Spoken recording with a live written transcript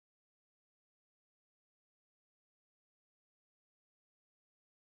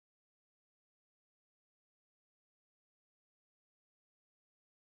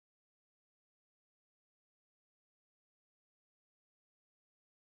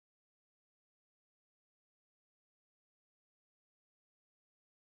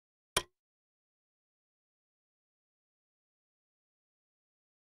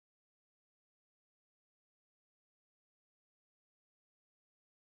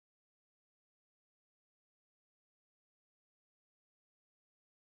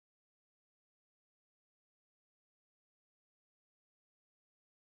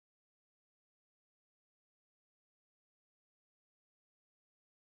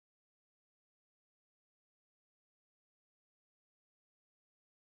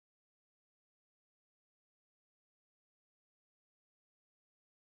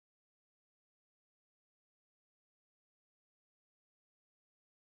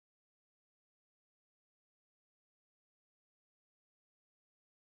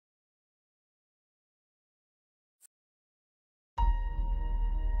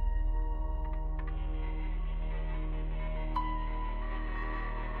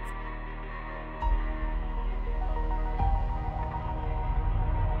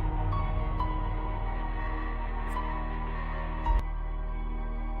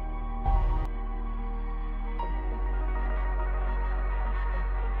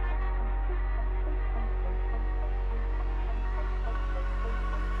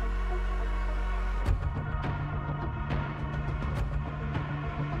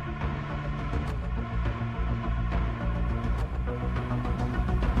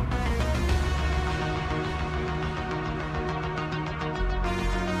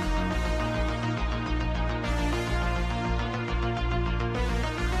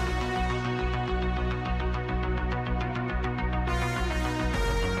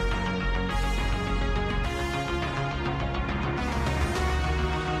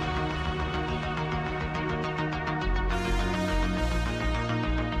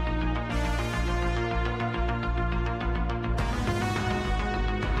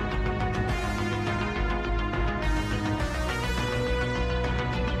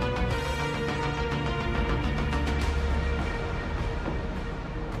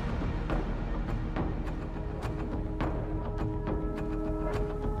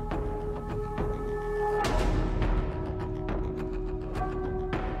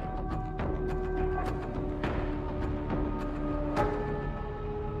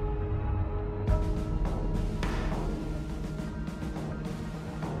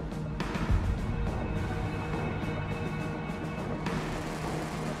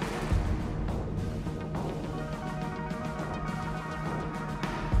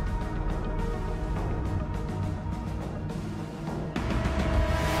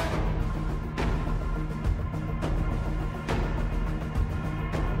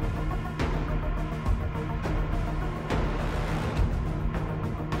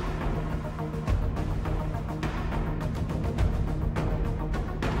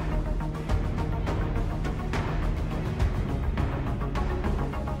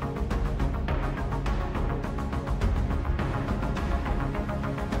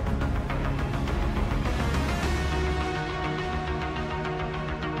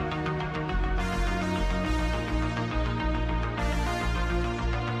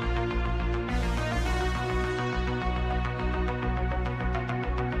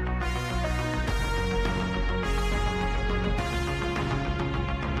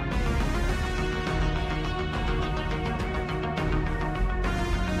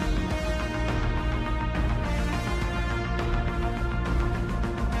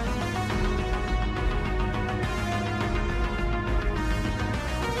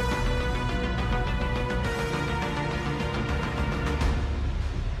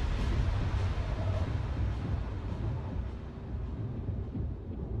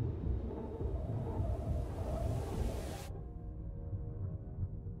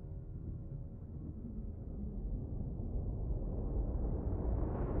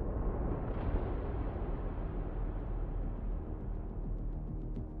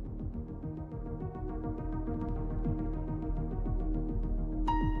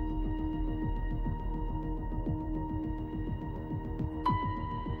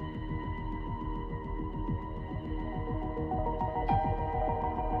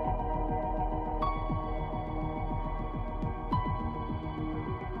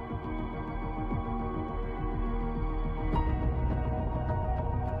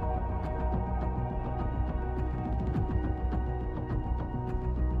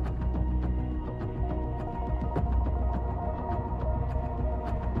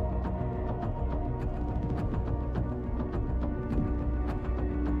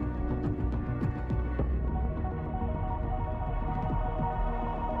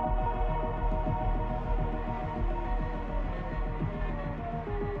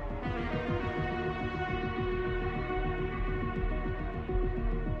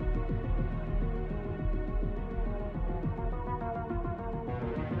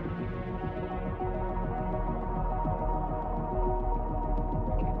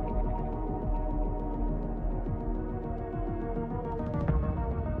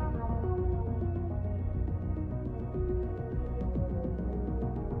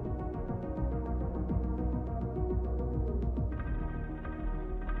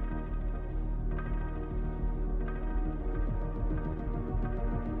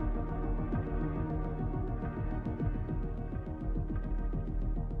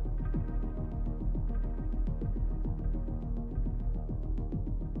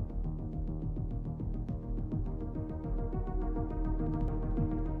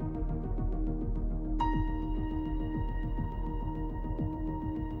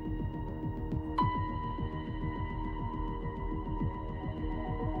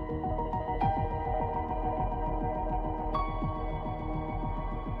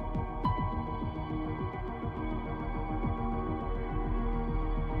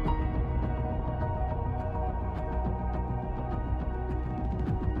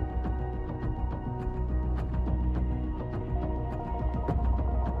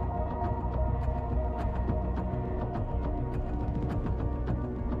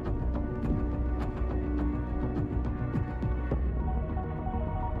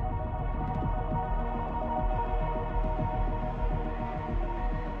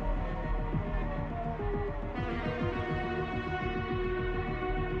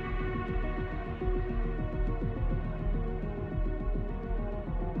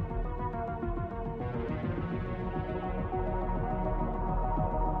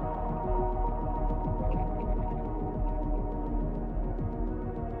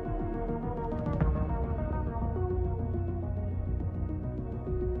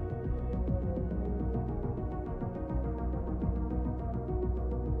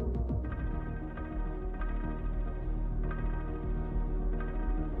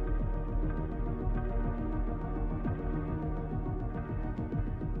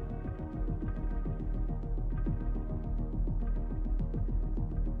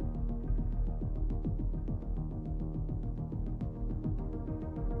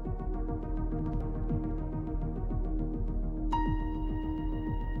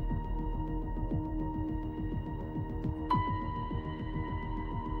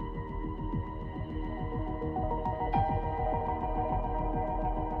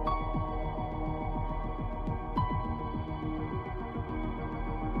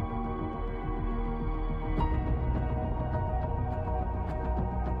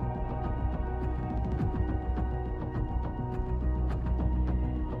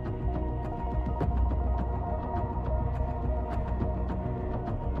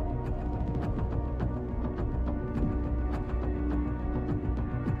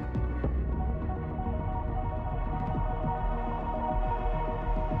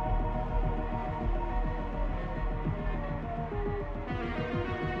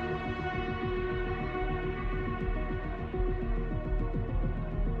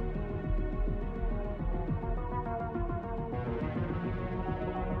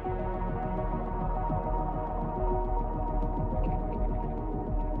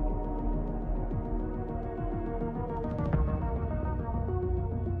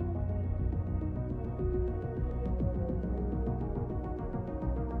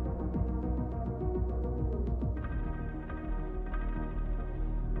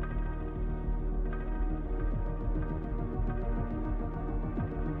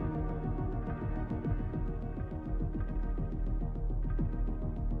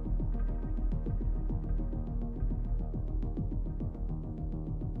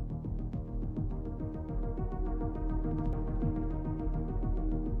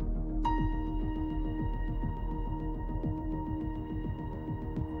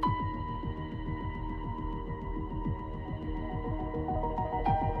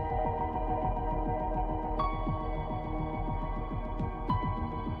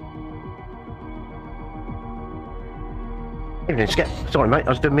Evening, Skep. Sorry, mate, I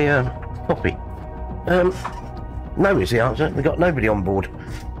was doing me coffee. No is the answer. We've got nobody on board.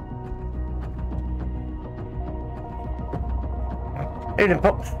 Evening,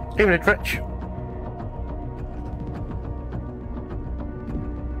 Pops. Evening, Tretch.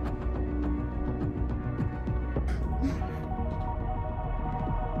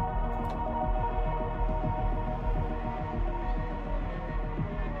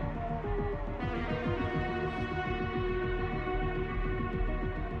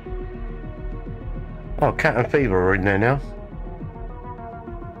 Oh, Cat and Fever are in there now.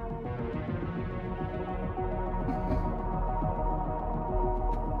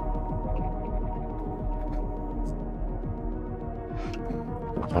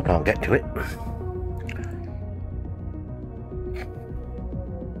 I can't get to it.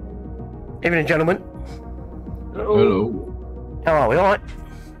 Evening, gentlemen. Hello. How are we? All right?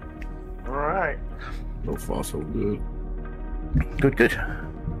 All right. So far, so good. Good, good.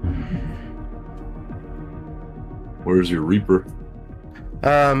 Where's your Reaper?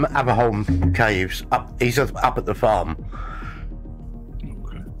 Aberholm Caves. He's up at the farm.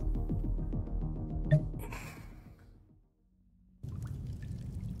 Okay.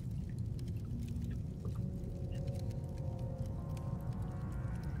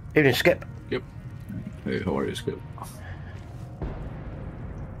 Evening, Skip. Yep. Hey, how are you, Skip?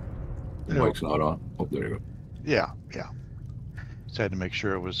 The Hello. mic's not on. Oh, there you go. Yeah. Just had to make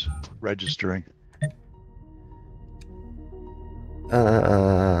sure it was registering.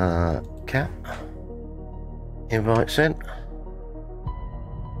 Cat. Invite sent.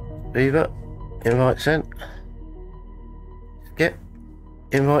 Beaver. Invite sent. Skip.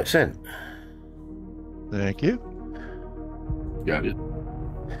 Invite sent. Thank you. Got it.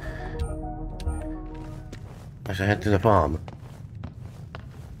 I should head to the farm.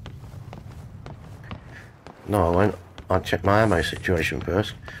 No, I won't. I'll check my ammo situation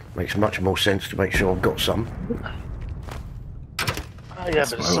first. Makes much more sense to make sure I've got some. Oh, yeah,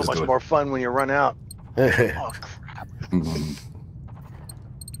 but it's so much more fun when you run out. Oh, crap. Let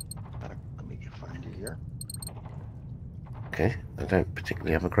me find you here. Okay, I don't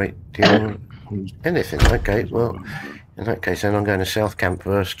particularly have a great deal of anything. Okay, well, in that case then I'm going to South Camp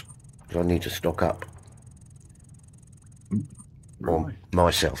first, because I need to stock up. Or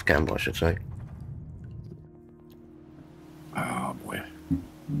my South Camp, I should say. Oh, boy.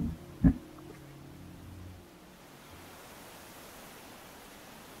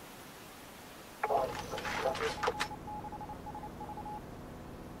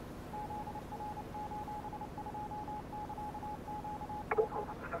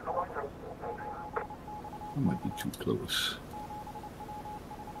 I might be too close.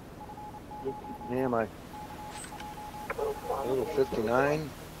 Yeah, my little 59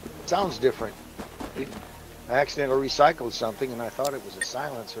 sounds different. I accidentally recycled something and I thought it was a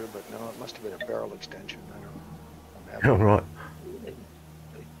silencer, but no, it must have been a barrel extension. I don't know. All right.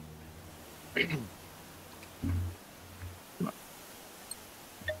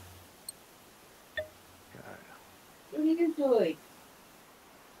 What are you doing?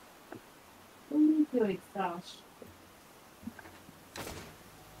 What are you doing, Stash?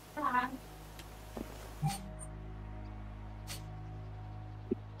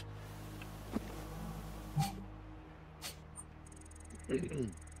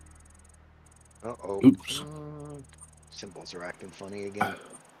 Uh-oh. Oops. Symbols are acting funny again.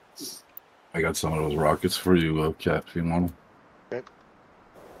 I got some of those rockets for you, Cap, if you want them. Okay.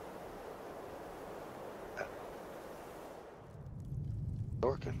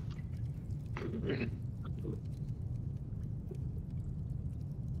 Dorkin.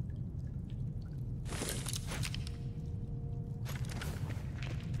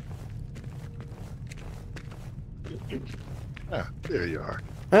 Ah, there you are.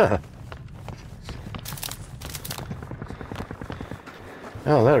 Ah.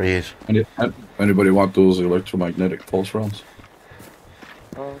 Oh, there he is. Anybody want those electromagnetic pulse rounds?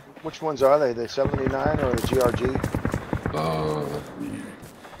 Which ones are they? The 79 or the GRG?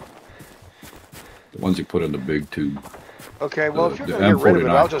 The ones you put in the big tube. Okay, well, if you're the going to get rid of it,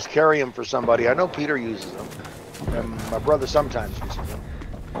 M49. I'll just carry them for somebody. I know Peter uses them. And my brother sometimes uses them.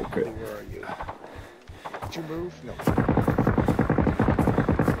 Okay. Where are you? Did you move? No.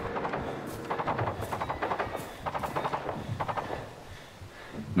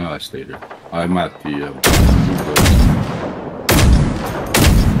 No, I stayed here. I'm at the...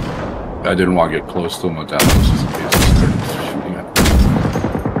 I didn't want to get close to him with that. Just in case he started shooting at me.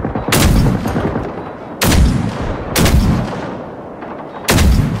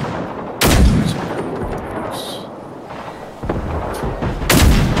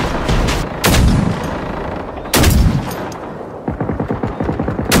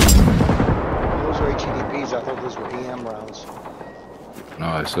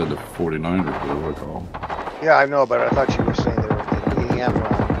 I said the 49ers were what I call them. Yeah, I know, but I thought you were saying they were in EM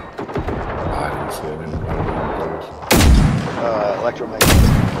round. I didn't say anything about those. Electromagnetic.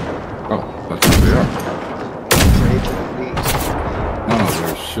 Oh, that's what they are. They're HEVs. No,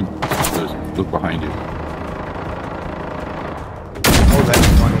 there's look behind you. Oh, that's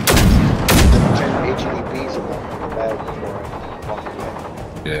funny. There's 10 HEVs in the bag before I walked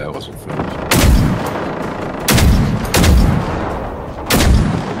away. Yeah, I wasn't finished.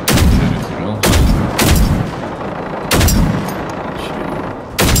 Anything else?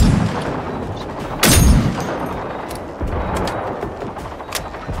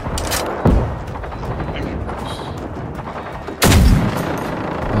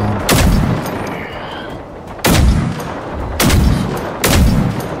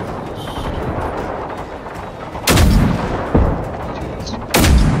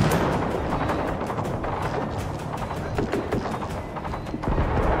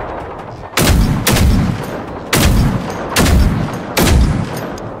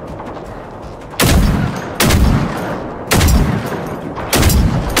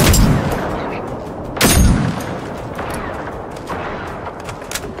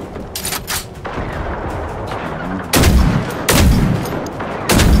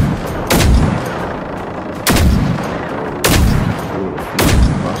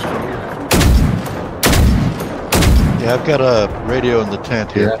 Yeah, I've got a radio in the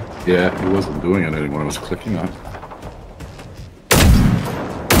tent here. Yeah, he wasn't doing anything when I was clicking on it.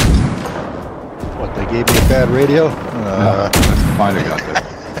 What, they gave me a bad radio? I finally got that.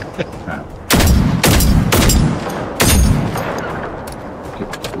 Yeah.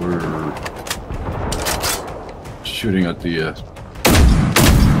 We're shooting at the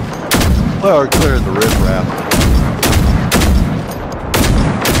Well, we're clearing the riffraff.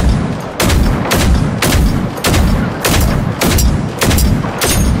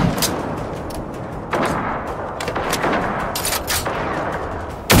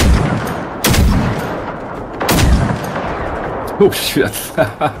 Oh shit!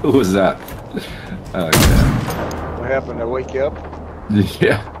 Who was that? Oh yeah. What happened? I wake you up?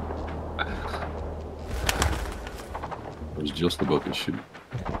 Yeah. I was just about to shoot.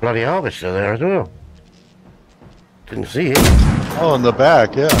 Bloody harvester there as well. Didn't see it. Oh, in the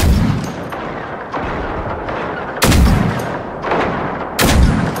back, yeah.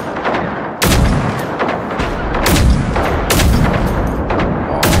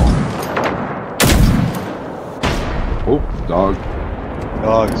 Oh, dog.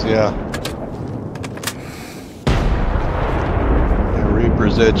 Dogs, yeah. Yeah,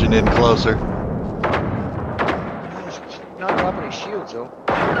 Reaper's edging in closer. He's not dropping his shields, though.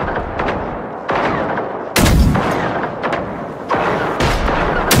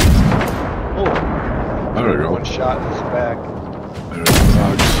 Oh, There we go. one shot in his back. There's the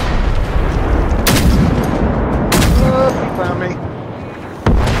dogs. Oh, he found me.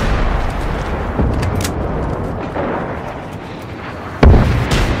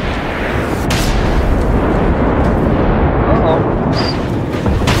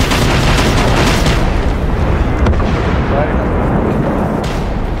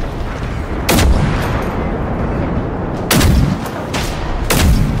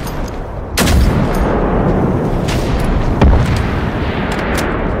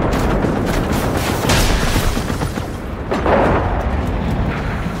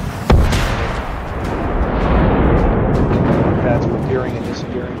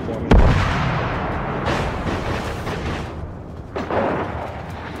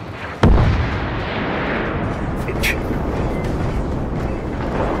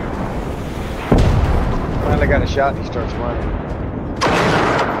 Finally got a shot and he starts running.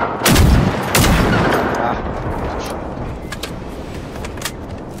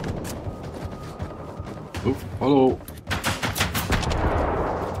 Oh, hello.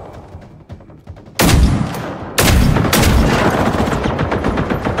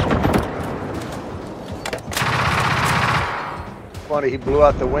 Funny, he blew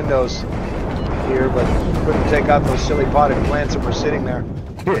out the windows here, but couldn't take out those silly potted plants that were sitting there.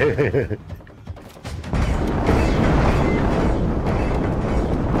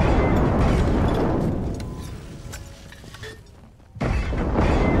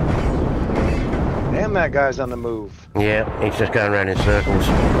 Damn, that guy's on the move. Yeah, he's just going around in circles.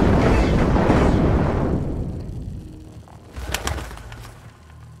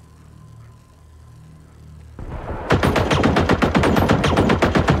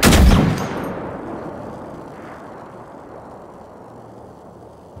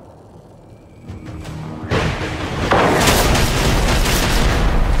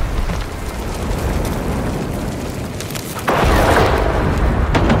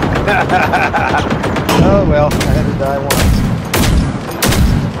 Oh well, I had to die once.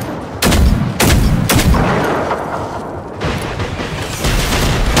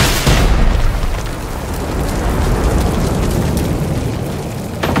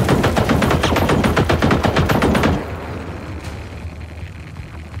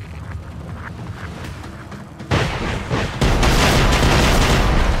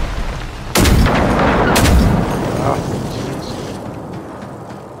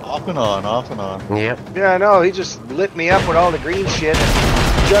 Off and on, off and on. Yep. Yeah, I know. He just lit me up with all the green shit.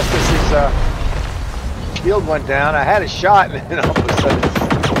 And just as his shield went down, I had a shot, and then all of a sudden,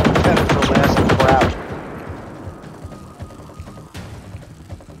 it's kind of some massive crap.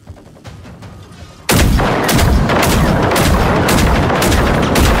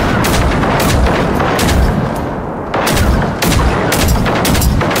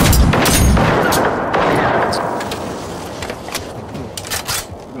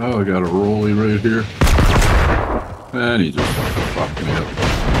 Oh, I got a rollie right here. And he just fucked me up.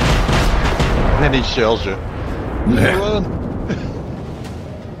 And then he shells you. Yeah. Run.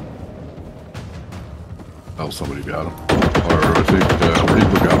 Oh, somebody got him. Or I think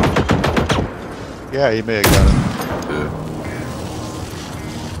Reaper got him. Yeah, he may have got it. Yeah.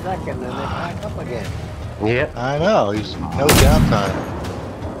 Second, and then back up again. Yep. I know, he's no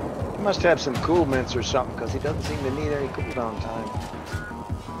downtime. He must have some cool mints or something, because he doesn't seem to need any cooldown time.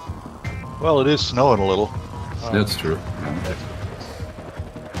 Well, it is snowing a little. That's true. One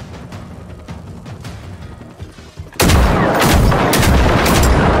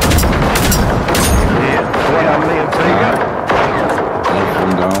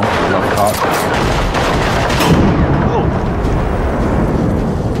down, left top. Oh!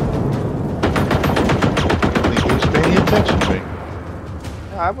 I think he was paying attention to me.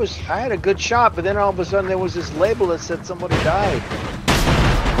 I had a good shot, but then all of a sudden there was this label that said somebody died.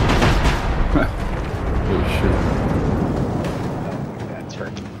 Holy shit. That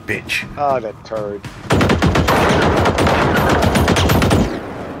turd. Bitch. Oh, that turd.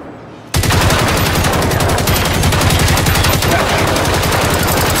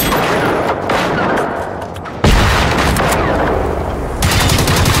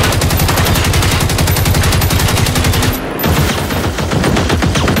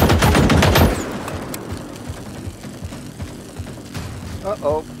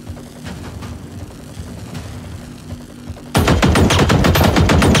 Uh-oh.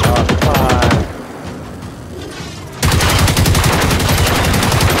 Oh, come on.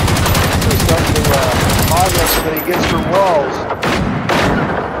 He's starting to progress so that he gets through walls.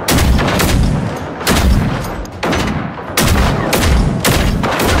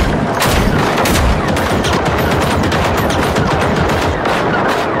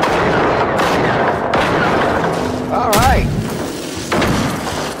 All right.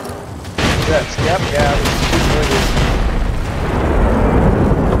 That's, yep, yeah, this is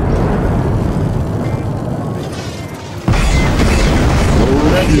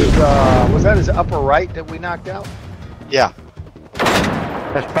was that his upper right that we knocked out? Yeah.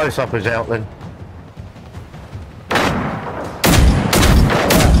 That's both uppers out then.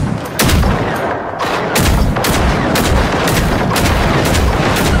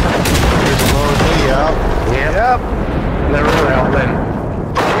 Here's blowing me out. Yep. Yep. They're all out then.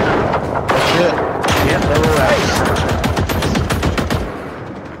 That's it. Yep, they're all out.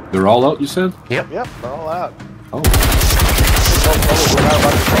 They're all out, you said? Yep. Yep, they're all out. Oh. Both fellas went out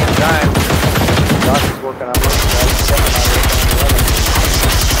about the same time. Josh was working on most of that.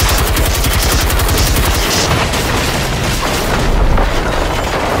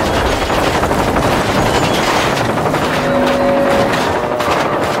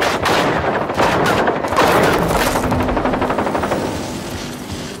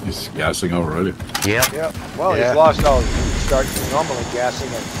 He's gassing already. Yep. Yep. Well, Yeah. he's lost all. He started normally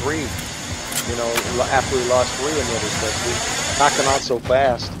gassing at 3. You know, after he lost 3 emitters, but we knocked him out so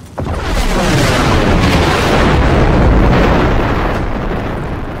fast.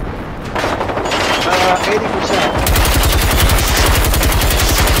 80%.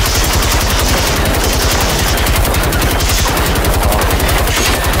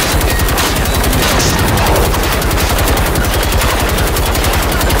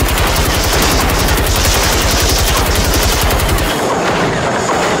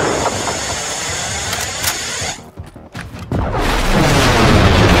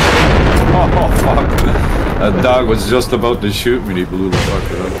 Oh, fuck. That dog was just about to shoot me and he blew the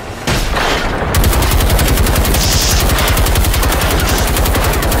fucker up.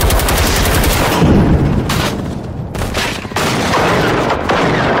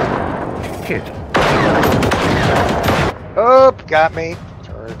 Shit. Oh, got me.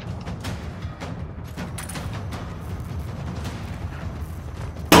 Turd.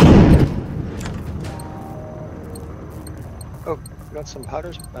 Oh, got some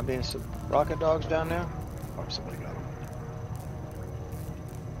hunters. I mean, some rocket dogs down there. Oh, somebody got them.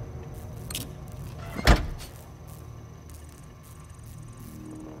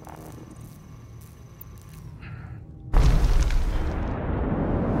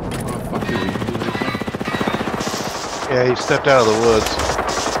 Oh, fuck you. Yeah, he stepped out of the woods.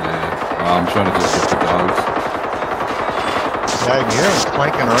 Yeah. I'm trying to just get the dogs. Yeah, I can hear him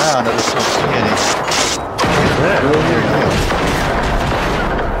clanking around. I just don't see any. There. Go near him.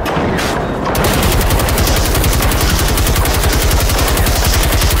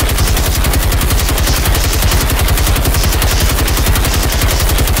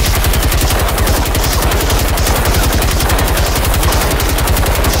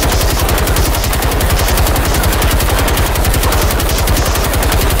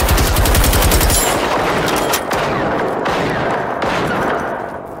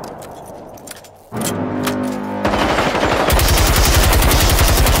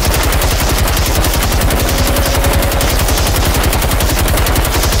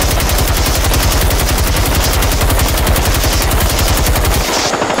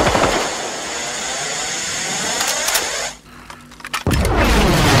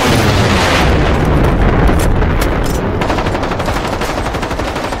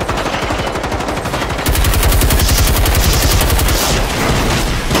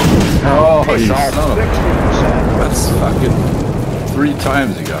 Oh, you son of a... That's fucking 3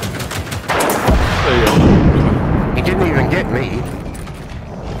 times he got me. He didn't even get me.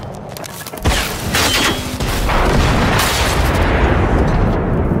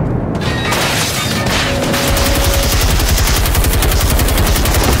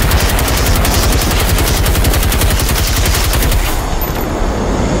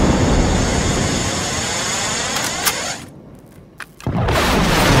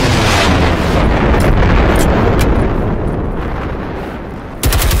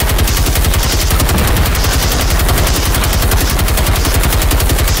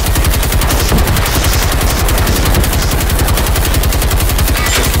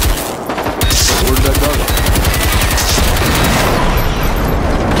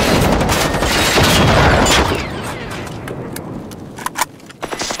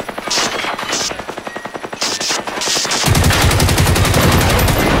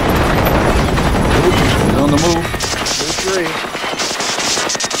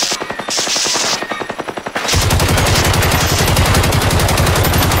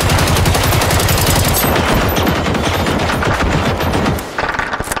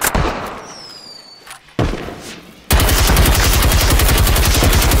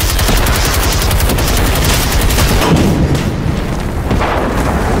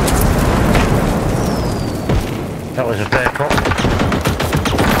 That was a fair cop.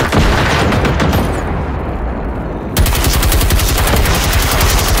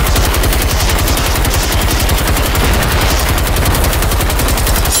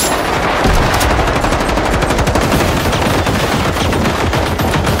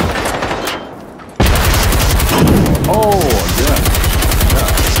 Oh, again. Yeah.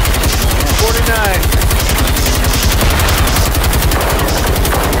 49.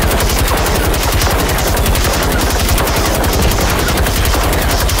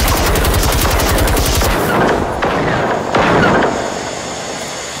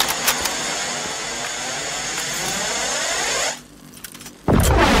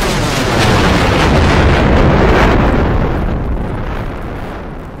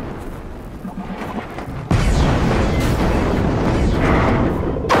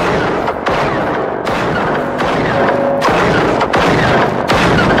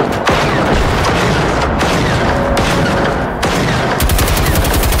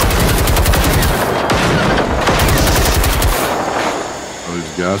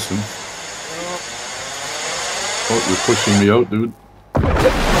 Gassing. Oh, you're pushing me out, dude.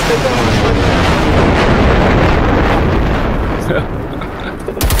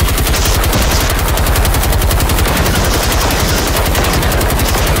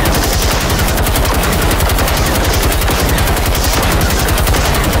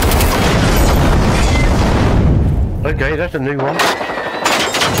 Okay, that's a new one.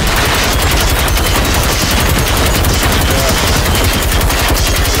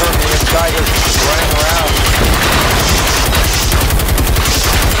 Tigers running around.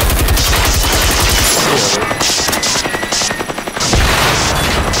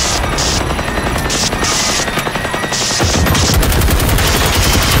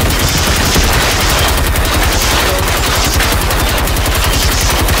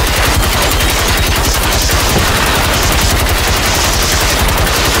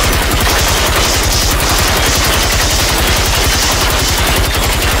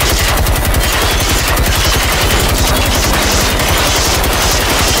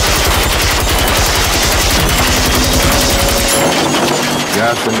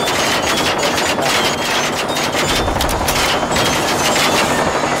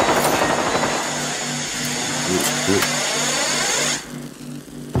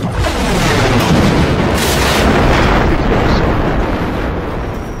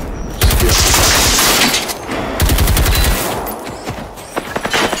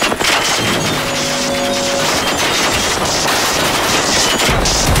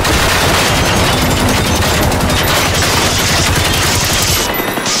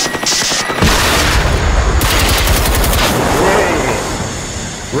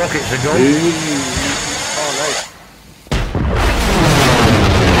 Rockets are gone. Oh, nice.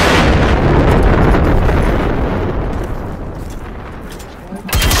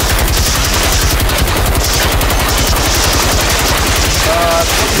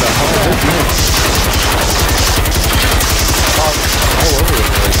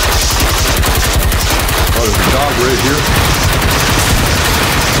 Oh, there's a dog right here.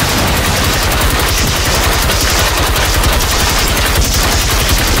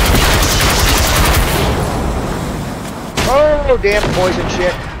 Oh, damn poison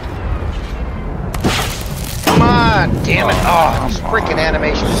shit. Come on, damn it. Oh, this freaking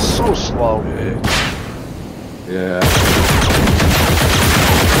animation is so slow. Yeah.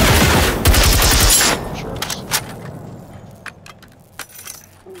 Jerks.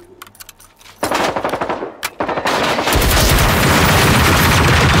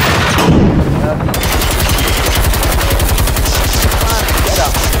 Come on, get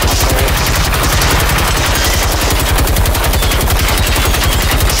up.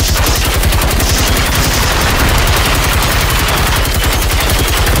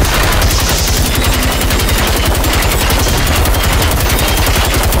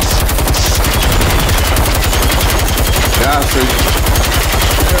 Yeah, so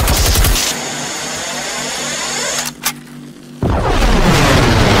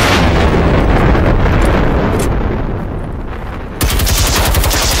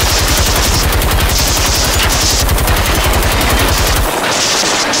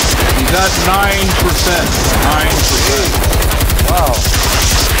he's at 9%. 9%.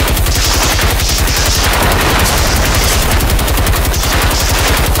 Wow.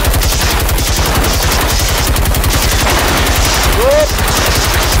 Whoop.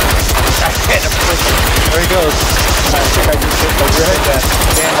 I hit him. There he goes. I think I just hit the red that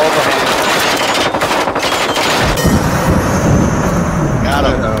damn overhand. Got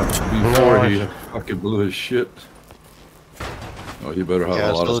him. Before he fucking blew his shit. Oh, he better have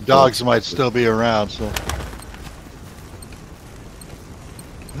Yeah, a lot so of the dogs stuff. might still be around, so.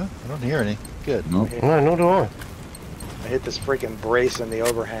 Huh, I don't hear any. Good. Nope. No, nor do I. I hit this freaking brace in the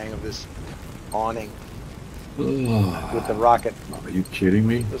overhang of this awning with the rocket. Are you kidding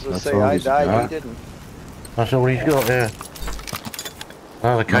me? This will That's say all I he's died, got? you didn't. That's all he's got there.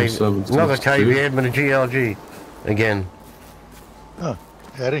 Another No, KVM and a GLG. Again. Yeah,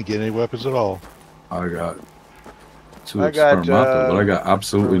 I didn't get any weapons at all. I got two I got, experimental, but I got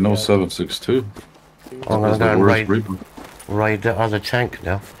absolutely no 7.62. I'm going That's to go the and worst Reaper. raid the other tank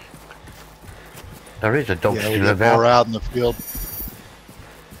now. There is a dog Yeah, we still got more about. out in the field. Is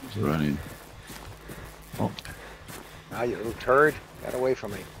there any? Ah, you little turd. Got away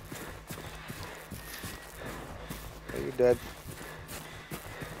from me. Are you dead?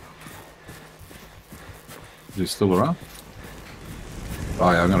 Is he still around?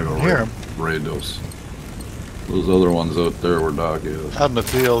 Oh yeah, I'm gonna go Hear raid, him. raid those. Those other ones out there where Doc is. Out in the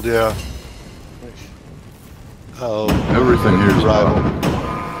field, yeah. Oh, Everything here is rival.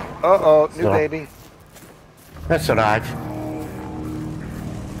 Uh-oh, new So- baby. That's alright.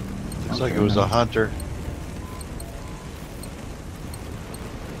 Looks like it was a hunter.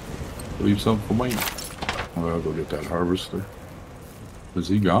 Leave some for me. I'll go get that harvester. Is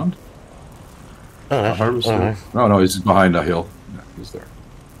he gone? Oh, The that's harvester? No, he's behind the hill. Yeah, he's there.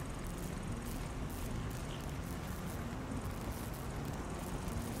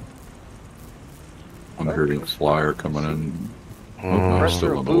 I'm hearing a flyer coming in. Oh, no, he's still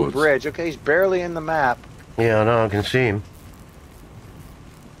Pressure on the Blue woods. Bridge. Okay, he's barely in the map. Yeah, I know, I can see him.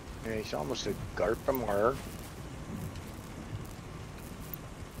 Yeah, he's almost a Garp from her.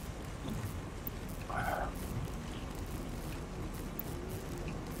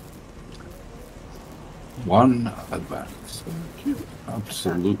 One advance.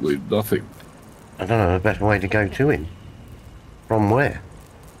 Absolutely nothing. I don't know the best way to go to him. From where?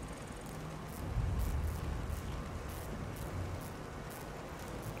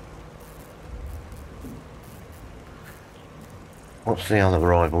 What's the other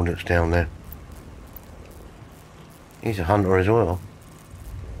rival that's down there? He's a hunter as well.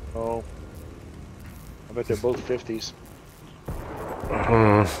 Oh. I bet they're both 50s.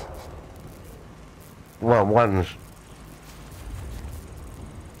 Well, one's.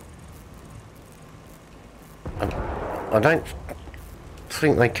 I don't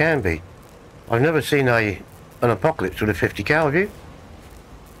think they can be. I've never seen an apocalypse with a 50 cal, have you?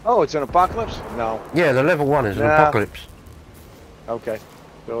 Oh, it's an apocalypse? No. Yeah, the level 1 is an apocalypse. Okay.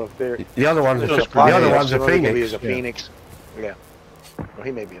 So if they're The other one's a Maybe phoenix. is a phoenix. Yeah. Well,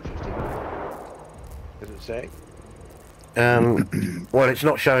 he may be a 50. Does it say? Well, it's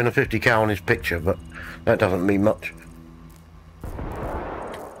not showing a 50 cal on his picture, but that doesn't mean much.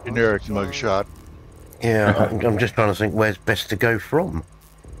 Generic mugshot. Yeah, I'm just trying to think where's best to go from.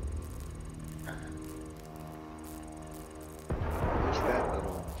 There's that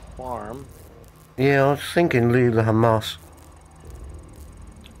little farm. Yeah, I was thinking Lula Hamas.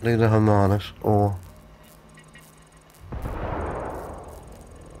 Lula Hamanus, or...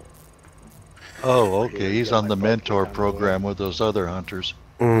 Oh, okay. He's on the mentor program with those other hunters.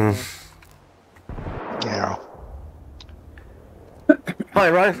 Mm. Yeah.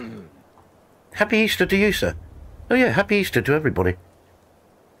 Hi, Ryan. Happy Easter to you, sir. Oh yeah, happy Easter to everybody.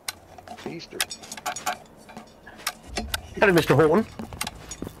 Easter. Hello, Mr. Horton.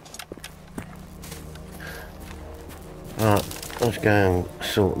 Right, let's go and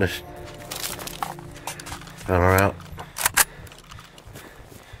sort this fella out.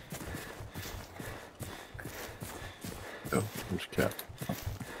 Oh, there's a cat.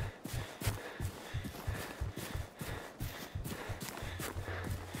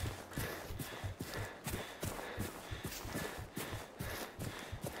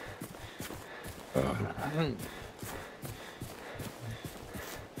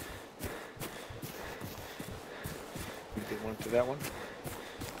 You get one to that one.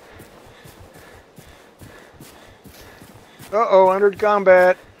 Uh-oh, entered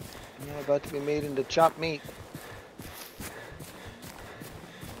combat. You're about to be made into chopped meat.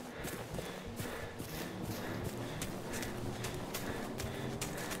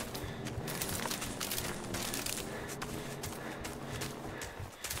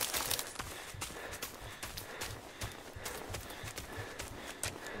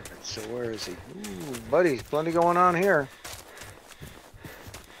 So where is he? Ooh, buddy, plenty going on here.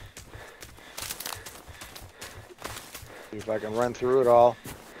 See if I can run through it all.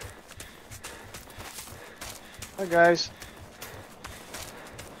 Hi guys.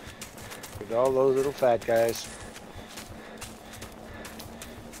 Look at all those little fat guys.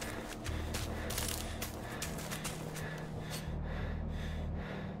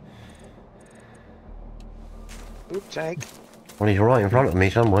 Oop, tank. Well, he's right in front of me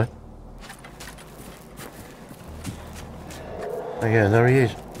somewhere. Oh yeah, there he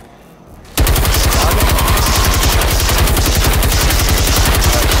is.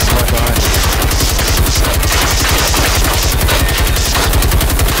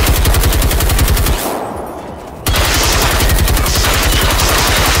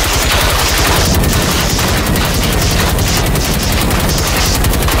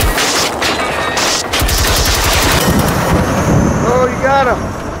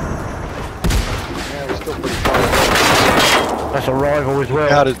 That's a rival as well.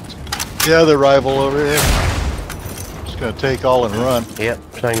 Got it. The other rival over here. Just gonna take all and run. Yep,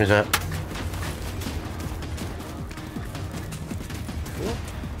 same as that.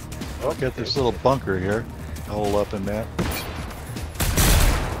 I'll get this little bunker here. Hole up in that.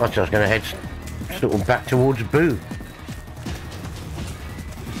 I was just going to head sort of back towards Boo.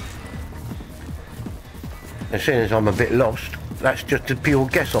 As soon as I'm a bit lost, that's just a pure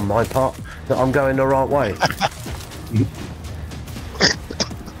guess on my part that I'm going the right way.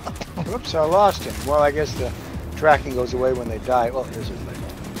 Whoops, I lost him. Well, I guess the tracking goes away when they die. Well, here's his leg.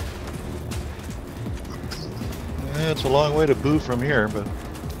 Yeah, it's a long way to Boo from here, but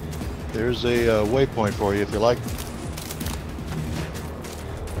there's a waypoint for you if you like.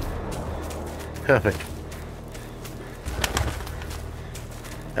 Perfect.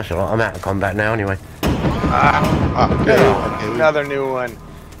 That's alright, I'm out of combat now anyway. Okay. Another new one.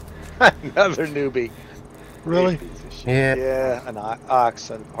 Another newbie. Really? Yeah. Yeah, an ox,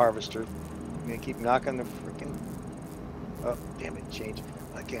 a harvester. I'm gonna keep knocking the freaking. Oh, damn it, change.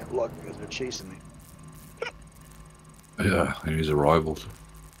 I can't look because they're chasing me. Yeah, and he's a rival.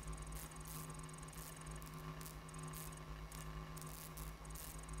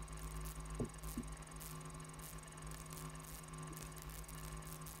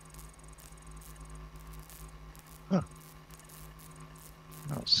 Huh.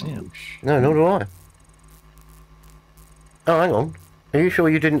 I don't see him. No, nor do I. Oh, hang on. Are you sure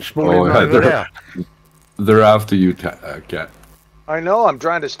you didn't spawn Oh, in yeah, over there? They're after you, Cat. I know, I'm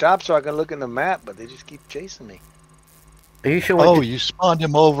trying to stop so I can look in the map, but they just keep chasing me. Are you sure? Oh, you spawned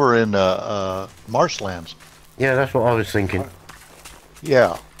him over in marshlands. Yeah, that's what I was thinking.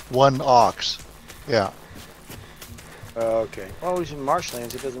 Yeah, 1 ox. Yeah. Okay. Well, he's in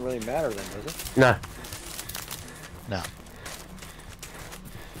marshlands. It doesn't really matter then, does it? No. No.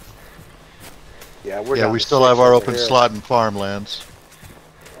 Yeah, we're Yeah, down we to still 6 have our over open here. slot and farmlands.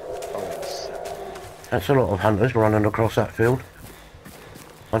 Oh, that's 7. That's a lot of hunters running across that field.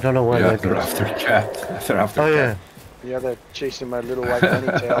 I don't know where Yeah, they're they're going. after cat. They're after Oh cat. yeah. Yeah, they're chasing my little white bunny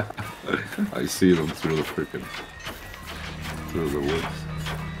tail. I see them through the freaking through the woods.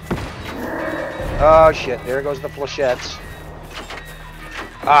 Oh shit! There goes the flechettes.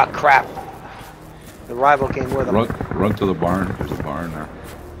 Ah crap! The rival came with them. Run to the barn. There's a barn there.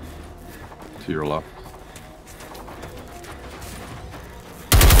 To your left.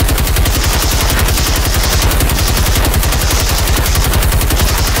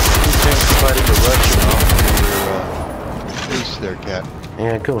 Fighting the Russian off your east there, Cat.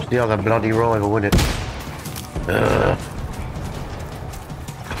 Yeah, of course, the other bloody rival, wouldn't it?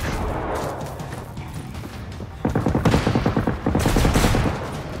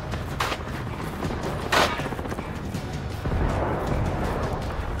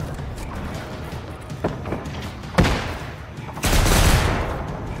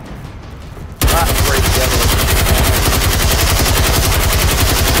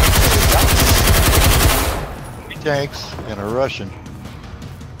 Tanks and a Russian.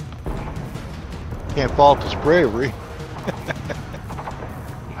 Can't fault his bravery.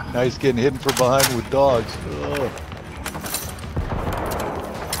 Now he's getting hidden from behind with dogs. Ugh.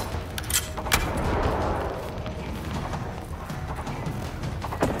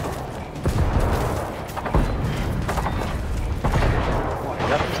 Oh,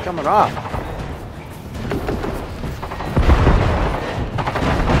 nothing's coming off.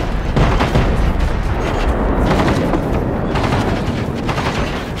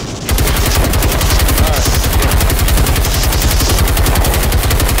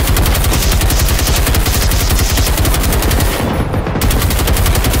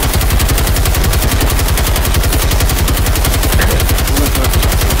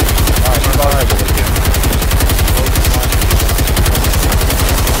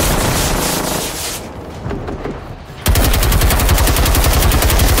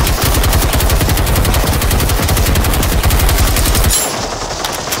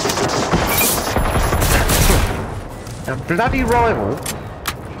 A bloody rival.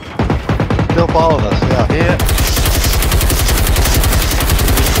 Still following us, yeah. Yeah.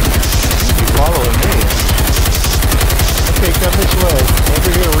 You're following me. Okay, come this way.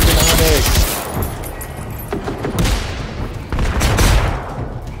 Over here, we're gonna have eggs.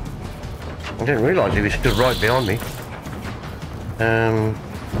 I didn't realise he was stood right behind me.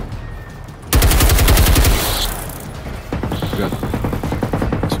 We got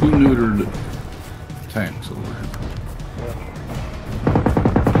 2 neutered tanks over here.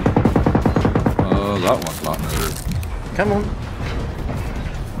 That one's not neutered. Come on.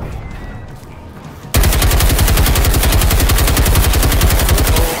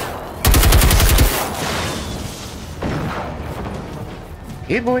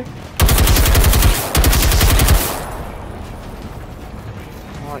 Here, boy.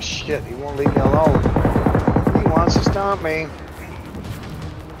 Oh shit! He won't leave me alone. He wants to stomp me.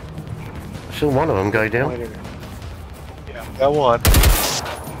 I saw one of them go down. Wait a minute. Yeah, got one.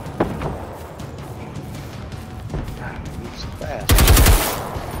 He's fast.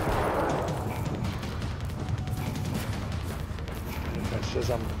 That says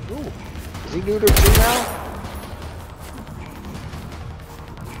I'm. Ooh, is he neutered too now?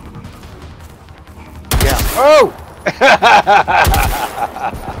 Yeah. Oh!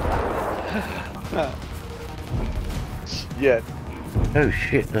 Shit. Oh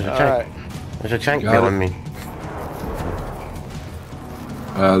shit, there's a All tank. right. There's a tank Got behind it. me.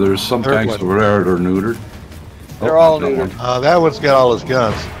 There's some Third tanks one. over there that are neutered. They're all that neutered. one. That one's got all his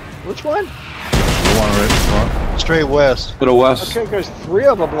guns. Which one? The one right in front. Straight west. To the west. Okay, because 3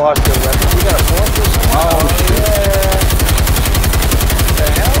 of them lost their weapons. We got a 4th or something. Oh, shit.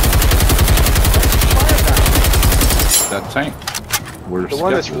 Yeah. What the hell? Fire That tank. Where the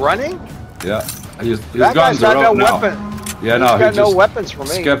one that's Skep is. running? Yeah. His That guy's guns got are no out now. weapon. Yeah, He's no, got he no just, weapons for me.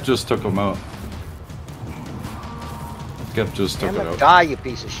 Skep just took him out. Skep just took Damn it it, out. die, you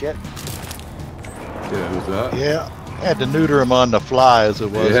piece of shit. Yeah, who's that? Yeah. Had to neuter him on the fly as it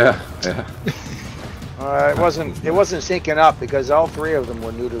was. Yeah, yeah. It wasn't syncing up because all 3 of them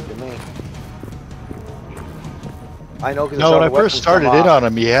were neutered to me. I know because No, when I first started in on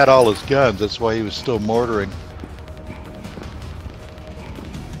him, he had all his guns. That's why he was still mortaring.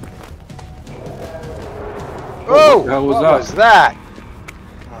 Oh, what the hell was what that? was that?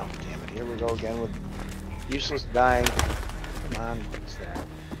 Oh, damn it. Here we go again with useless dying. Come on, what's that?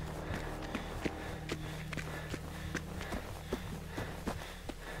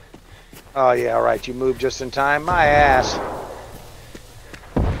 Oh, yeah, all right. You moved just in time. My ass.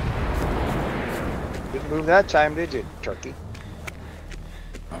 Didn't move that time, did you, turkey?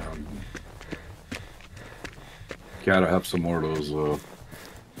 Gotta have some more of those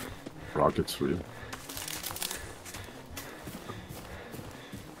rockets for you.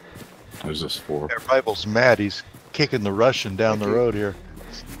 There's this 4. Their Bible's mad. He's kicking the Russian down the road here.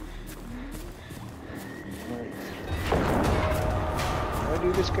 Did I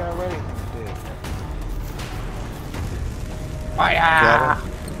do this guy already? I did. Fire!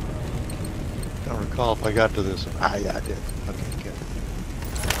 Don't recall if I got to this one. Ah, yeah, I did. Okay, good.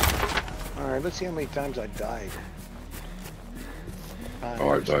 All right, let's see how many times I died. Oh,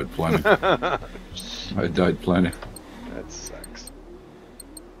 I died plenty. I died plenty. That sucks.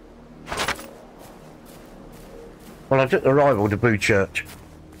 Well, I took the rival to Boo Church.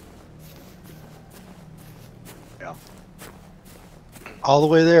 Yeah. All the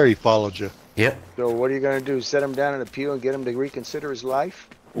way there, he followed you. Yep. So what are you going to do? Set him down in a pew and get him to reconsider his life?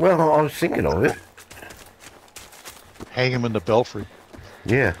 Well, I was thinking of it. Hang him in the belfry.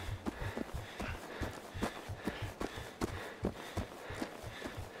 Yeah.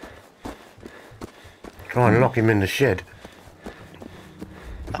 Try and lock him in the shed.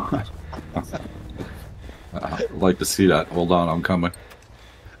 I'd like to see that. Hold on, I'm coming.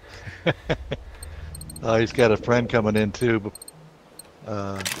 He's got a friend coming in too.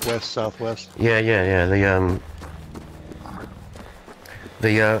 West, southwest. Yeah.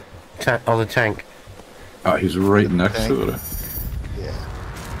 The tank. Oh, he's right next tank? to it. Yeah.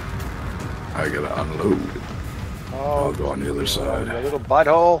 I gotta unload. Oh, I'll go on the other a side. little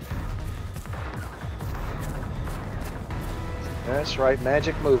butthole. That's right,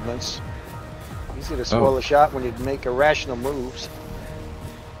 magic movements. Easy to swallow a shot when you make irrational moves.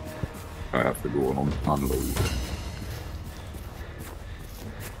 I have to go and unload.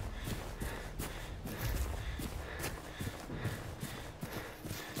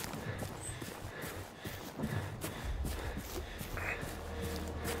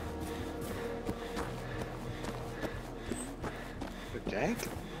 The tank?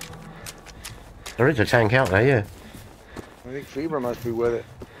 There is a tank out there, yeah. I think Fever must be with it.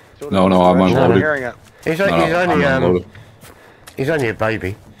 No, I'm I'm unloaded. hearing it. He's No, I'm unloaded. he's only a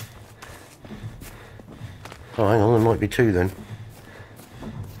baby. Oh, hang on, there might be 2 then.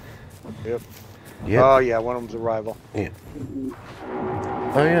 Yep. Yep. Oh yeah, one of them's a rival. Yeah.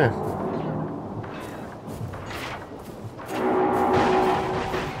 Oh yeah.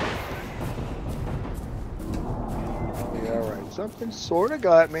 Yeah, all right. Something sort of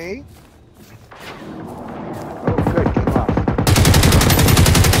got me. Oh, good. Came off.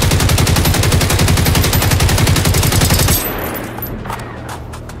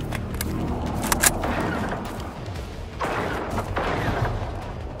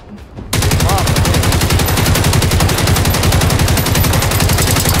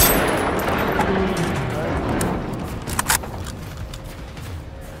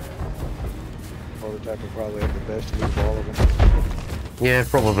 Prototype will probably have the best of all of them. Yeah,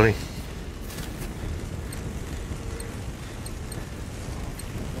 probably.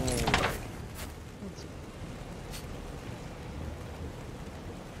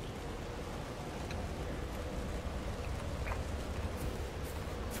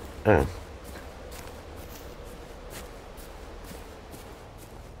 Oh.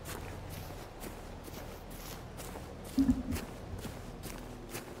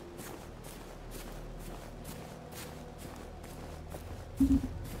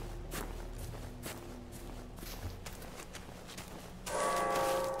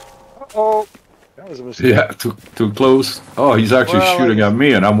 Oh, that was a mistake. Yeah, too close. Oh, he's actually Well, shooting at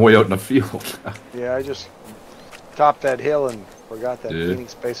me, and I'm way out in the field. Yeah, I just topped that hill and forgot that Yeah. cleaning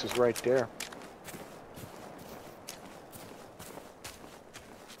space was right there.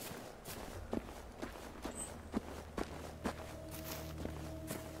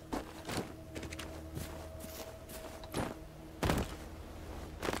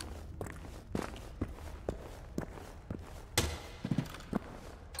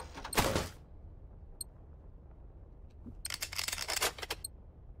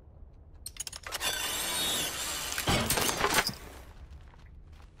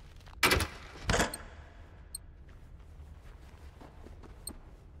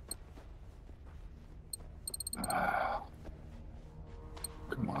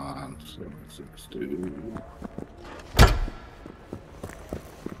 Come on, 762.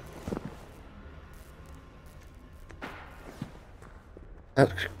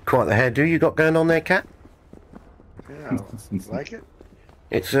 That's quite the hairdo you got going on there, Cat. Yeah, like it?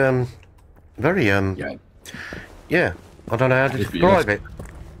 It's very Yeah. yeah. I don't know how to describe it.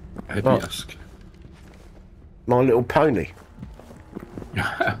 Hippie-esque. My Little Pony.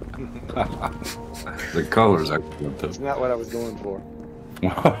 The colors excellent. That's not what I was going for.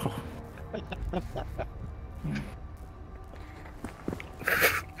 Wow.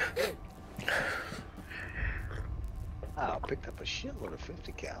 Wow, I picked up a shitload of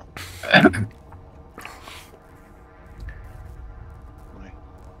 50 cal. My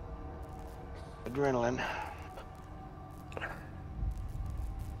adrenaline.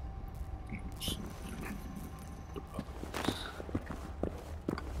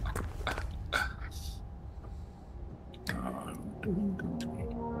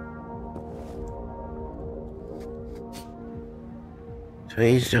 So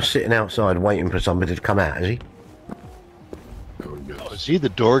he's just sitting outside waiting for somebody to come out, is he? There we go. Oh, is he the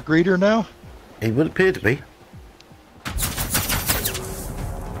door greeter now? He would appear to be.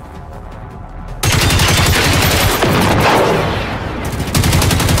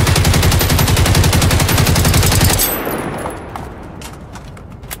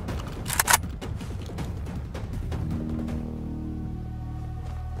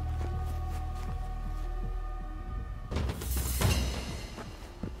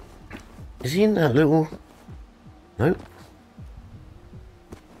 Is he in that little... Nope.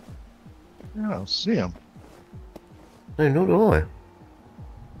 I don't see him. No, not do I.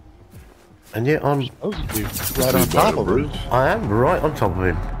 And yet I'm... Supposed to be right on top of him. I am right on top of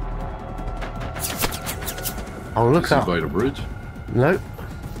him. I'll look Is he up. by the bridge? Nope.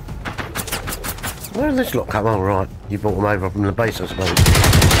 Where did this lot come? Oh, right. You brought them over from the base, I suppose.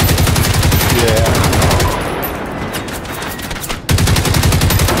 Yeah.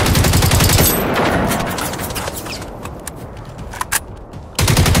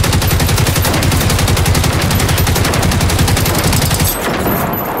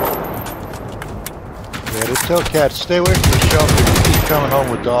 Yeah, just tell cats, stay away from the shelter. You keep coming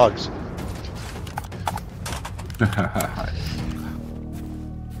home with dogs.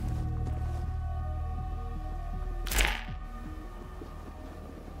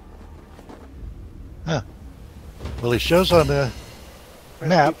 Huh. Well, he shows on the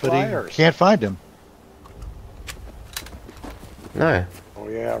map, but he can't find him. No. Oh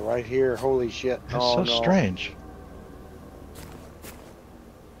yeah, right here. Holy shit. That's Oh, so no. strange.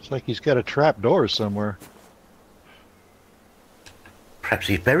 It's like he's got a trap door somewhere. Perhaps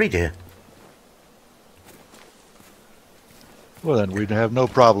he's buried here. Well, then we'd have no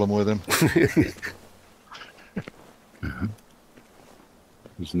problem with him.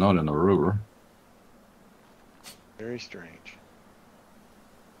 He's not in the river. Very strange.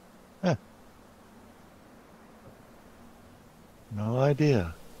 No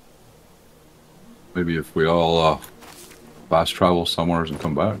idea. Maybe if we all fast travel somewhere and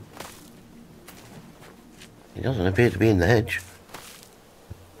come back. He doesn't appear to be in the hedge.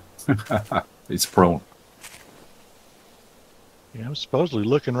 He's prone. Yeah, I'm supposedly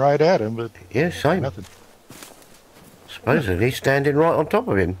looking right at him, but Yeah, same. nothing. Supposedly he's standing right on top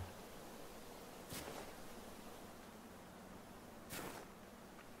of him.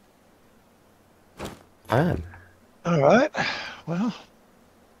 I am. All right. Well,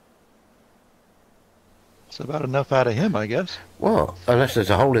 it's about enough out of him, I guess. Well, unless there's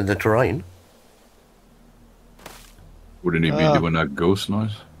a hole in the terrain. Wouldn't he be doing that ghost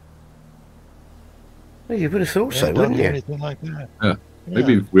noise? Well, you would have thought so, Yeah, don't wouldn't do you? anything like that. Yeah.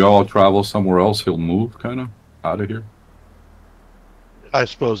 Maybe if we all travel somewhere else, he'll move, kind of, out of here. I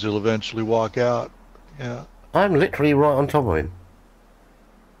suppose he'll eventually walk out. Yeah. I'm literally right on top of him.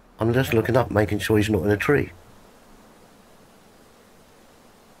 I'm just looking up, making sure he's not in a tree.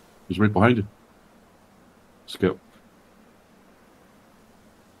 He's right behind you. Skip.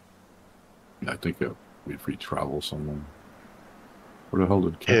 I think if we travel somewhere. Where the hell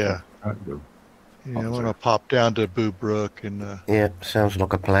did Cat go? Yeah, I'm gonna pop down to Boo Brook, and Yeah, sounds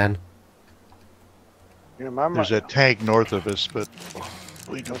like a plan. You know, my there's that tank north of us, but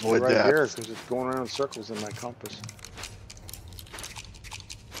we can must be avoid right that. here because it's going around in circles in my compass.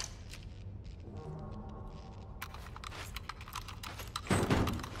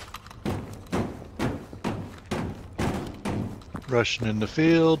 Rushing in the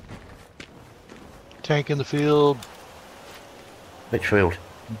field, tank in the field, Which field?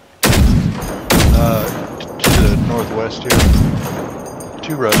 to the northwest here.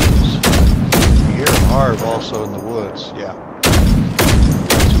 2 Russians. You hear Harv also in the woods. Yeah.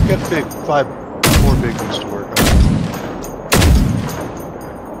 So we've got 4 big ones to work on.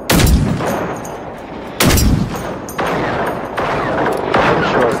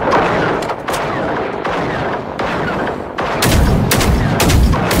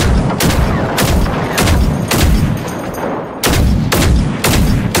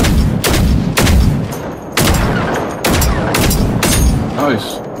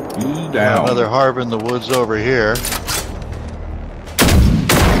 nice. He's Got down. another harv in the woods over here.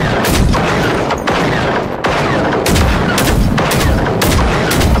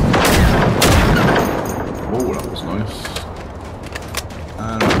 Oh, that was nice.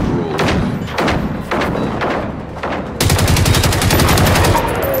 And roll.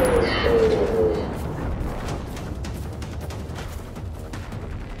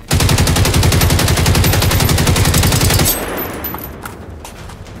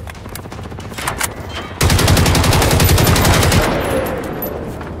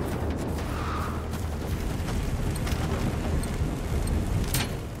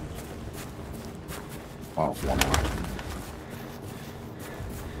 Off one.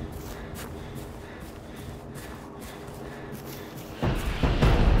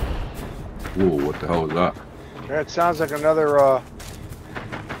 Whoa, what the hell is that? That sounds like another,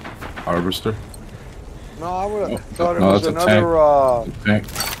 Harvester? no, I would have Oh, thought it no, was that's a another, Tank.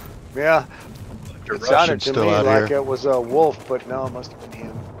 yeah. The It sounded Russian's to still me out like here. it was a wolf, but no, it must have been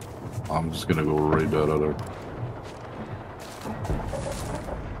him. I'm just gonna go raid that other.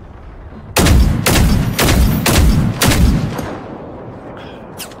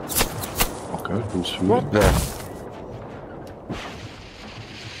 Okay, who's shooting? What the?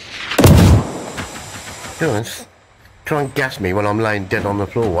 Goodness. Try and gas me when I'm laying dead on the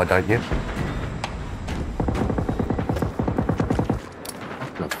floor, why don't you?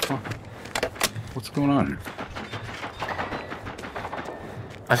 What the fuck? What's going on here?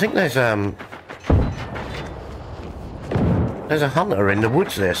 I think there's a hunter in the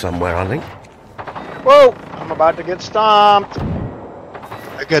woods there somewhere, I think. Whoa! I'm about to get stomped.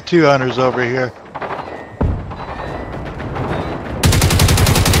 I got 2 hunters over here.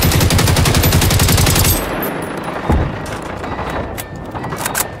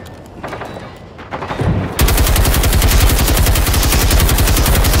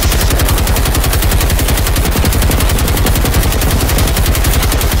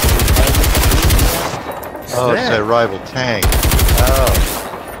 Oh, it's that rival tank. Oh.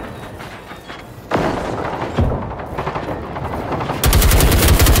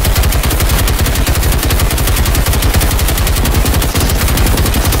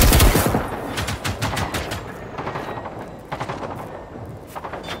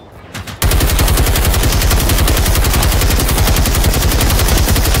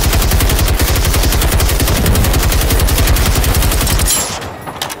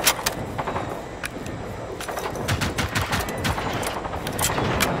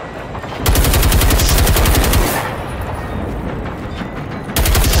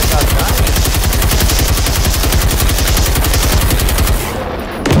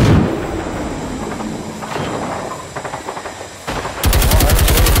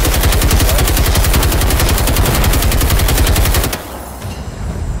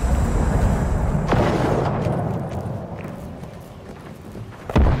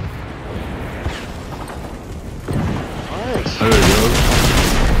 There we go.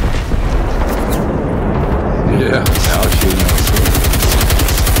 Yeah, now it's shooting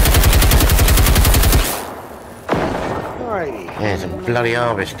Alrighty. There's a bloody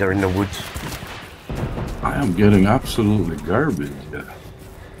harvester in the woods. I am getting absolutely garbage. Yeah.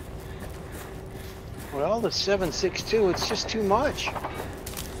 Well, the 7.62, it's just too much.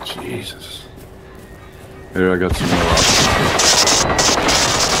 Jesus. Here, I got some more options.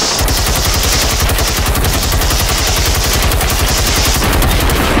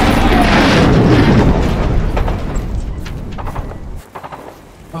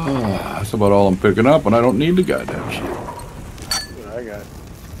 That's about all I'm picking up, and I don't need the goddamn shit. What I got.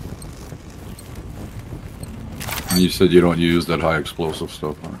 And you said you don't use that high explosive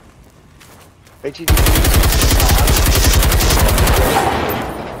stuff, huh? HED.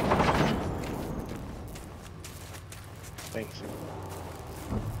 Thanks.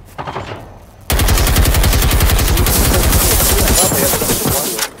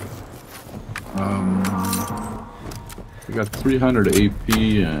 We got 300 AP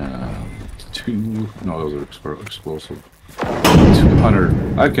and 2. No, those are explosive.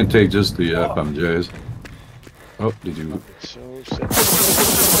 200. I can take just the FMJs. Oh, did you? So,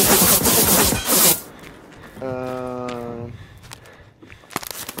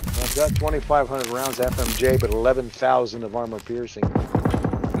 I've got 2,500 rounds FMJ, but 11,000 of armor piercing.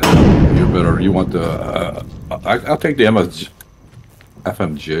 You better. You want the? I'll take the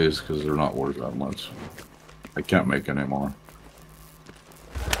FMJs because they're not worth that much. I can't make any more.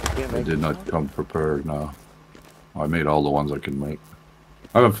 I did not come prepared now. I made all the ones I can make.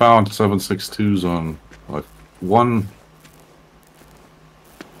 I haven't found 7.62s on like one.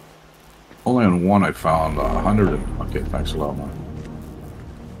 Only on one I found 100. Okay, thanks a lot, man.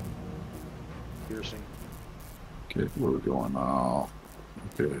 Okay, where are we going now?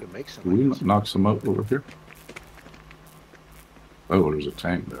 Okay. To make some. Can we knock some out over here? Oh, there's a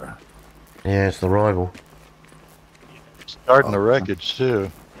tank there. Yeah, it's the rival. Starting the wreckage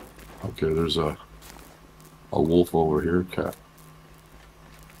too. Okay, there's a wolf over here, cat.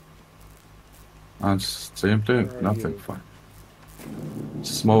 Same thing, Where are nothing, you? fine.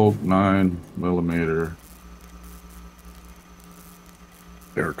 Smoke, 9mm.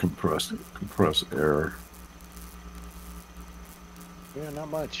 Air compressed air. Yeah, not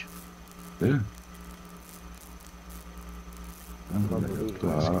much. Yeah. Love the loot of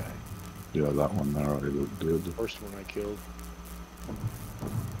this guy. Yeah, that one there I did. The first one I killed.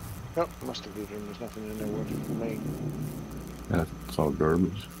 Nope, must have looted him. There's nothing in there working for me. Yeah, it's all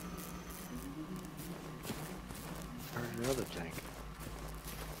garbage. There's another tank.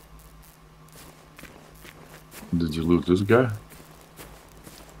 Did you loot this guy?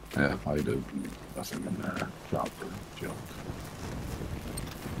 Yeah, I did. Nothing in there. Chopper, junk.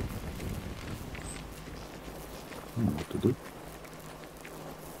 I don't know what to do.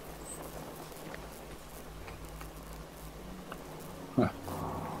 Huh.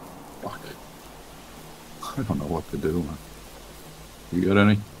 Fuck. I don't know what to do, man. You got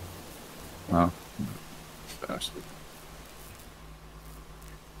any? No? Bastard.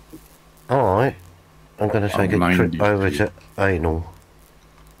 Alright. I'm going to take a trip 92. over to Anal.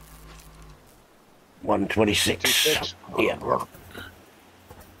 126. 26. Yeah.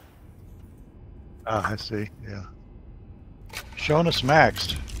 Ah, I see. Yeah. Showing us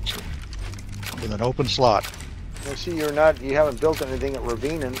maxed with an open slot. I see you haven't built anything at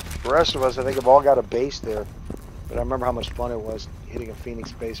Ravine, and the rest of us, I think, have all got a base there. But I remember how much fun it was hitting a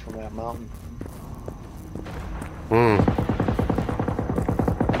Phoenix base from that mountain.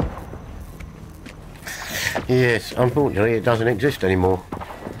 Yes, unfortunately it doesn't exist anymore.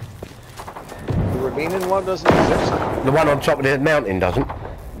 The Ravine one doesn't exist. The one on top of the mountain doesn't.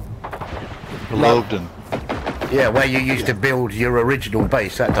 Lovedon. Yeah, where you used to build your original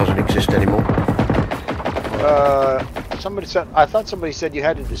base, that doesn't exist anymore. Somebody said. I thought somebody said you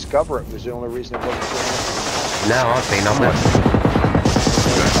had to discover it was the only reason it wasn't there. No, I've been up there.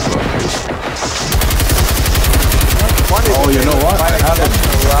 Oh, you know what? I have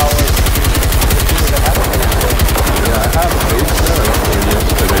Yeah, I have a base there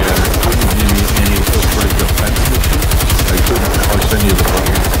yesterday, and it couldn't give me any upgrade defense machine. I couldn't touch any of the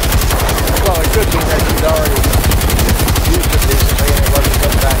buttons. Well, it could be that you'd already used it recently and it wasn't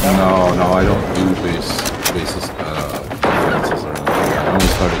put back up. No, I don't do bases defenses or anything. I only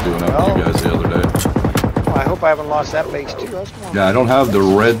started doing that with you guys the other day. Well, I hope I haven't lost that base too. That's one. Yeah, I don't have the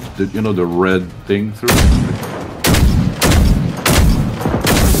red, the red thing through it.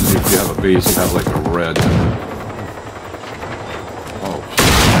 If you have a base, you have like a red. Oh,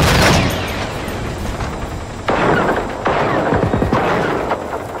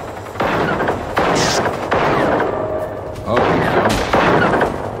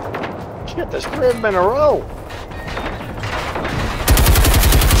 Shit, there's 3 of them in a row.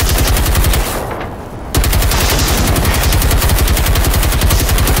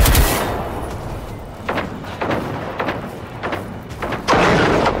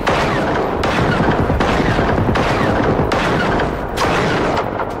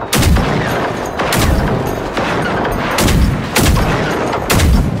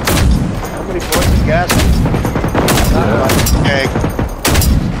 How many poison gas? yeah. Egg.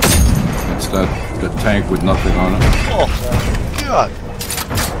 It's the tank with nothing on it. Oh, God.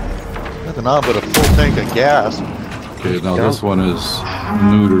 Nothing on but a full tank of gas. Okay, now this one is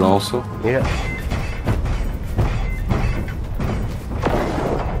neutered also. Yeah.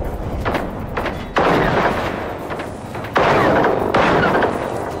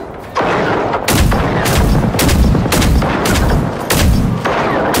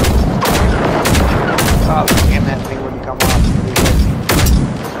 Oh, damn, that thing wouldn't come off.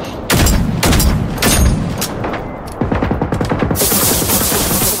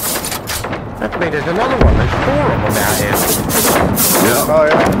 That means there's another one. There's 4 of them out here. Yeah. Oh,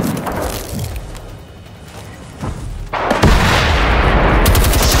 yeah.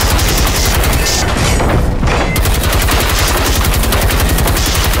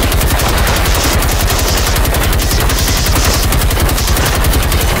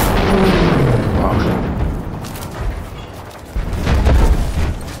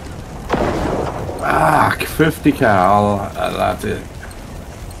 Ah, 50 cal. That's it.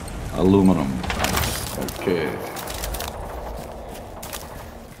 Aluminum. Okay.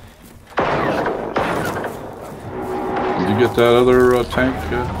 Did you get that other tank?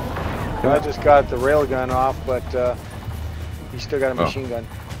 I just got the railgun off, but he's still got a Oh. machine gun.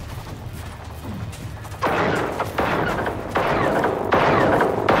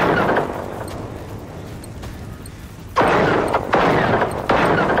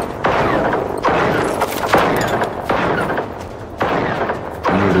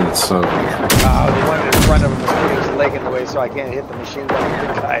 saw that. The one in front of him is putting his leg in the way so I can't hit the machine gun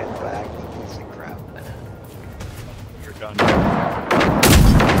with the guy in the back. Piece of crap. You're done.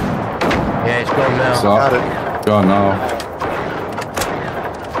 Yeah, it's gone now. It's off. Got it. Gone now.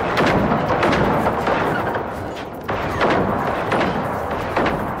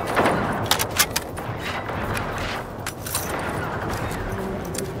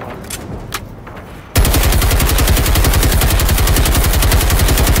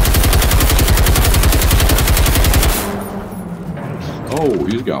 Oh,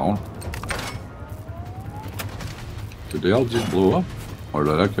 he's gone. Did they all just blow up? Or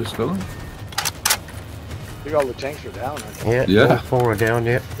did that guy still in? I think all the tanks are down, aren't they? Yeah, Yeah. all 4 are down,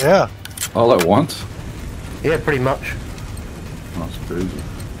 yeah. Yeah. All at once? Yeah, pretty much. That's crazy.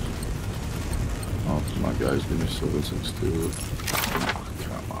 Oh, my guys give me 762.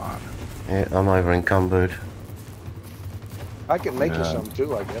 Come on. Yeah, I'm over encumbered. I can make you Yeah. some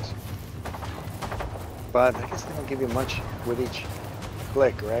too, I guess. But I guess they don't give you much with each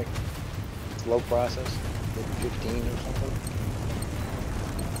click, right? It's low process, maybe 15 or something.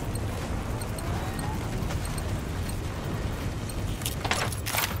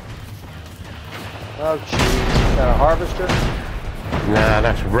 Oh jeez, is that a harvester? Nah,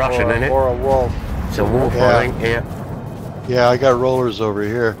 that's Russian, or, isn't it? Or a wolf. It's a wolf, Yeah. I think, yeah. Yeah, I got rollers over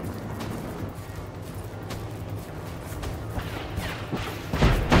here.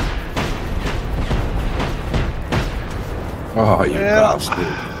 Oh, you Yeah. bastard.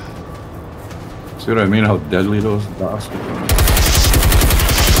 See what I mean? How deadly those bastards are?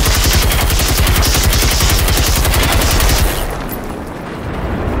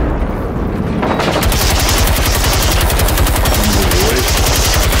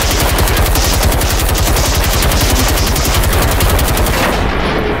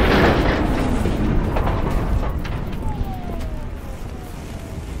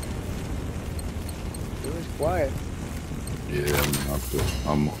 It was quiet. Yeah,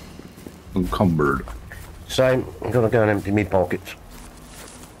 I'm encumbered. Same, I'm gonna go and empty me pockets.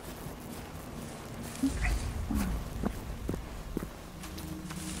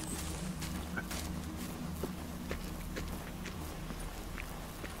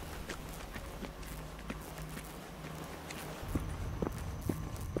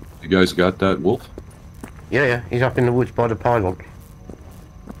 You guys got that wolf? Yeah, yeah, he's up in the woods by the pylon.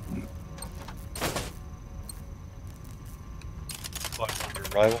 Under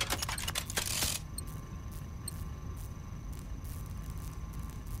arrival.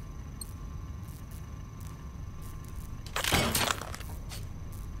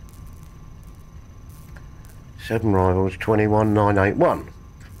 Seven rivals, 21,981.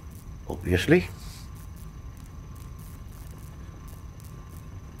 Obviously.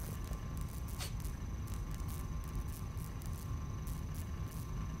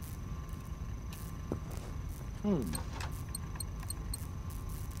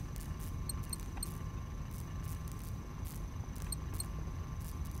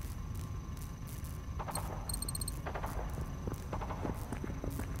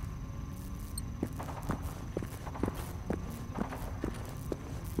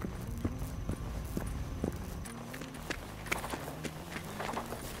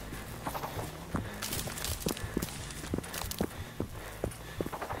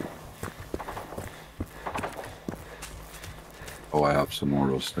 Oh, I have some more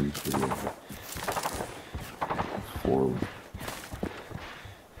of those things for you. Forward.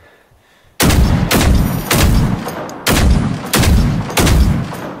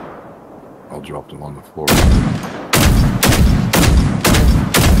 I'll drop them on the floor.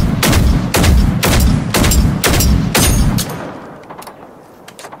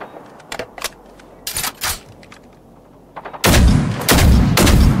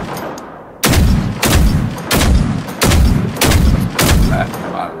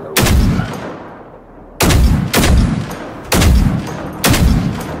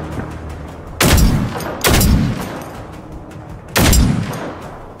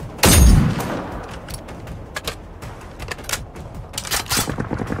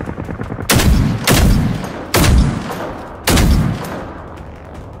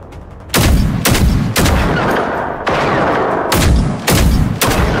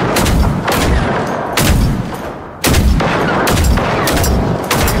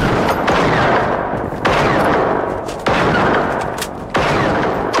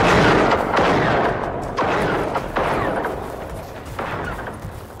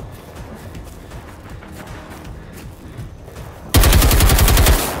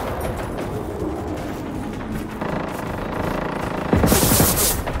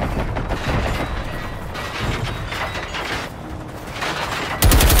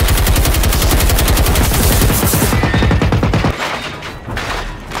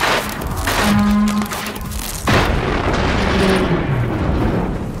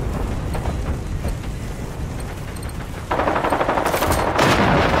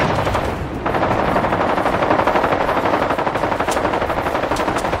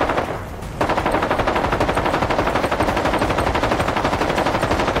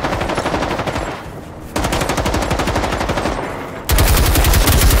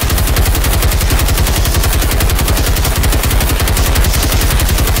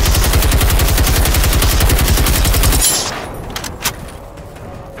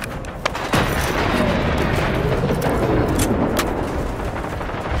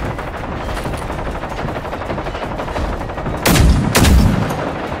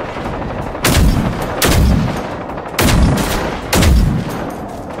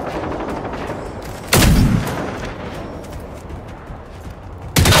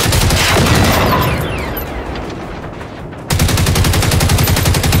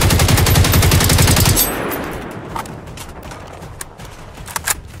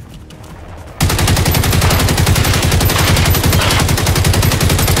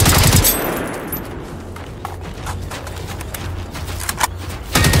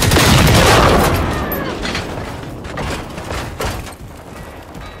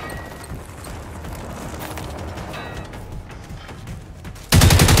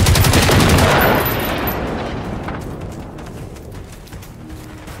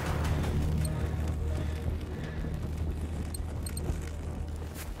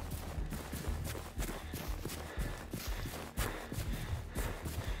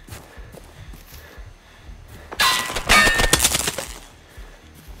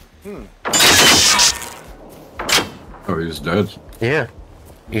 Oh, he's dead. Yeah.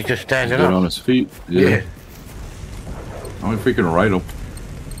 He's just standing Dead up. on his feet. Yeah. I wonder if we can ride him.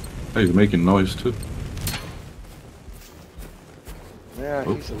 Hey, he's making noise too. Yeah,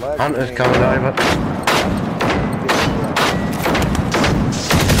 he's alive. Hunter's coming over.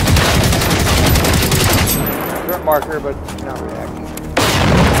 Threat marker, but not reacting.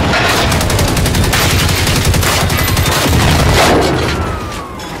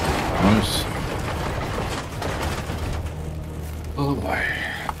 Nice. Oh boy.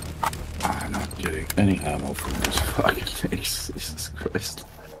 I'm not getting any ammo from this fucking thing. Jesus Christ.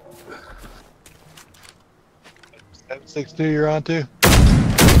 762 you're on to?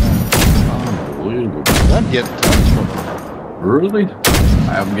 Unbelievable. I'm getting tons from them. Really?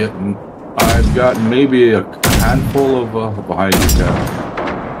 I've gotten maybe a handful of behind you guys.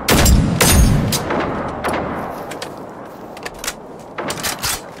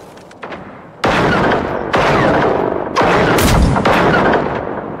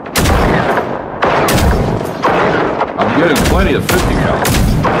 I'm getting plenty of 50 cal.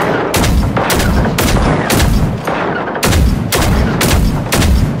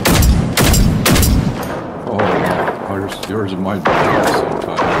 Yours and mine at the same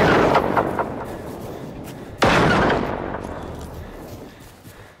time.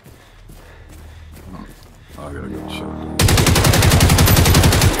 Oh, I gotta go shot.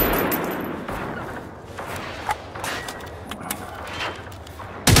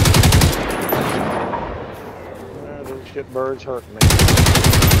 Those shit birds hurt me. If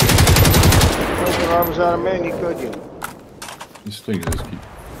I was out of menu, could you? This thing just keep.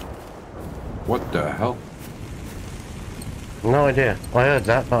 What the hell? No idea. I heard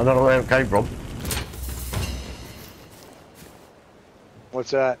that, but I don't know where it came from. What's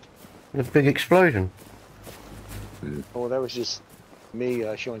that? The big explosion. Oh, that was just me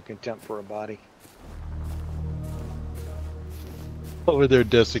showing contempt for a body. Over there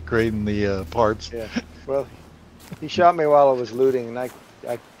desecrating the parts. Yeah. Well, he shot me while I was looting, and I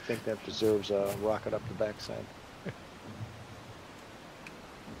think that deserves a rocket up the backside.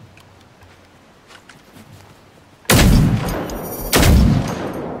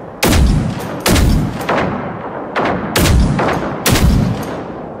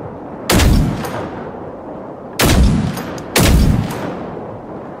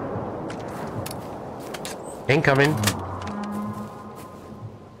 Incoming.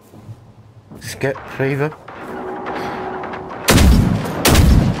 Skip fever.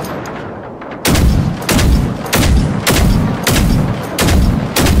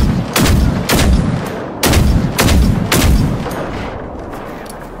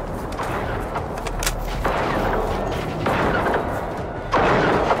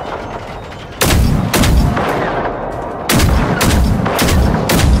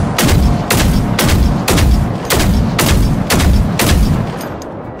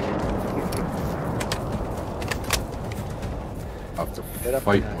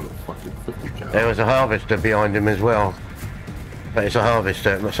 Fight with a fucking 50 cal. There was a harvester behind him as well. But it's a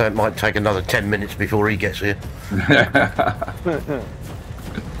harvester, so it might take another 10 minutes before he gets here.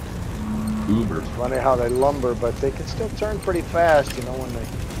 Uber. Funny how they lumber, but they can still turn pretty fast, you know, when they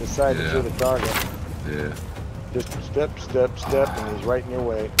decide to shoot a target. Yeah. Just step, step, step, and he's right in your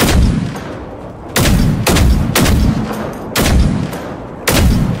way.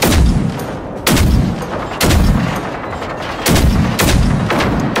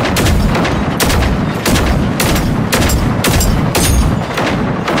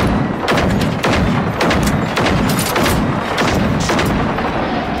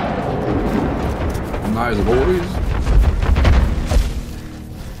 Nice boys.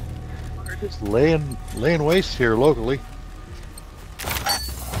 We're just laying waste here locally.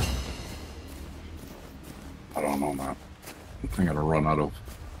 I don't know, man. I think I'm gonna run out of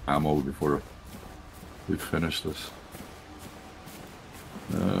ammo before we finish this.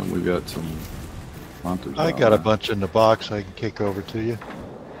 We got some hunters. I got a bunch in the box I can kick over to you.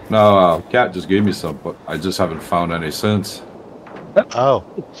 No, Cat just gave me some, but I just haven't found any since. Oh.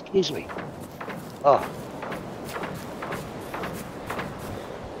 Excuse me. Oh.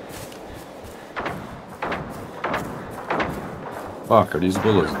 Fuck, are these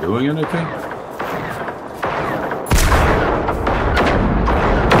bullets doing anything?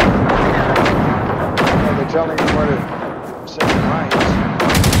 Yeah, they're telling you where to set the mines.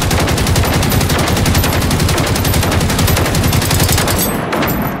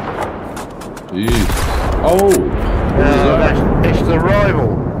 Jeez. Oh! It's the rival.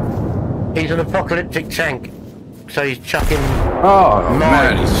 He's an apocalyptic tank. So he's chucking Oh,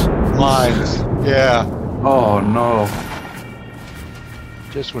 mines. man. Mines. Yeah. Oh, no.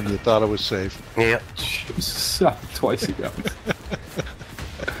 Just when you thought it was safe. Yep. Jesus, twice he got me.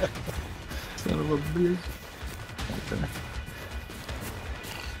 Son of a bitch. Okay.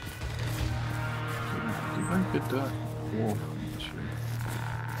 Did I get that wolf?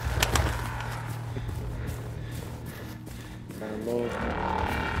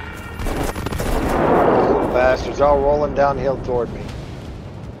 Bastards all rolling downhill toward me.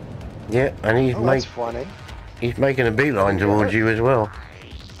 Yeah, and That's funny. he's making a beeline towards you as well.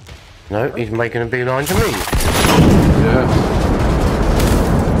 No, he's making a beeline to me. Yeah.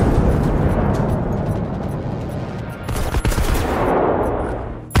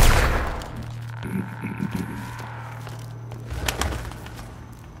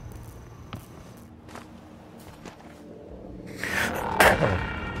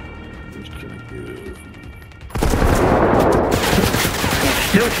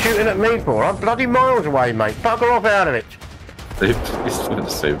 Still shooting at me for? I'm bloody miles away, mate. Bugger off out of it. He's doing the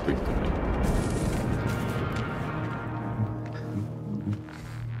same thing to me.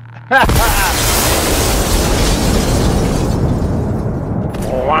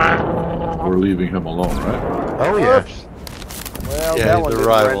 We're leaving him alone, right? Oh, yeah. Oops. Well, Yeah, that one the didn't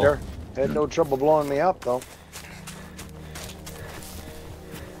rival. render. Had no trouble blowing me up, though.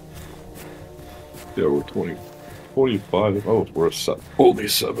 Yeah, we're 25. Oh, we're only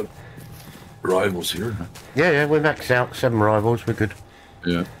 7 rivals here. Yeah, we're maxed out. 7 rivals. We're good.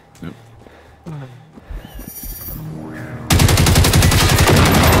 Yeah. Yep.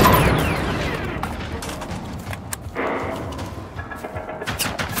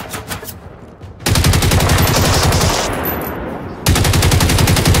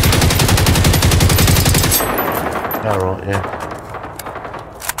 All right,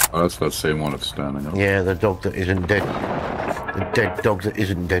 yeah. Oh, that's that same one that's standing up. Yeah, the dog that isn't dead. The dead dog that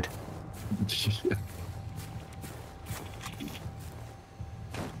isn't dead.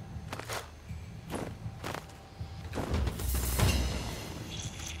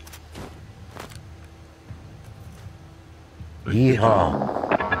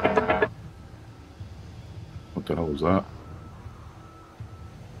 Yeehaw. What the hell was that?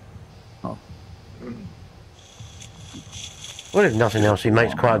 Oh. Well, if nothing else, he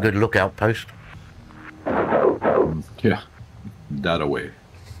makes quite a good lookout post. Yeah. That away.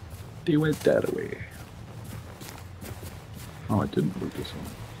 They went that away. Oh, I didn't move this one.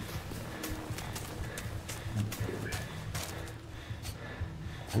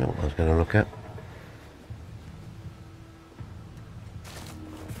 I know what I was going to look at.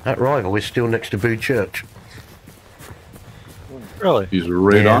 That rival is still next to Boo Church. Really? He's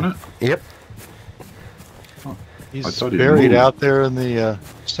right Yeah. on it? Yep. He's thought he buried moved. out there in the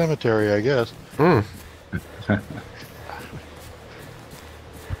cemetery, I guess. Hmm.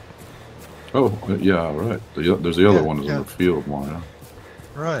 Oh, yeah, right. There's the other Yeah, one is yeah. in the field one. Yeah.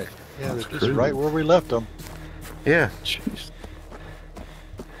 Right. Yeah, That's they're just crazy. right where we left them. Yeah. Jeez.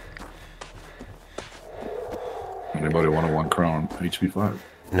 Anybody want a 1 crown HP5?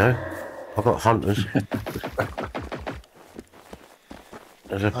 No. I've got hunters.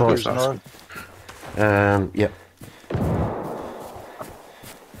 There's a Hunters price. North. Yep.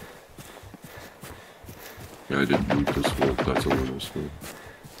 Yeah, I didn't loot this wolf. That's over this wolf.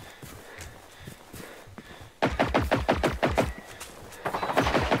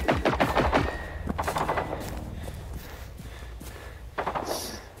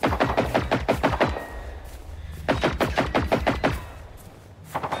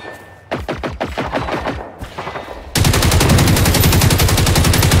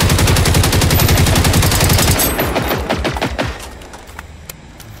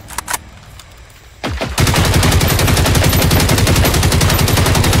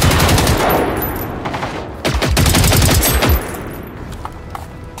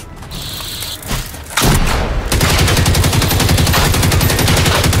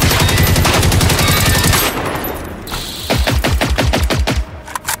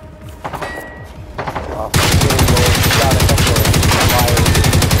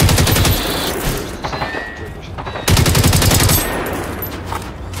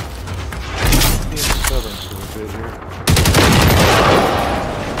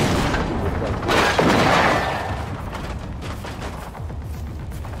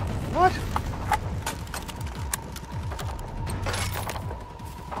 What?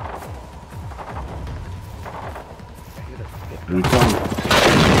 Here we come.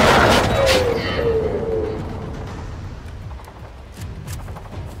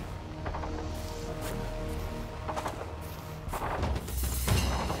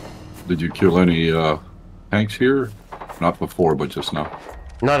 Did you kill any tanks here? Not before, but just now.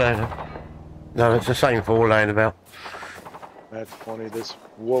 No. No, it's the same for all laying about. That's funny. This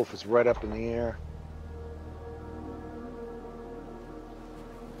wolf is right up in the air.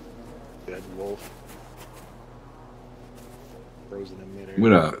 Dead wolf. Frozen in midair. I'm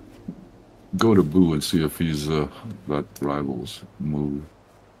gonna go to Boo and see if he's got rivals move.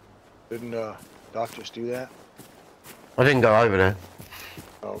 Didn't doctors do that? I didn't go over there.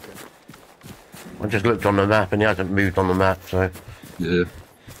 Oh, okay. I just looked on the map and he hasn't moved on the map, so... Yeah.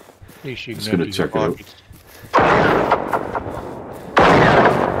 At least you Just can gonna empty your check it out. pockets.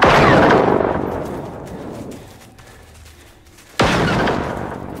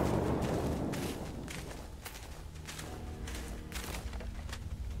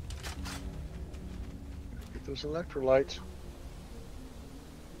 Get those electrolytes.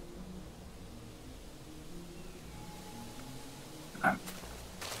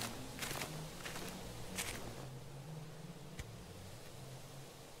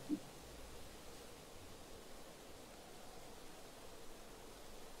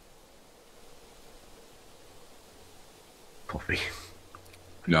 Coffee.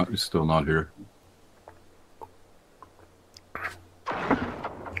 Yeah, he's still not here.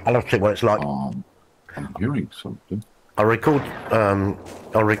 I'll have to see what it's like. I'm hearing something. I'll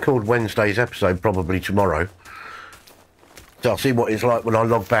record Wednesday's episode probably tomorrow. So I'll see what it's like when I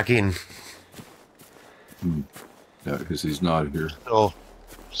log back in. Yeah, because he's not here. Still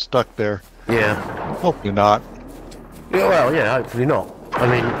stuck there. Yeah. Hopefully not. Yeah, well, yeah, hopefully not. I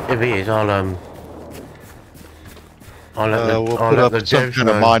mean, if he is, I'll let We'll I'll put let up the some devs kind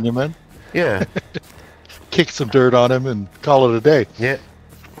of know. monument, Yeah, kick some dirt on him, and call it a day. yeah.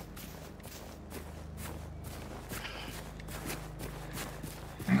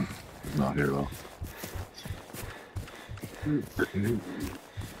 He's not here though.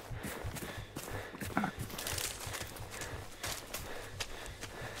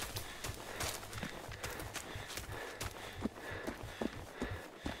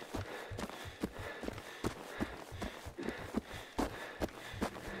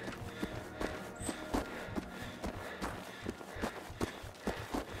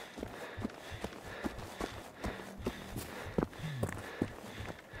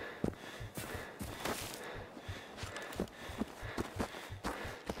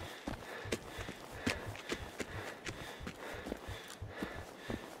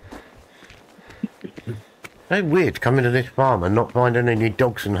 So weird coming to this farm and not finding any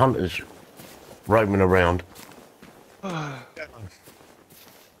dogs and hunters roaming around.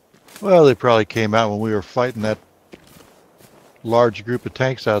 Well, they probably came out when we were fighting that large group of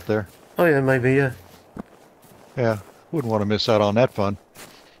tanks out there. Oh yeah, maybe, yeah. Yeah, wouldn't want to miss out on that fun.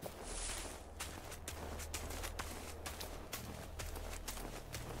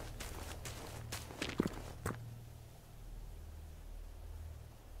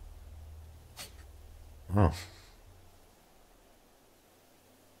 Oh.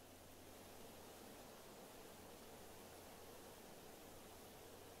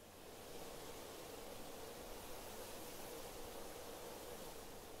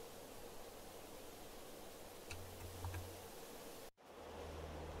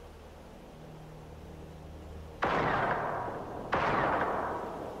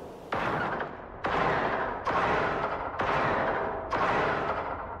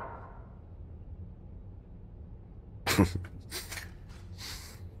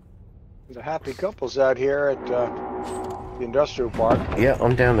 The happy couples out here at the industrial park. Yeah,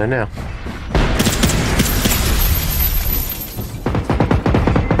 I'm down there now.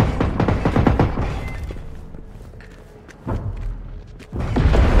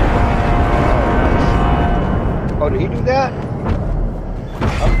 Oh, did he do that?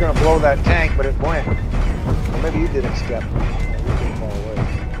 I was gonna blow that tank, but it went. Or maybe you didn't step. You didn't fall away.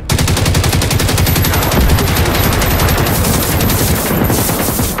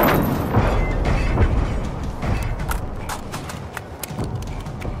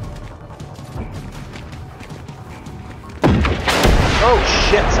 Oh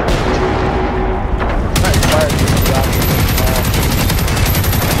shit! I fired this guy.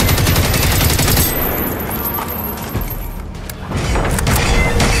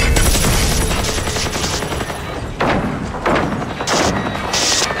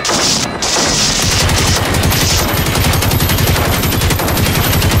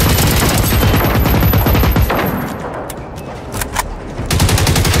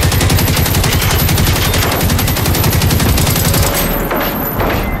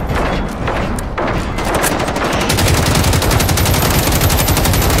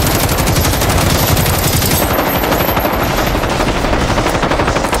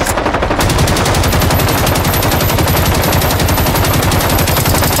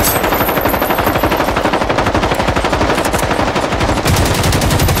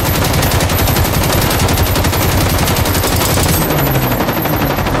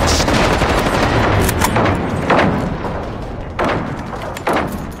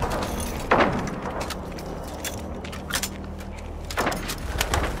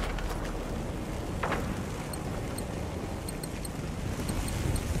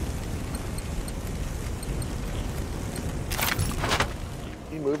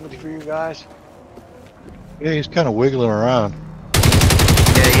 movement for you guys? Yeah, he's kind of wiggling around.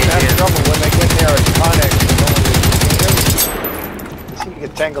 Yeah, I have yeah. trouble when they get near a connex. They seem to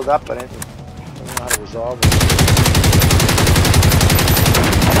get tangled up in it. I don't know how to resolve it.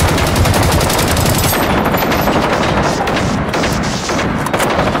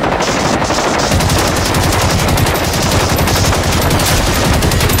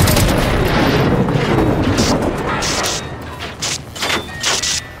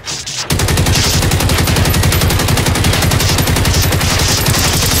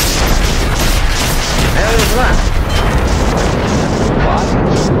 How is that?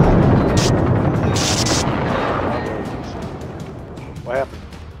 What happened?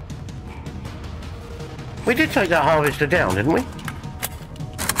 We did take that harvester down, didn't we?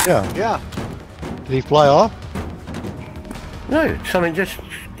 Yeah. Yeah. Did he fly off? No, something just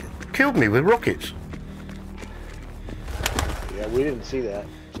killed me with rockets. Yeah, we didn't see that.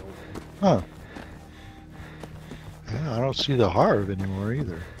 So. Huh. Yeah, I don't see the Harv anymore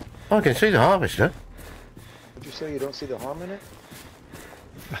either. I can see the harvester. Did you say you don't see the harm in it?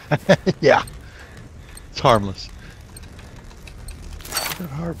 Yeah. It's harmless. Where'd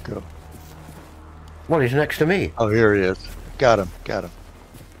that Harv go? Well, he's next to me. Oh, here he is. Got him. Got him.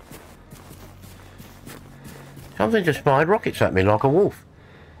 Something just fired rockets at me like a wolf.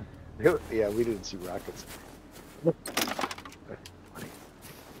 Yeah, we didn't see rockets. Looked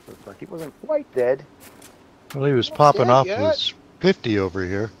like he wasn't quite dead. Well, he was popping off Yeah. his 50 over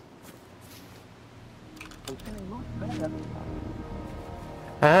here.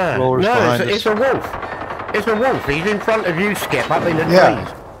 Ah, Rollers no, behind it's us. a wolf. It's a wolf. He's in front of you, Skip, up in the Yeah.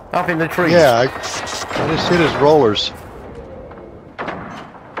 trees. Up in the trees. Yeah, I just hit his rollers.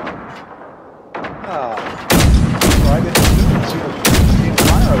 Oh. Well, I didn't see the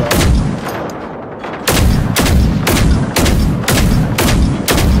fire though.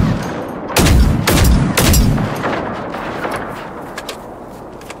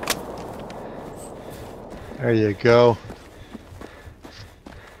 There you go.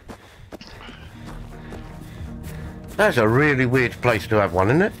 That's a really weird place to have one,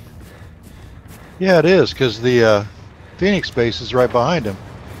 isn't it? Yeah, it is, because the Phoenix base is right behind him.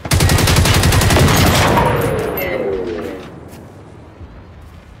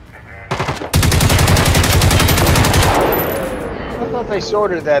 I thought they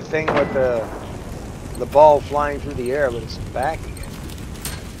sorted that thing with the ball flying through the air, but it's back again.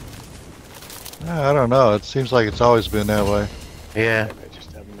 I don't know. It seems like it's always been that way. Yeah. I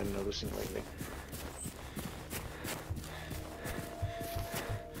just haven't been noticing lately.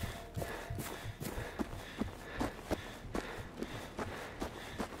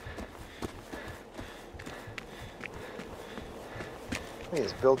 I think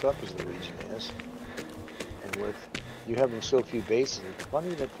it's built up as the region is. And with you having so few bases, it's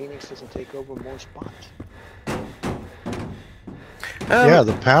funny that Phoenix doesn't take over more spots. Yeah,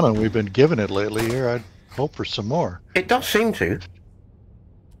 the pounding we've been giving it lately here, I'd hope for some more. It does seem to.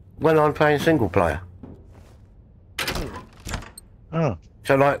 When I'm playing single player. Oh,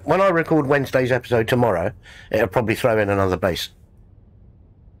 So, like, when I record Wednesday's episode tomorrow, it'll probably throw in another base.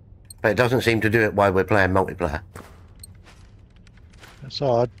 But it doesn't seem to do it while we're playing multiplayer. that's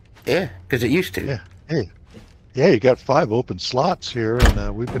odd. Yeah, because it used to. Yeah. Hey. Yeah, you got 5 open slots here,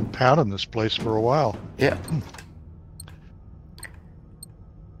 and we've been pounding this place for a while. Yeah.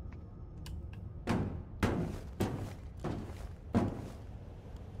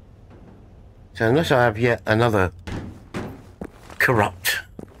 So unless I have yet another corrupt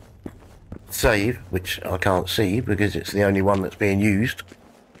save, which I can't see because it's the only one that's being used.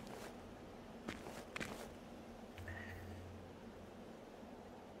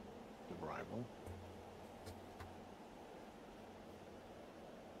 Rival.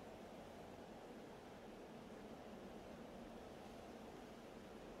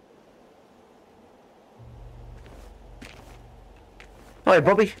 Hi,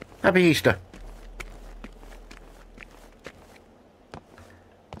 Bobby. Happy Easter.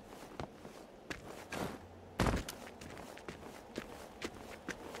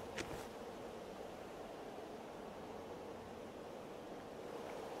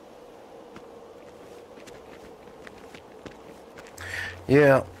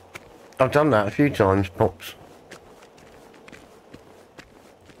 Yeah, I've done that a few times, Pops.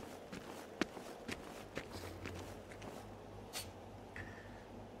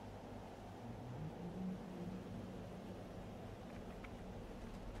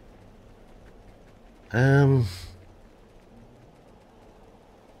 Um...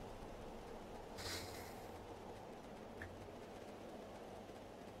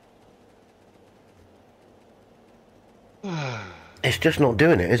 It's just not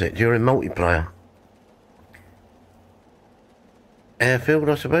doing it, is it, during multiplayer? Airfield,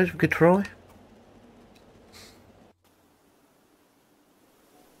 I suppose we could try.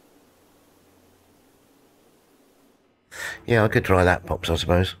 Yeah, I could try that, Pops, I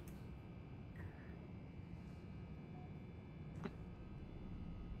suppose.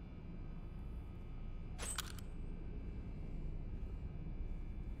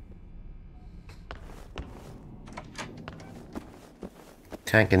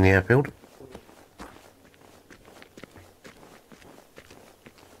 Tank in the airfield.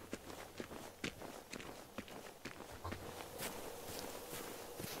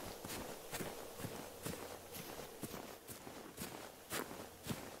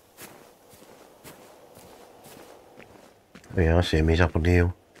 Oh yeah, I see him, he's up on the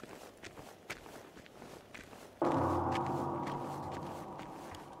hill.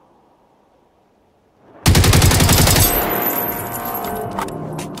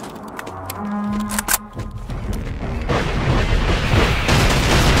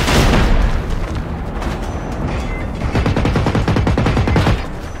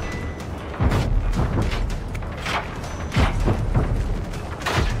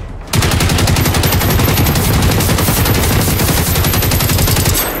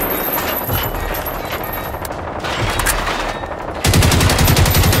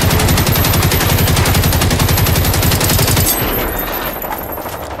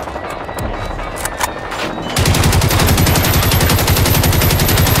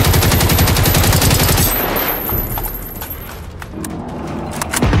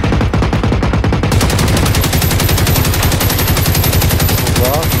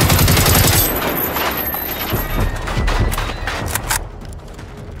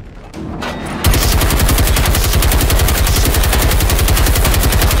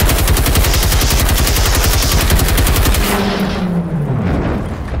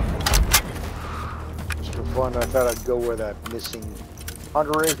 I thought I'd go where that missing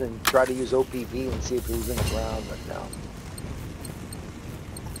hunter is and try to use OPV and see if he was in the ground, but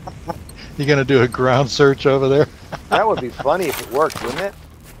no. You gonna do a ground search over there? That would be funny if it worked, wouldn't it?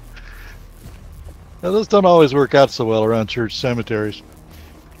 Now, those don't always work out so well around church cemeteries.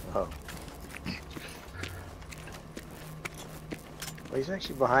 Oh. Well, he's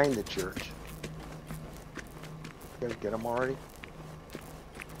actually behind the church. You gonna get him already?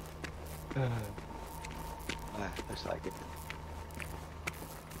 Looks like it.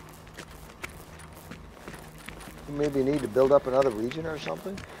 You maybe need to build up another region or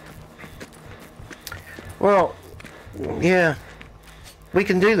something? Well, yeah, we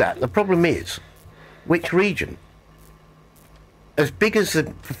can do that. The problem is, which region? As big as the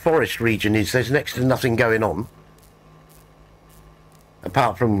forest region is, there's next to nothing going on.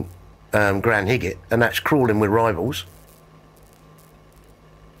 Apart from Grand Higgett, and that's crawling with rivals.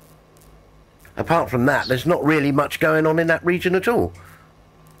 Apart from that, there's not really much going on in that region at all.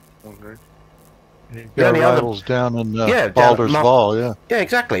 Okay. You've got rivals down in yeah, Baldur's Fall, yeah. Yeah,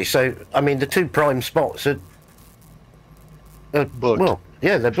 exactly. So, I mean, the two prime spots are booked. Well,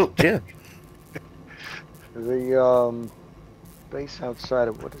 yeah, they're booked, yeah. The base outside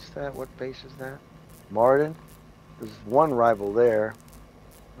of, what is that? What base is that? Martin? There's one rival there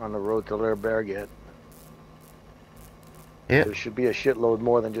on the road to Lair Bearget. Yeah. There should be a shitload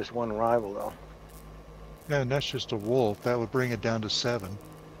more than just one rival, though. Yeah, and that's just a wolf. That would bring it down to 7.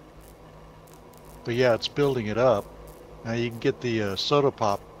 But yeah, it's building it up. Now you can get the soda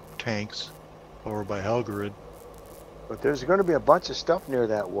pop tanks over by Helgerid. But there's going to be a bunch of stuff near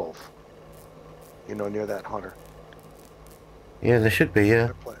that wolf. You know, near that hunter. Yeah, there should be,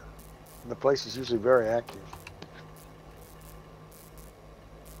 yeah. The place is usually very active.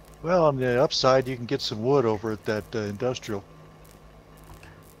 Well, on the upside, you can get some wood over at that industrial.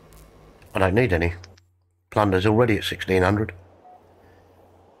 I don't need any. Plunder's already at 1600.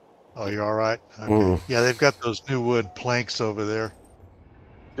 Oh, you're all right? Okay. Yeah, they've got those new wood planks over there.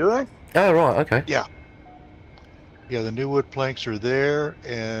 Do they? Oh, right, okay. Yeah. Yeah, the new wood planks are there,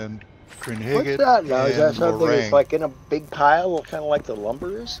 and Crinhiggett. What's that now? Is that something Lorraine. that's like in a big pile, kind of like the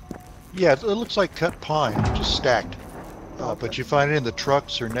lumber is? Yeah, it looks like cut pine, just stacked. Okay. But you find it in the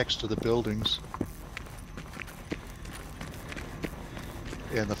trucks or next to the buildings.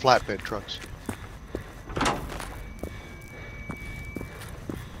 And the flatbed trucks. Got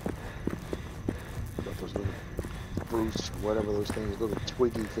those little spruce, whatever those things, little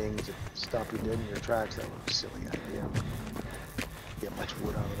twiggy things that stop you dead in your tracks. That was a silly idea. Get much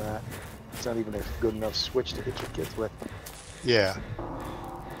wood out of that. It's not even a good enough switch to hit your kids with. Yeah.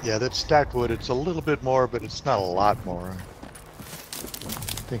 Yeah, that's stacked wood. It's a little bit more, but it's not a lot more.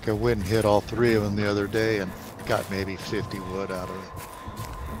 I think I went and hit all 3 of them the other day and got maybe 50 wood out of it.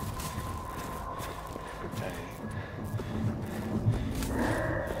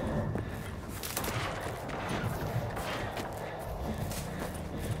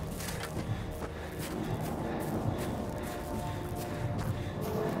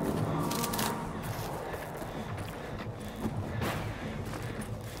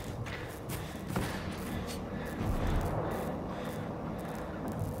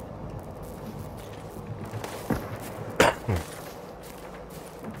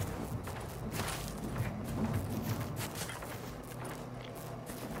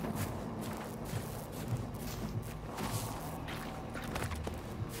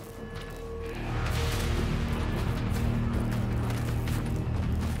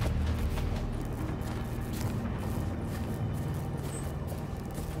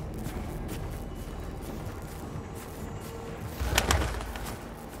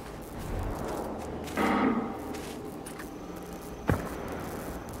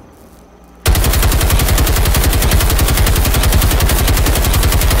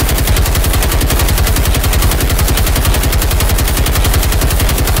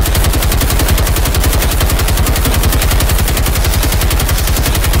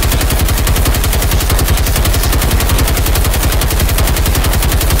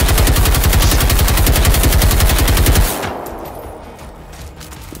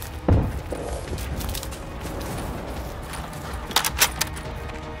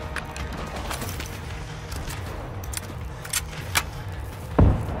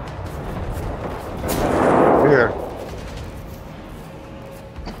 Here.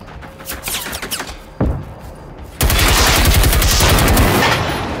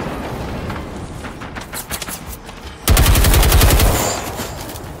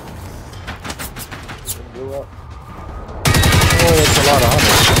 Blew up. Oh, that's a lot of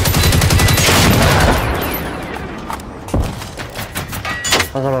hunters.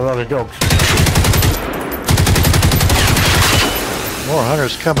 I got a lot of dogs. More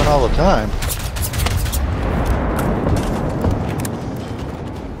hunters coming all the time.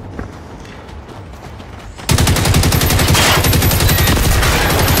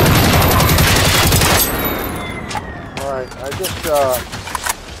 Alright, I just got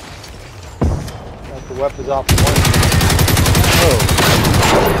the weapons off the one. Oh,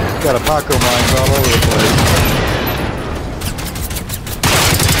 got a Paco mines all over the place.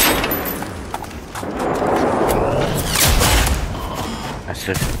 That's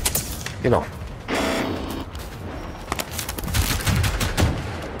it. Get off.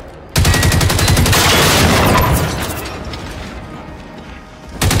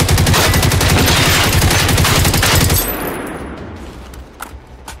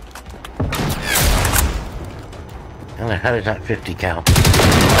 How the hell is that 50 cal?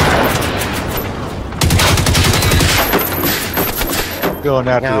 Going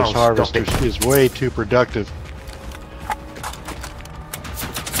after No, this stop harvester it. is way too productive.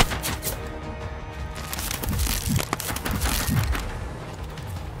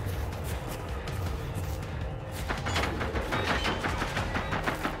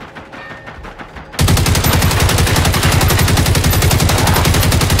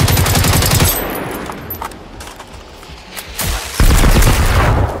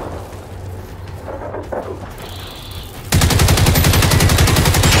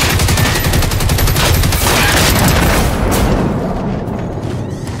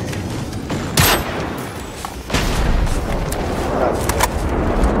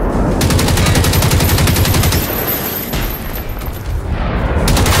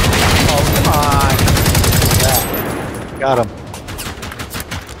 Got him.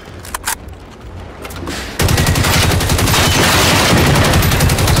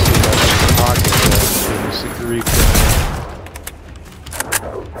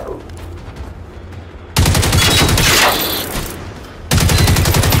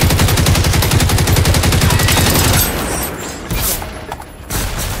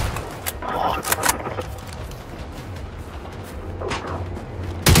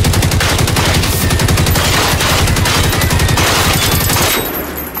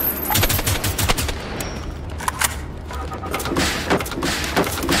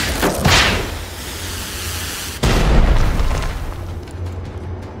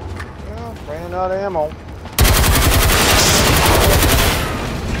 Ran out of ammo.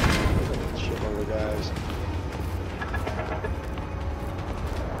 Shitload of guys.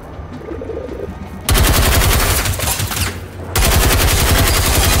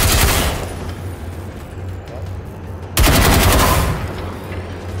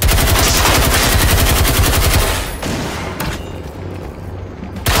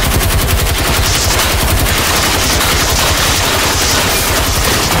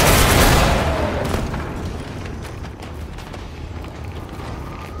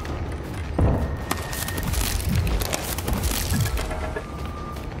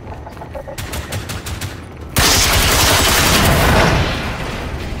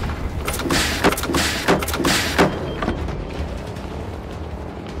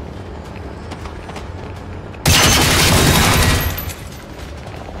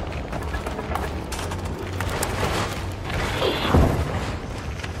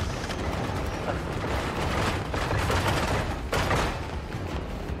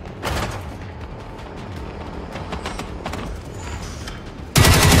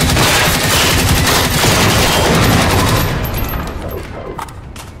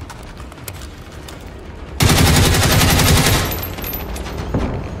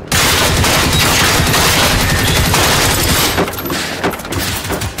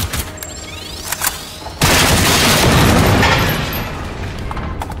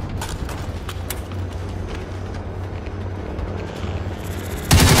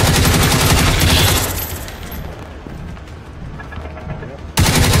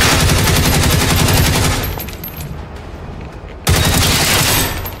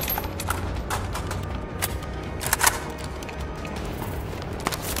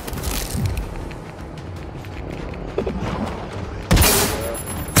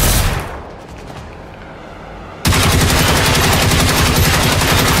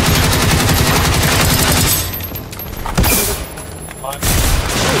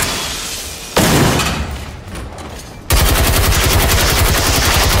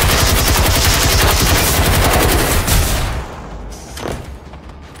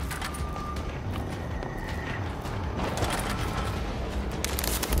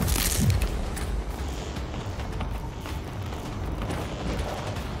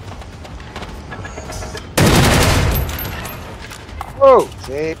 Whoa!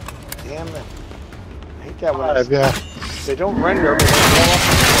 See? Damn it. I hate that when Yeah. they don't render, but they blow up.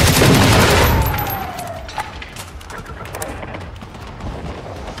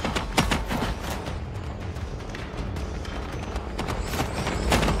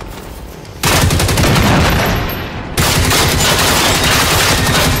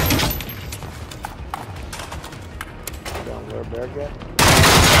 Down where bear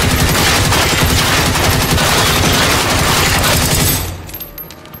get?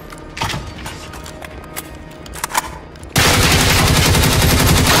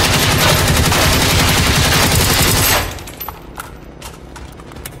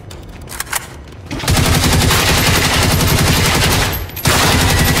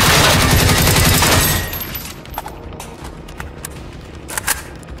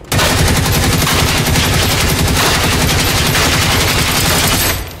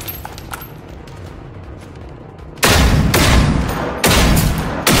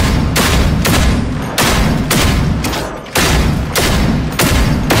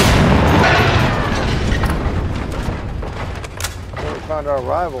 Found our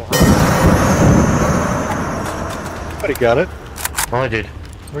rival. Somebody got it. I did.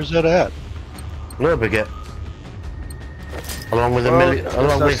 Where's that at? Lurbaget. Along with a million,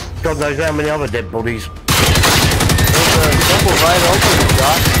 along with God knows how many other dead bodies. There's a temple right open,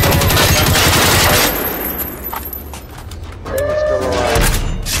 Doc. It's still alive.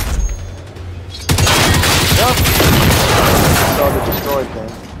 Yep. Saw the destroyed thing.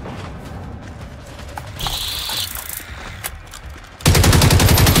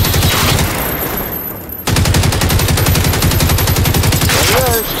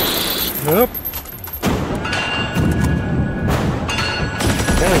 Yep.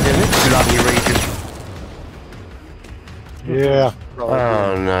 Oh, didn't it? Bloody region. Yeah.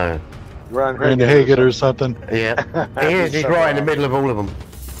 Oh no. Run In the Haggett or something. Yeah. He is. He's right in the middle of all of them.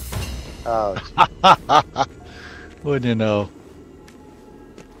 Oh, Wouldn't you know?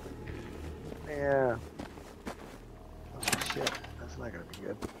 yeah. Oh, shit. That's not gonna be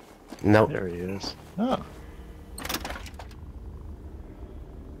good. No. There he is. Oh.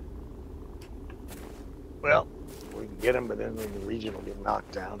 Well, we can get him, but then the region will get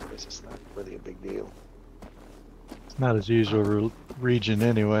knocked down because it's not really a big deal. It's not his usual region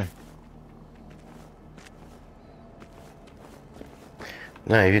anyway.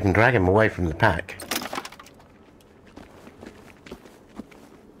 No, you can drag him away from the pack.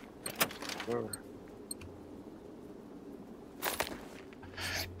 Sure.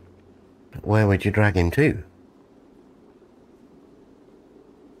 Where would you drag him to?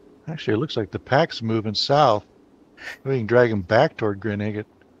 Actually, it looks like the pack's moving south. We can drag him back toward Grenigate.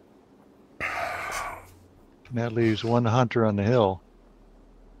 And that leaves one hunter on the hill.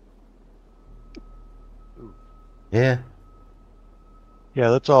 Yeah. Yeah,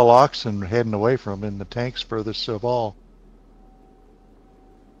 that's all oxen heading away from him, and the tank's furthest of all.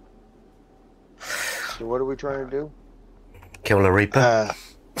 So what are we trying to do? Kill the Reaper.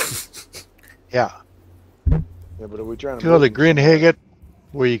 Yeah. Yeah, but are we trying to Go to Grenigate,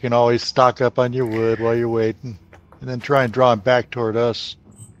 where you can always stock up on your wood while you're waiting, and then try and draw him back toward us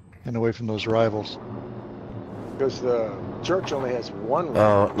and away from those rivals. Because the church only has one.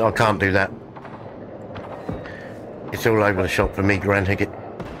 Oh, no, I can't do that. It's all over the shop for me, Grand Higgett.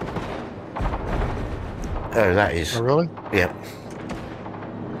 Oh, that is. Oh, really? Yeah.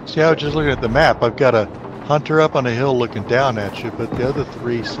 See, I was just looking at the map. I've got a hunter up on a hill looking down at you, but the other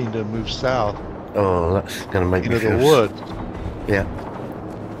three seem to move south Oh, that's going to make me into feel... the woods. Yeah.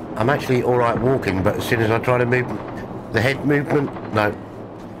 I'm actually alright walking, but as soon as I try to move the head movement, no.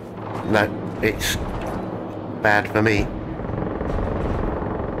 No, it's bad for me.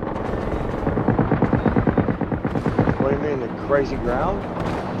 What do you mean, the crazy ground?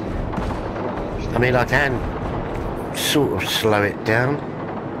 I mean, I can sort of slow it down.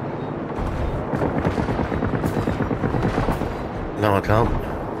 No, I can't.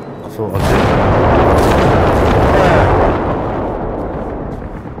 I thought I could.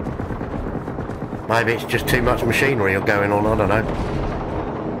 Maybe it's just too much machinery going on, I don't know.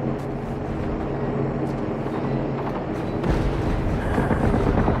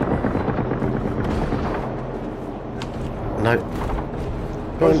 No.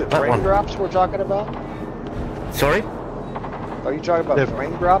 What is it, That one. raindrops we're talking about? Sorry? Are you talking about Yeah.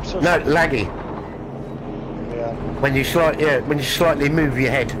 raindrops or No, something? laggy. Yeah. When you when you slightly move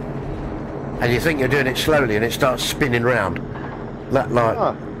your head, and you think you're doing it slowly, and it starts spinning round. That like,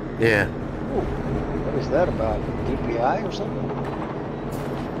 Huh. yeah. Ooh. What is that about? DPI or something?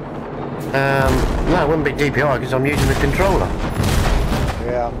 No, it wouldn't be DPI because I'm using the controller.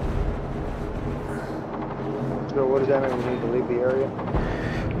 Yeah. So what does that mean? We need to leave the area?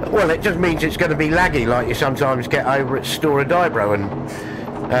 Well, it just means it's going to be laggy, like you sometimes get over at Stora Dibro,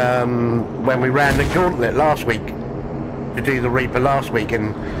 and when we ran the gauntlet last week to do the Reaper last week,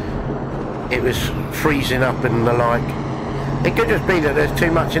 and it was freezing up and the like. It could just be that there's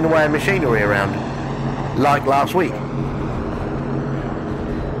too much in the way of machinery around, like last week.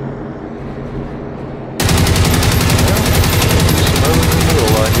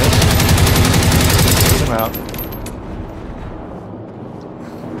 Out.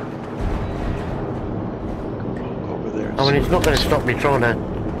 Over there. I mean, it's not going to stop me trying to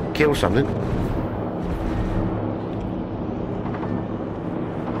kill something.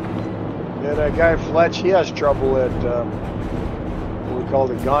 Yeah, that guy Fletch, he has trouble at what we call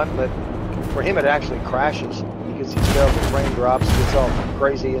the gauntlet. For him, it actually crashes. He gets these terrible raindrops, gets all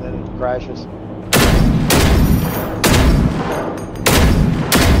crazy, and then it crashes.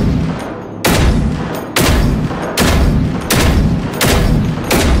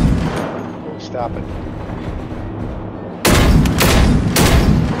 Stop it.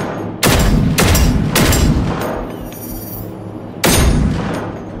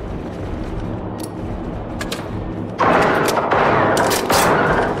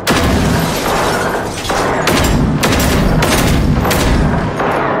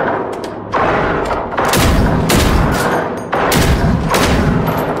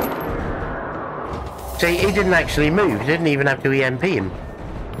 See, he didn't actually move. He didn't even have to EMP him.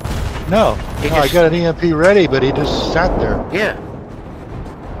 No, I got an EMP ready, but he just sat there. Yeah.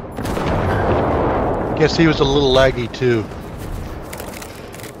 Guess he was a little laggy too.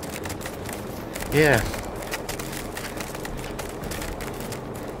 Yeah.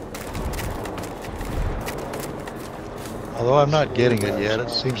 Although I'm not getting it yet, it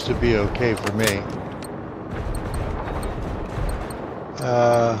seems to be okay for me.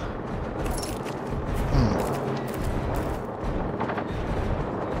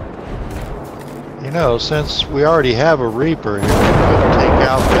 You know, since we already have a Reaper here, we could take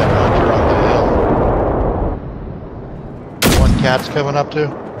out that hunter on the hill. The one Cat's coming up to?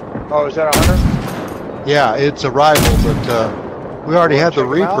 Oh, is that a hunter? Yeah, it's a rival, but we already have the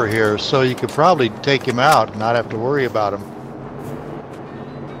Reaper here, so you could probably take him out and not have to worry about him.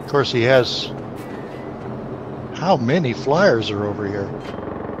 Of course, he has... How many flyers are over here?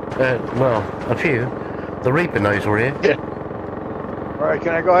 Well, a few. The Reaper knows we're here. Yeah. Alright,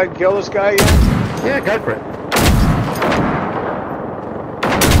 can I go ahead and kill this guy yet? Yeah, go for it.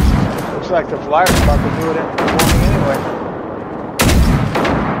 Looks like the flyer's about to do it for me anyway.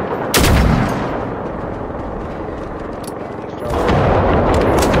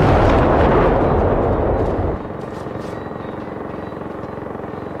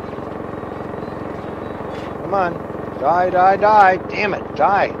 Come on. Die, die, die. Damn it,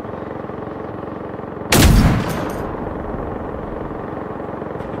 die.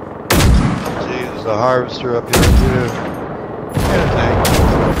 There's a harvester up here too.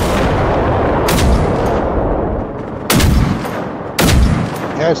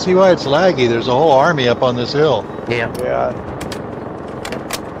 Yeah, I see why it's laggy. There's a whole army up on this hill. Yeah. Yeah.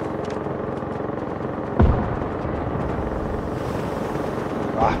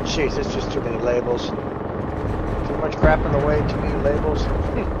 Ah, jeez, it's just too many labels. Too much crap in the way, too many labels.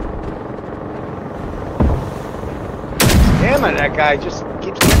 Damn it, that guy just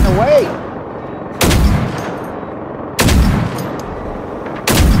keeps getting away.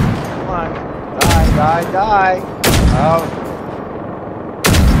 Come on. Die, die, die. Oh.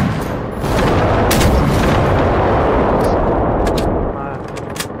 Come on.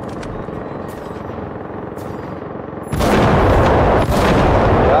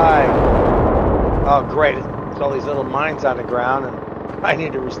 Die. Oh, great. There's all these little mines on the ground, and I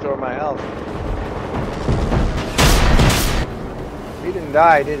need to restore my health. He didn't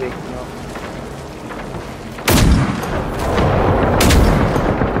die, did he? No.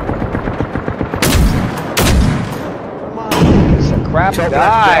 Come on, piece of crap, Top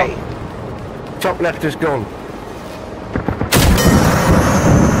die! left, top left is gone.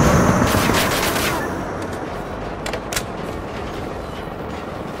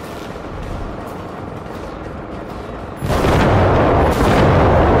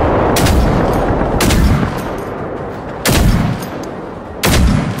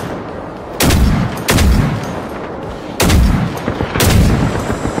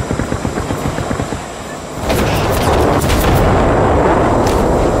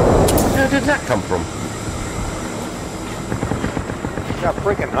 Come from? Got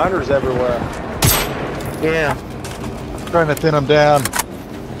freaking hunters everywhere. Yeah. Trying to thin them down.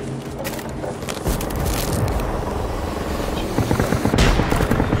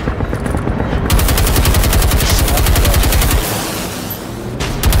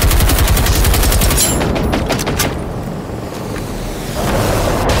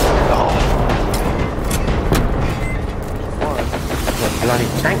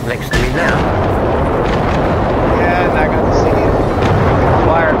 next to me now. Yeah, and I got to see the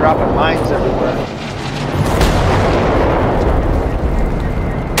flyer dropping mines everywhere.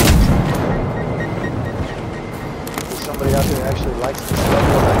 There's somebody out there actually likes this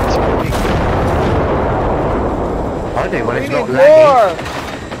level of activity. I do when We it's need not more! laggy.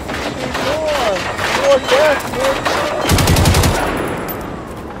 We need more! More death! More death!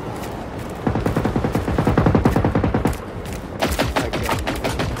 I can't.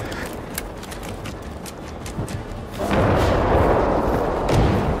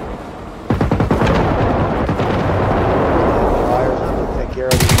 Flyers have to take care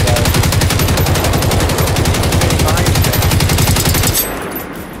of these guys. Mines down.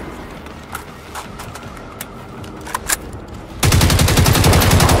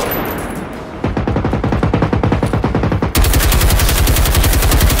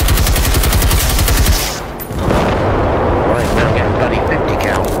 Right, now getting bloody 50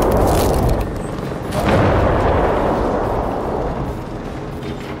 cal.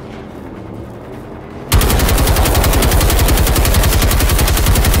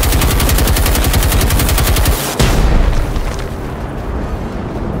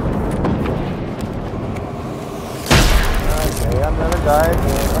 Okay, I'm gonna die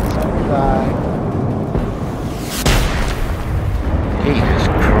again. I'm gonna die. Jesus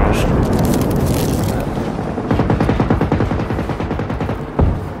Christ.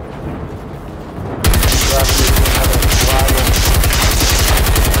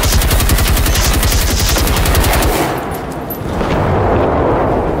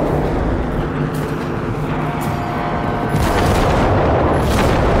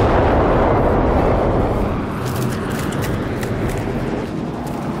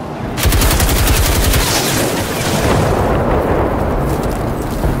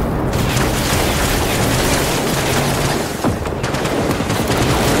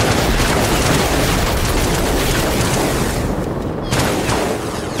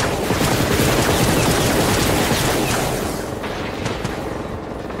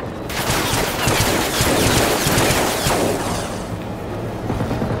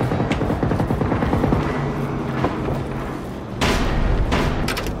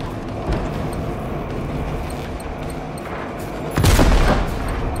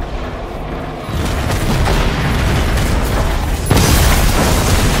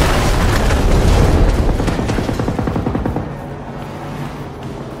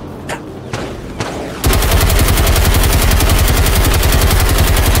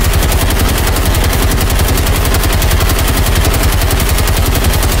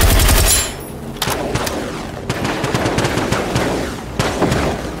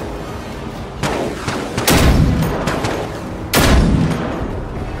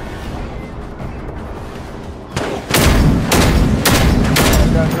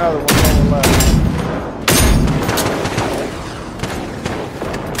 Another one on the left.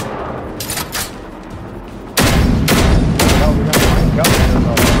 Hell, we got mine coming or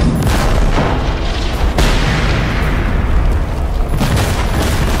no?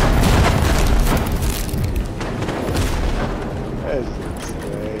 This is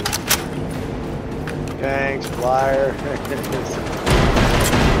great. Tanks, flyer.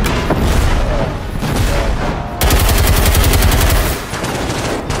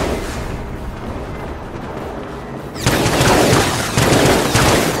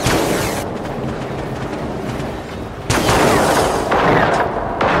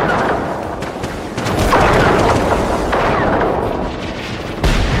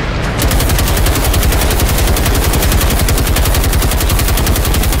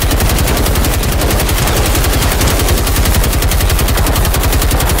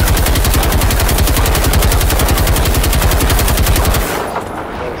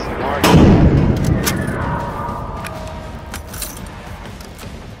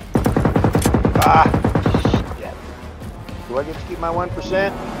 Do I get to keep my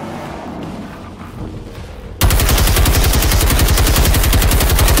 1%?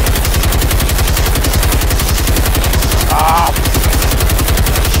 Ah!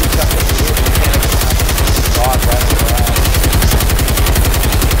 She's got this weird mechanic. God, that's bad.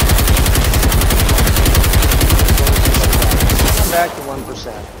 Come back to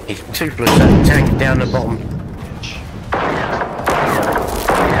 1%. It's 2 plus that tank down the bottom.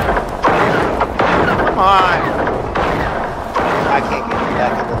 Come on! I can't get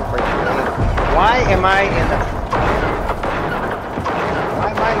back into the freaking game. Why am I in the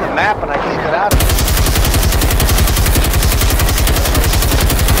map and I can't get out of it?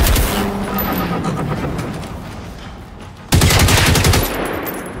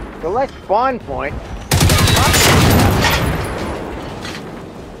 Select spawn point.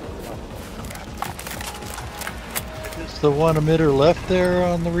 the one emitter left there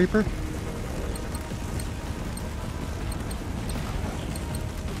on the Reaper?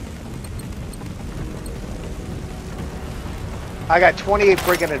 I got 28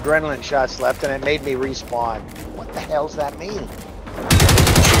 freaking adrenaline shots left, and it made me respawn. What the hell's that mean?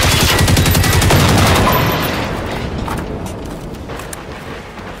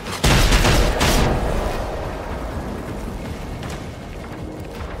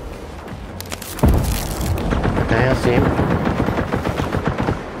 Okay, I see him.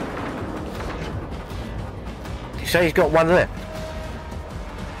 You say he's got one left?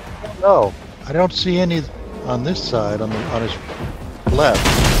 No, I don't see any on this side, on his left.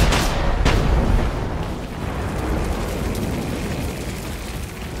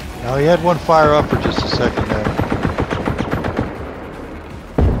 Now he had one fire up for just a second there.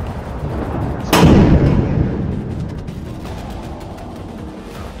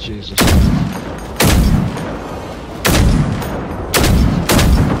 Oh, Jesus.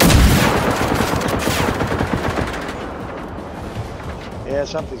 Yeah,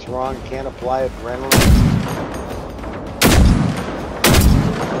 something's wrong. Can't apply adrenaline.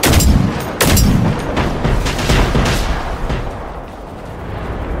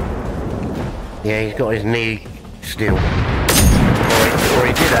 Yeah, he's got his knee still. Or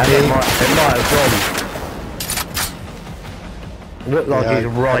he did have. It might have gone. Looked like his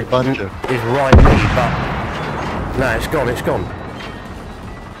right knee, but no, it's gone. It's gone.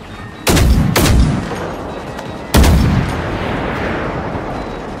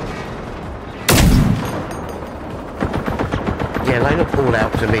 Yeah, they look all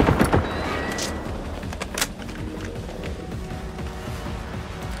out to me.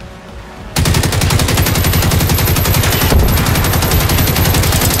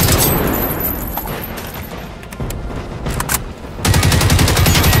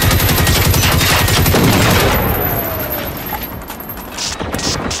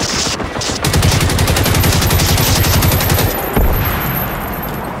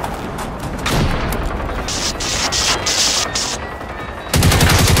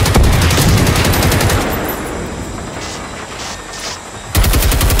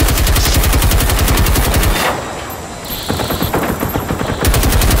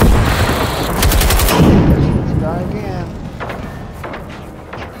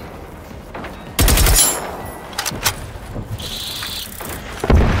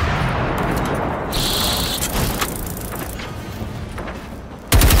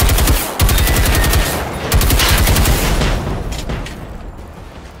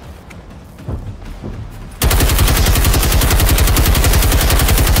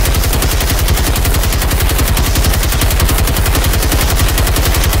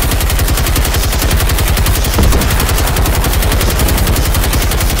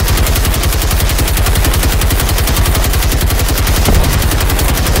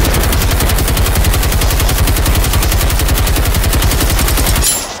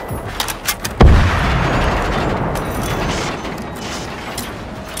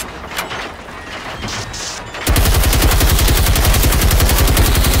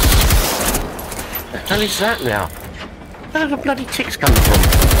 What the hell is that now? Where are the bloody ticks coming from?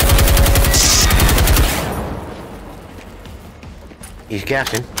 He's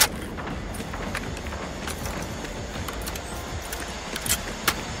gassing.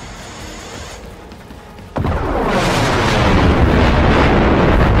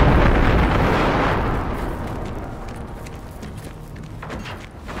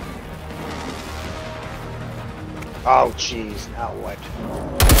 Oh, jeez, now what?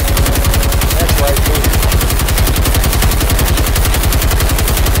 That's right, dude.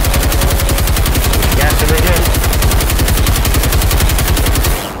 Gas him again.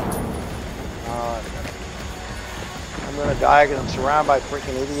 I'm gonna die because I'm surrounded by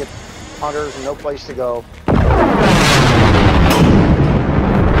freaking idiot hunters and no place to go.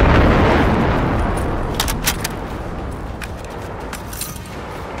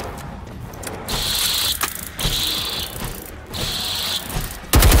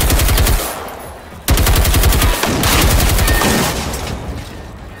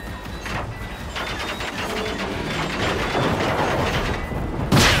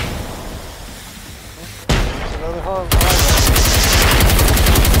 Another hog.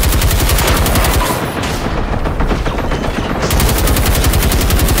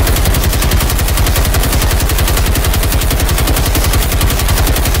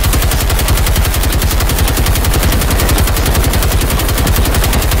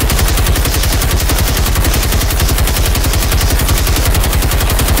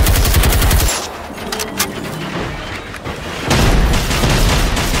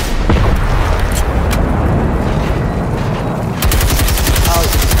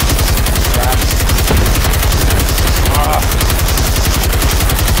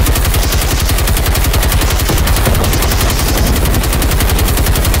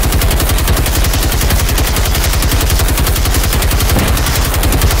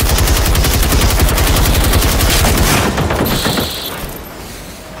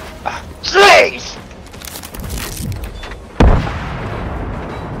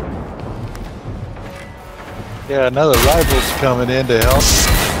 Yeah, another rival's coming in to help.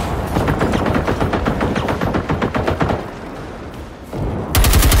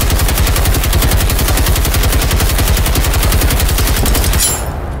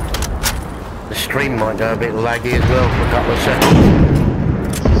 The stream might go a bit laggy as well for a couple of seconds.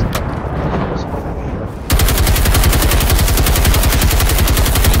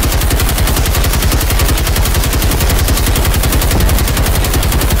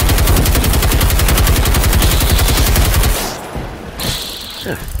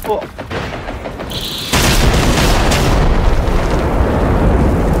 Oh.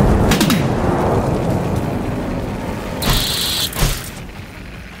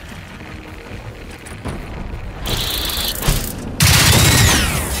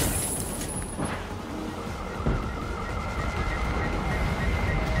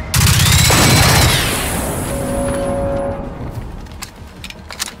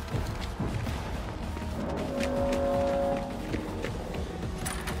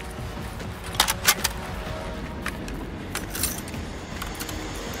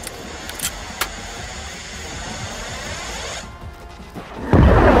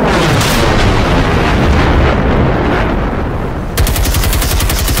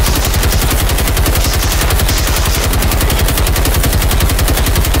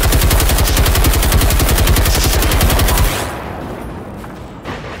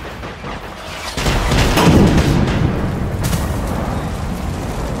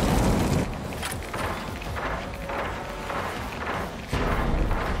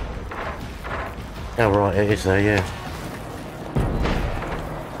 Oh right, it is there, yeah.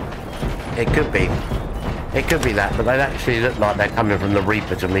 It could be. It could be that, but they actually look like they're coming from the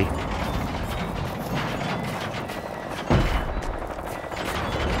Reaper to me.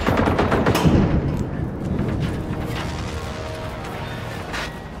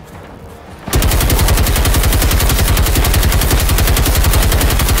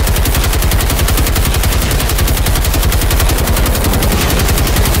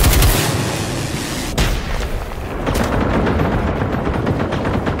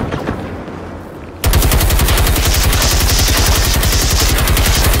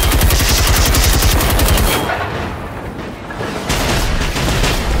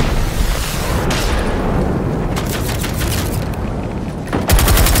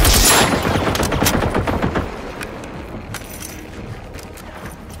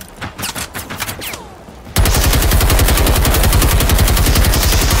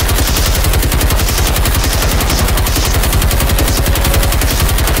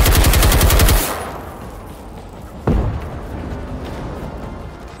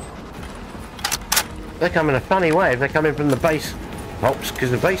 They come in a funny way if they're coming from the base box, because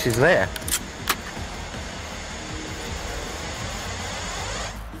the base is there.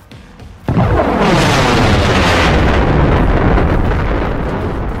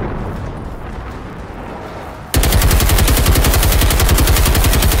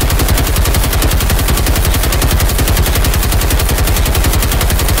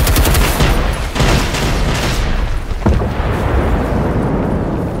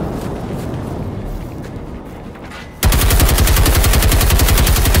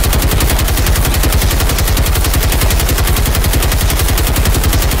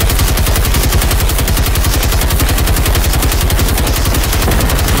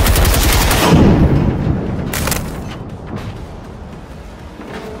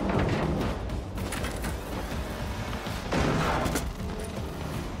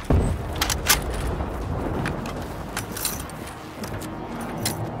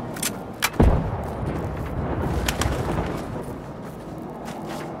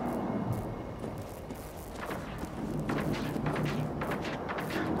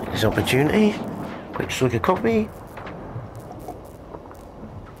 Opportunity. Quick slug of coffee.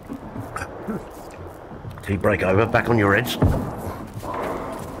 Tea break over, back on your heads.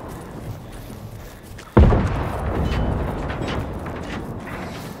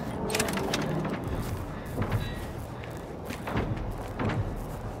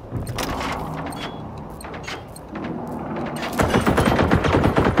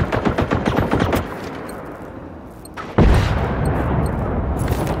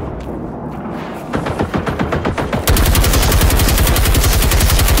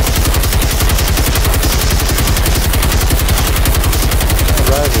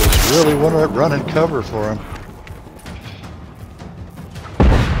 Really want to run and cover for him.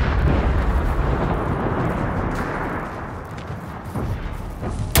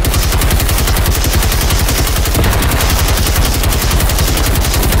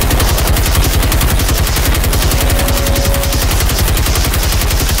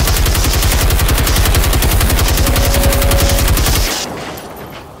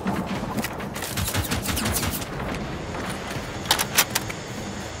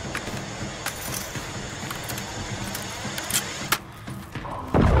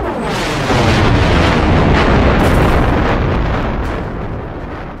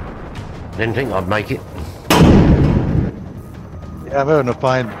 Didn't think I'd make it. Yeah, I'm having to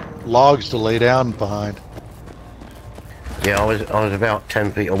find logs to lay down behind. Yeah, I was about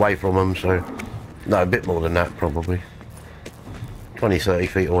 10 feet away from them, so no, a bit more than that probably. 20, 30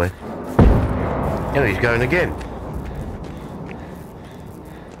 feet away. Oh, he's going again.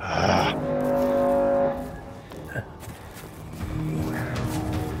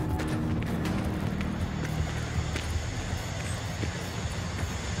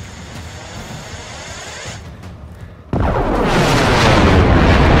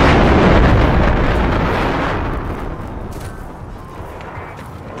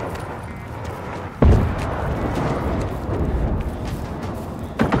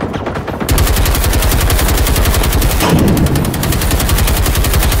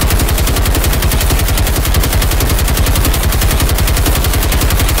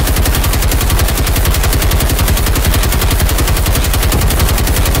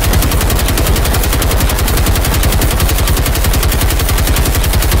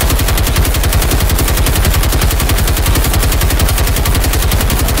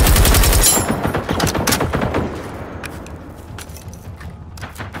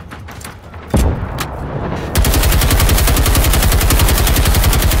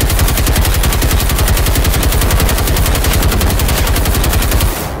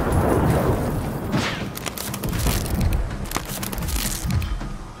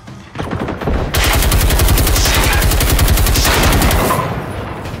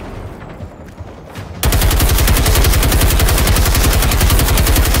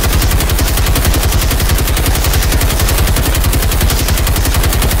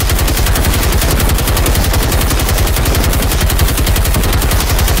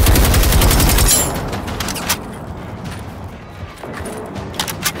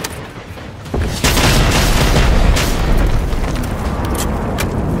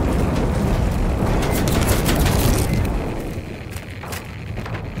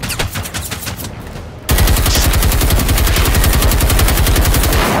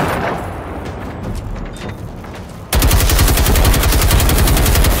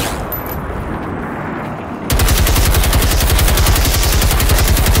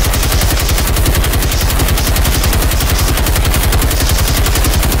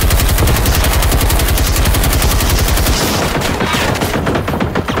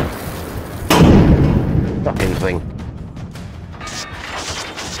 Fucking thing.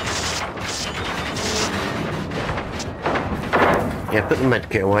 Yeah, put the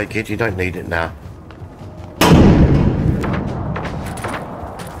medkit away, kid. You don't need it now.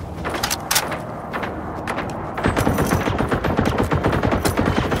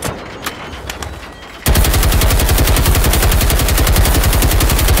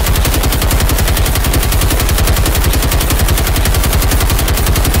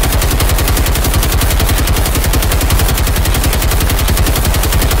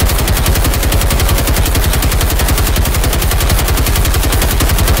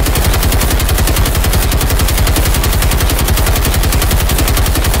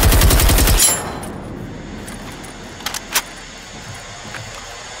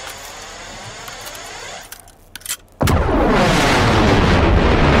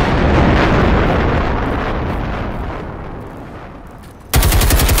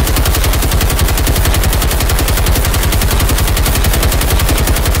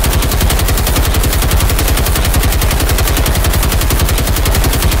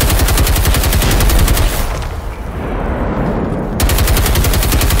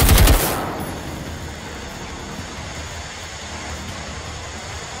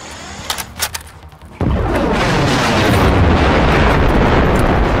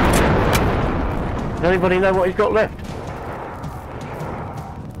 Anybody know what he's got left?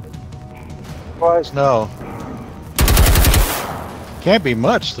 Otherwise, no. Can't be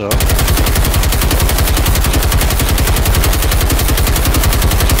much, though.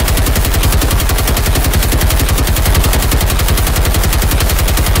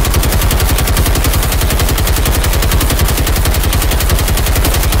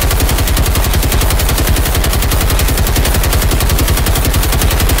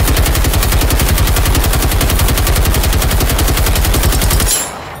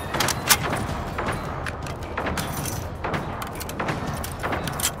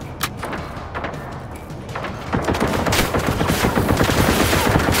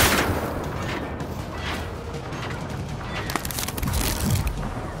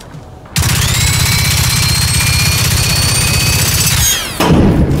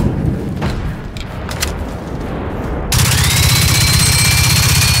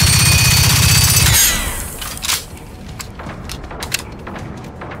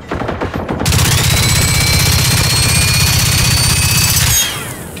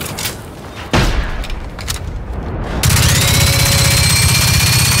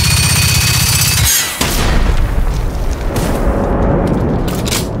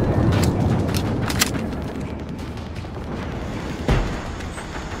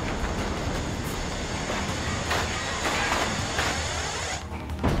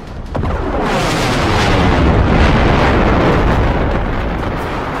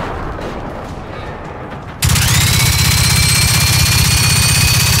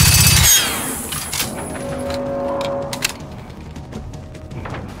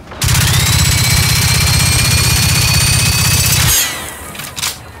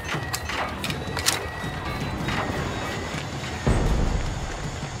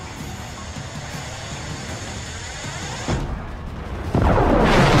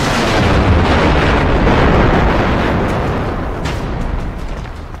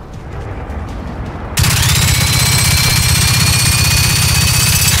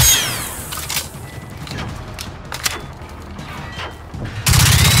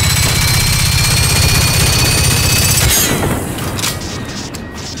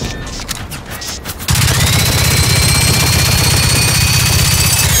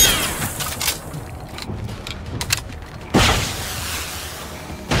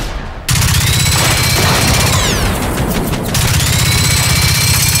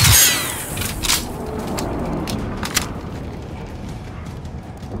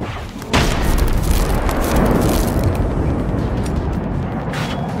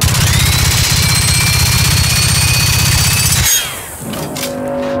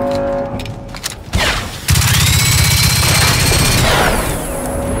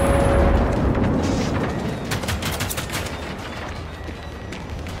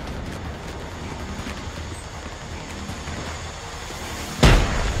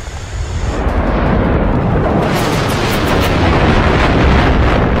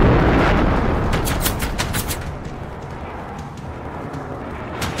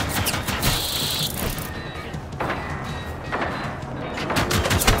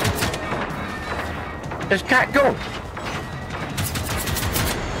 Has Cat gone?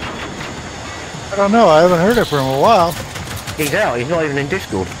 I don't know. I haven't heard it for him in a while. He's out. He's not even in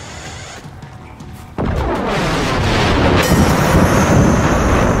Discord.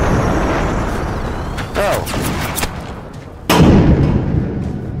 Oh.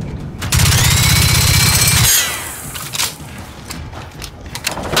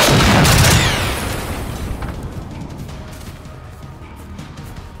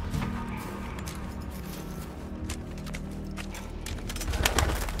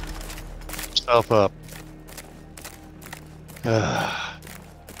 Stuff up.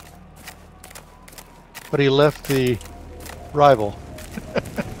 But he left the rival.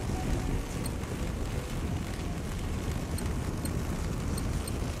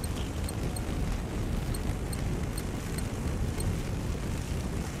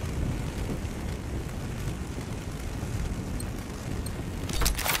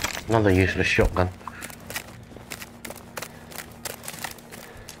 Another useless shotgun.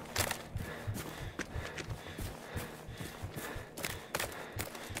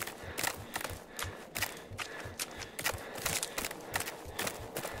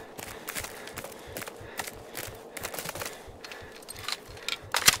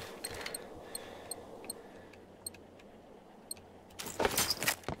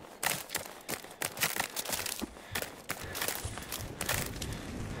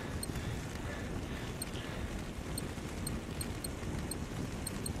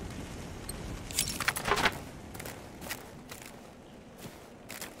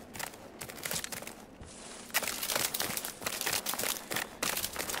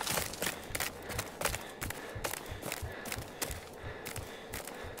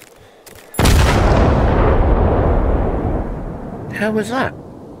 How was that?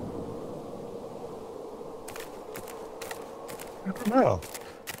 I don't know.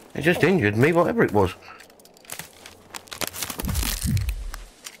 It just injured me, whatever it was.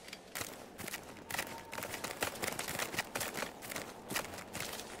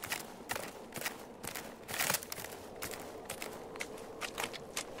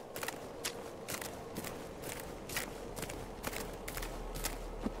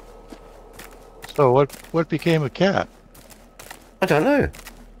 So what became of Cat? I don't know.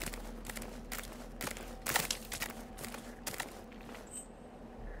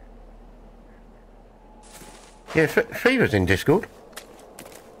 Yeah, Fever's in Discord.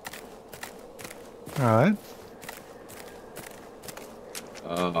 All right.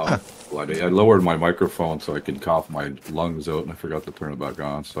 I lowered my microphone so I could cough my lungs out, and I forgot to turn it back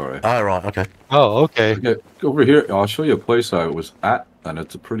on. Sorry. Oh, right, okay. Oh, okay. Okay, over here, I'll show you a place I was at, and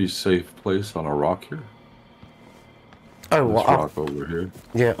it's a pretty safe place on a rock here. Oh, This what? rock over here.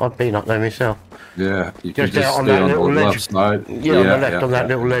 Yeah, I've been up there myself. Yeah, you Just can out just on stay that on the little left ledge. side. Yeah, on the left, on that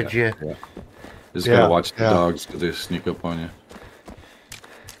little ledge, yeah. Just Yeah, gotta watch the yeah. dogs because they sneak up on you.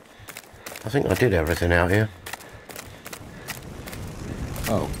 I think I did everything out here.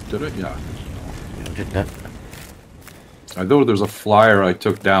 Oh, did it? Yeah. I did that. I know there's a flyer I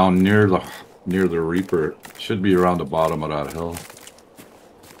took down near the Reaper. It should be around the bottom of that hill.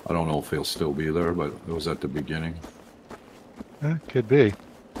 I don't know if he'll still be there, but it was at the beginning. Could be.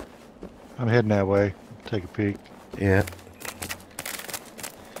 I'm heading that way. Take a peek. Yeah.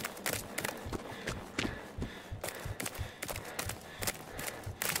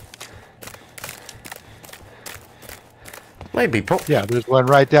 Maybe pop. Yeah, there's one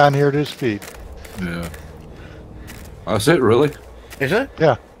right down here at his feet. Yeah. That's it, really? Is it?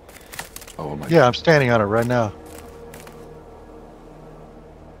 Yeah. Oh my. Yeah, I'm standing on it right now.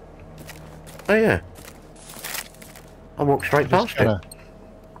 Oh yeah. I walked straight past it. Kinda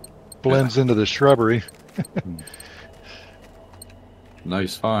blends into the shrubbery.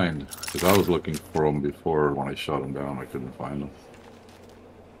 Nice find. Because I was looking for him before when I shot him down. I couldn't find him.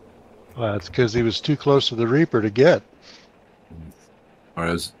 Well, that's because he was too close to the Reaper to get.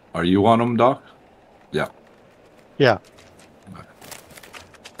 Are you on him, Doc? Yeah. Yeah.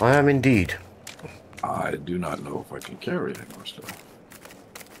 I am indeed. I do not know if I can carry any more stuff.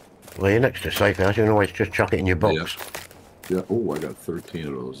 Well, you're next to safe house. You can always just chuck it in your box. Yeah. Oh, I got 13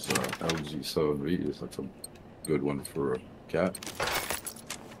 of those LG7Vs. That's a good one for a cat.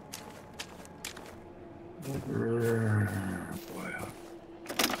 Boy,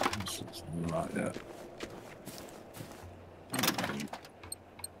 this is not yet.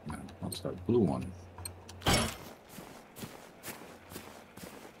 What's that blue one?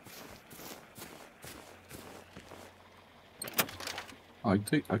 I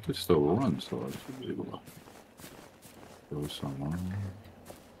think I could still run, so I should be able to go somewhere.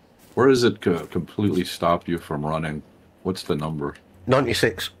 Where does it completely stop you from running? What's the number?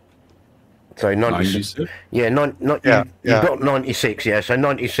 96. So 96. 96? Yeah, Yeah, you've got 96. Yeah, so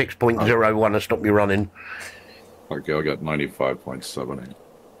 96.01 to stop you running. Okay, I got 95.78.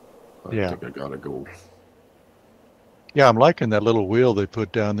 I Yeah. think I gotta go. Yeah, I'm liking that little wheel they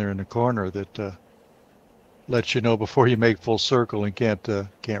put down there in the corner that lets you know before you make full circle and can't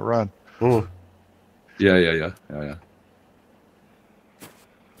run. Mm. Yeah.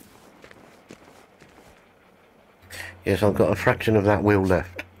 Yes, I've got a fraction of that wheel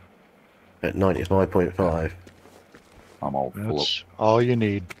left at 95.5. I'm all full up. That's all you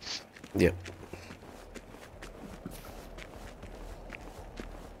need. Yep.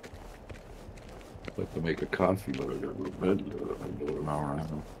 Like to make a coffee, but I gotta go to bed in an hour and a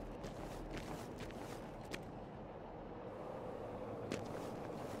half.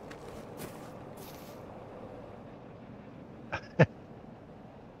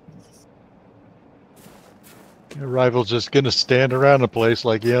 Your rival's just gonna stand around the place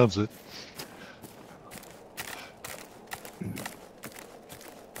like he owns it.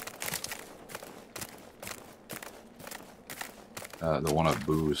 The one at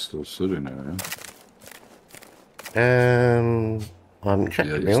Boo is still sitting there, I haven't checked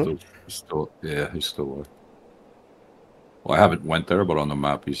yeah? it, Yeah, really. he's still there. Well, I haven't went there, but on the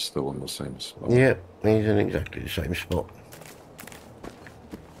map he's still in the same spot. Yeah, he's in exactly the same spot.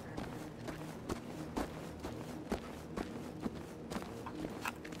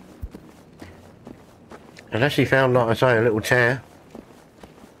 Unless he found, like I say, a little tear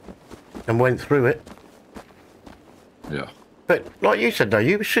and went through it. Yeah. But like you said, though,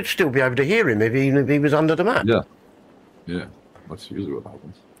 you should still be able to hear him even if he was under the map. Yeah. Yeah. That's usually what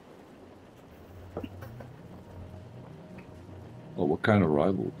happens. Well, what kind of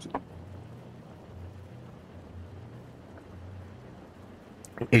rival is it?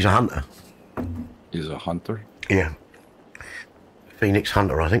 He's a hunter. He's a hunter? Yeah. Phoenix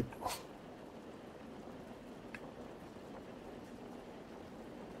hunter, I think.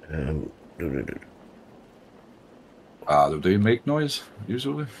 Do they make noise,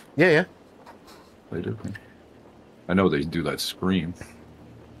 usually? Yeah. They do. I know they do that scream.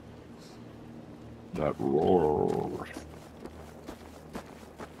 That roar.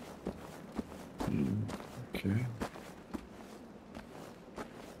 Okay.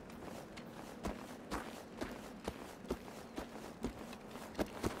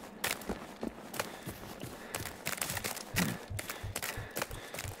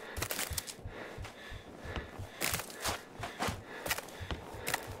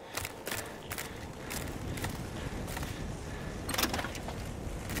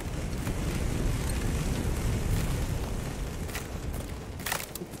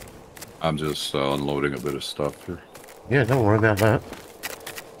 I'm just unloading a bit of stuff here. Yeah, don't worry about that.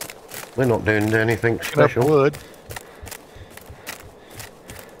 We're not doing anything Picking up special. wood.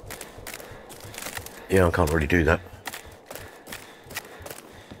 Yeah, I can't really do that.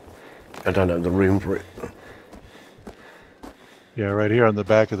 I don't have the room for it. Yeah, right here on the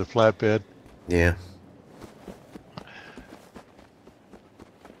back of the flatbed. Yeah.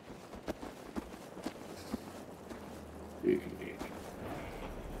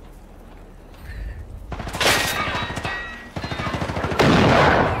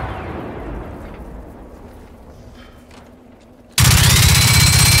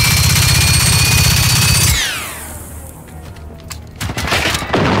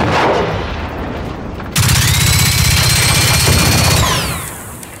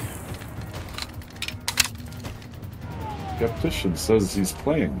 Skeptician says he's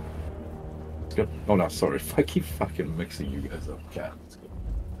playing. Oh no, sorry. I keep fucking mixing you guys up, Cat.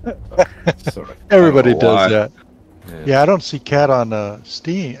 Sorry. Everybody does why. that. Yeah, I don't see Cat on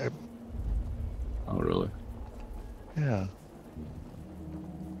Steam. Oh really? Yeah.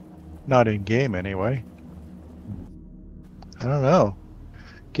 Not in game anyway. I don't know.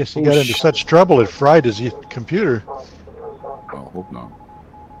 Guess he got into such trouble it fried his computer. Oh, hope not.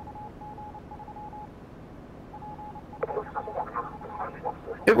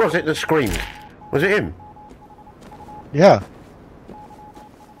 Who was it that screamed? Was it him? Yeah.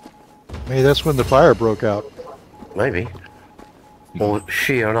 Maybe that's when the fire broke out. Maybe. Or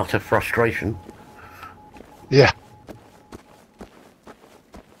sheer and utter frustration. Yeah.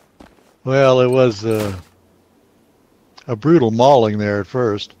 Well, it was a brutal mauling there at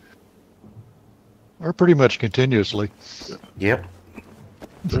first. Or pretty much continuously. Yep.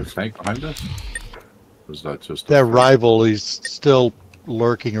 Is there a tank behind us? Or is that just That rival, he's still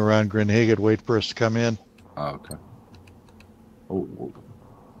lurking around Grenhagen, wait for us to come in. Oh, okay. Oh,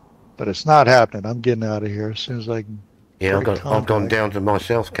 But it's not happening. I'm getting out of here as soon as I can. Yeah, break I've gone contact. down to my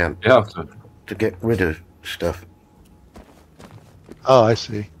south camp yeah. to get rid of stuff. Oh, I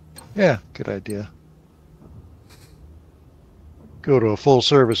see. Yeah, good idea. Go to a full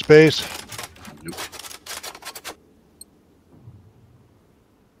service base. Yep.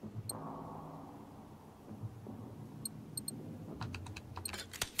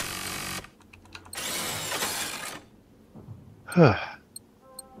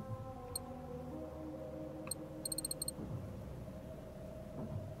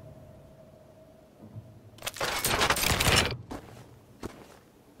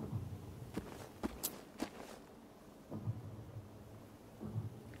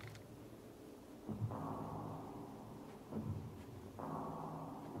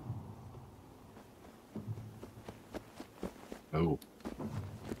 Oh.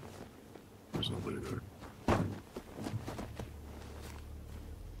 There's nobody there.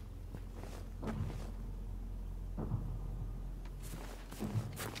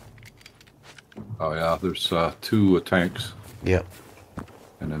 Oh yeah, there's 2 tanks, Yep.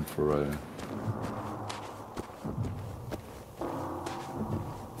 and then for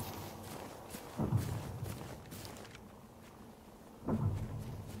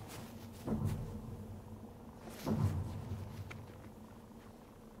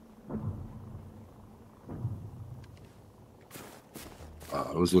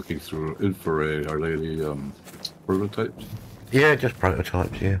I was looking through infrared. Are they the prototypes? Yeah, just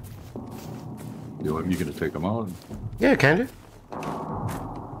prototypes, yeah. You gonna take them out? Yeah, can do.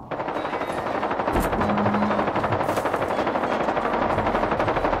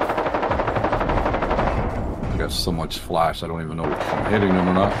 I got so much flash, I don't even know if I'm hitting them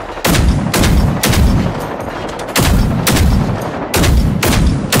or not.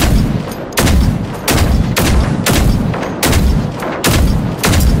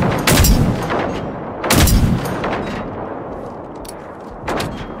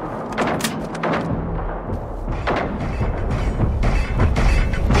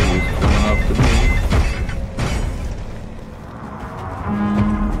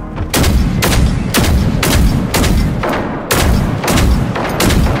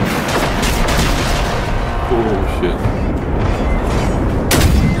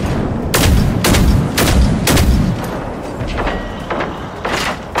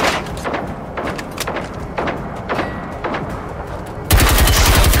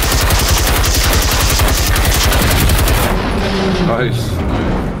 Nice.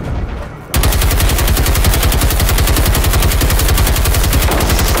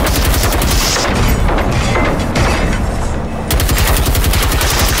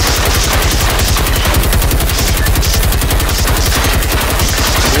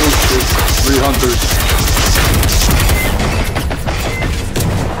 Oh shit, 3 hunters.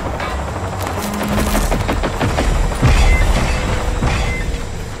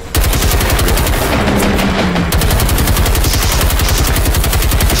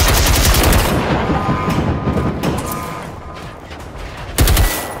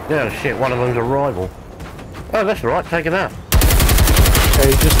 Yeah, shit, one of them's a rival. Oh, that's all right, take him out.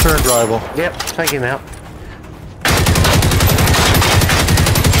 Hey, just turned rival. Yep, take him out.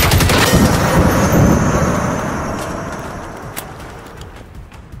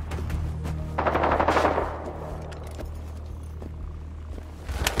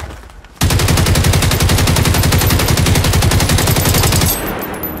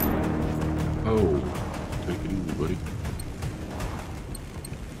 Oh, take it easy, buddy.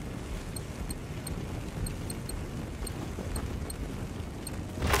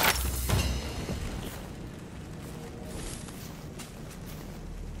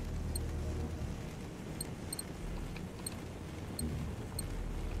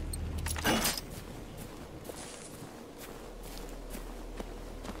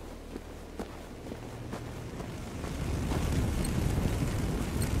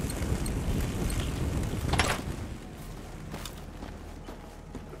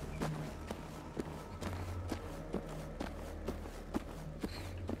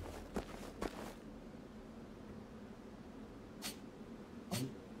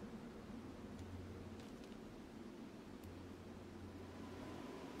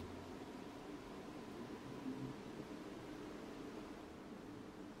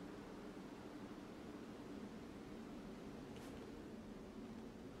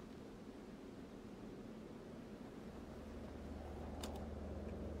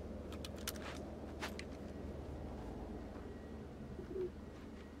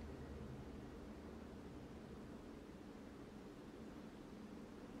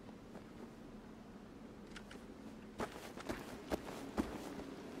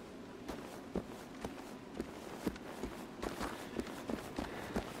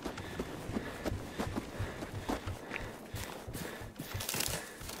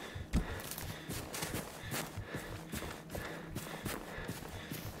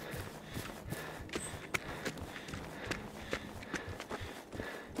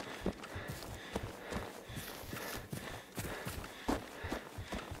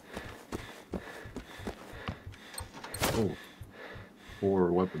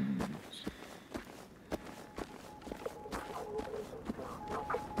 4 weapons.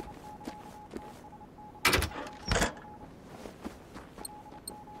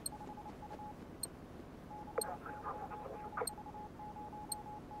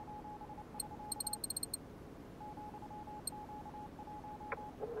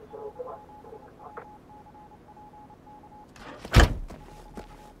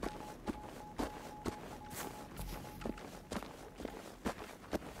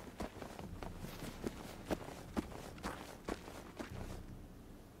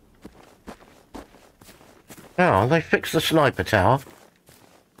 Oh, they fixed the sniper tower.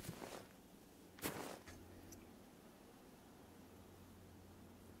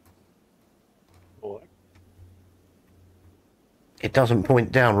 What? It doesn't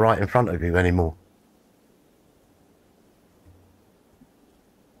point down right in front of you anymore.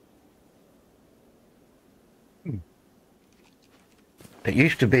 It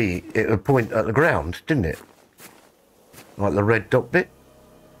used to be, it would point at the ground, didn't it? Like the red dot bit.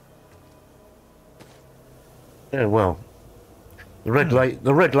 Yeah, well, the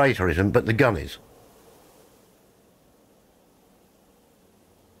red laser isn't, but the gun is.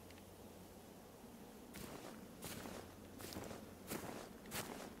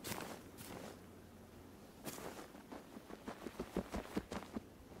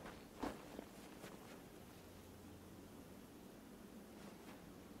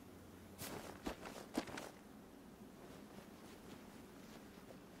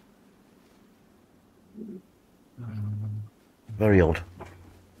 Very odd.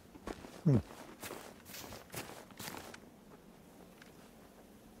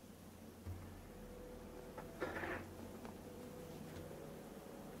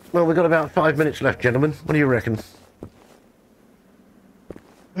 Well, we've got about 5 minutes left, gentlemen. What do you reckon?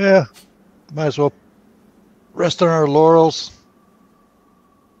 Yeah, might as well rest on our laurels.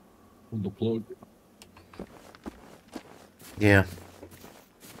 Pull the plug. Yeah.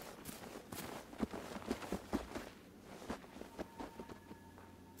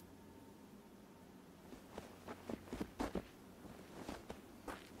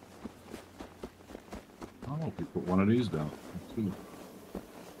 Oh, we put one of these down. Too.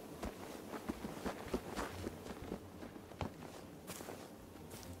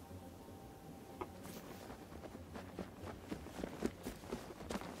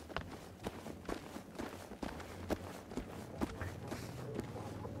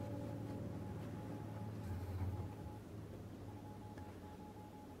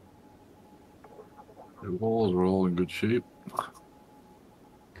 The walls are all in good shape.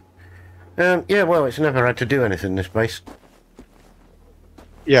 Yeah, well, it's never had to do anything, this base.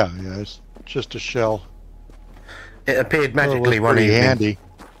 Yeah, it's just a shell. It appeared Well, it magically was one pretty evening. handy.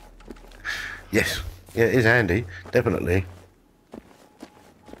 Yes, yeah, it is handy, definitely.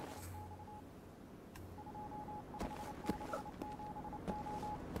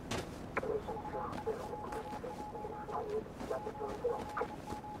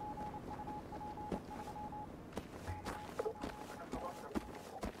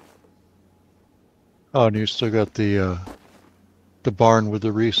 Oh, and you still got the barn with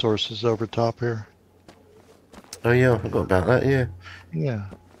the resources over top here. Oh yeah, I forgot about that, yeah. Yeah.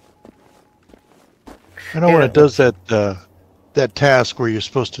 I know when it does that that task where you're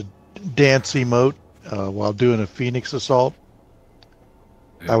supposed to dance emote while doing a Phoenix assault,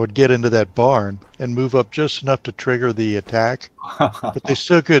 I would get into that barn and move up just enough to trigger the attack, but they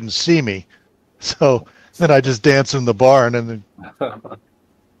still couldn't see me. So then I just dance in the barn and then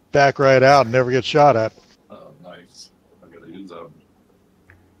back right out and never get shot at. Oh, nice. I gotta use that.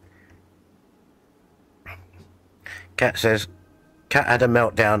 Cat says, Cat had a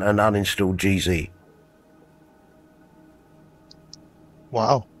meltdown and uninstalled GZ.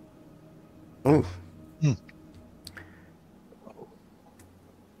 Wow. Ooh.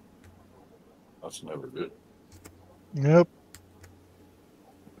 That's never good. Yep.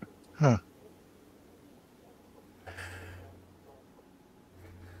 Huh.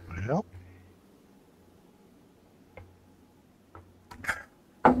 Well.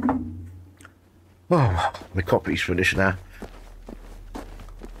 Oh, my copy's finished now.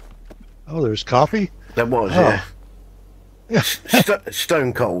 Oh, there's coffee? That was, Oh. yeah.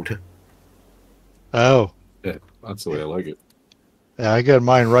 Stone cold. Oh. Yeah, that's the way I like it. Yeah, I got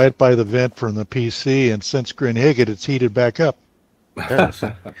mine right by the vent from the PC, and since Grinhiggett, it's heated back up. Yes.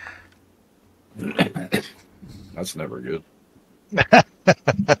 That's never good.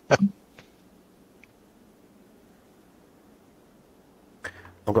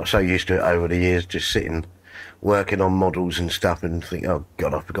 I've got so used to it over the years, just sitting, working on models and stuff, and think, oh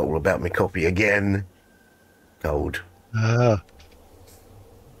God, I forgot all about my copy again. Cold.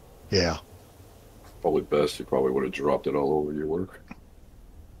 Yeah. Probably best. You probably would have dropped it all over your work.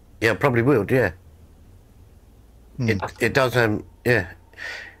 Yeah, probably would. Yeah. Hmm. It does. Yeah.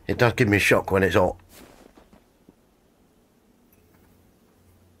 It does give me a shock when it's hot.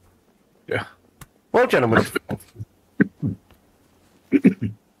 Yeah. Well, gentlemen.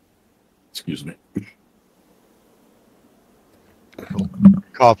 Excuse me.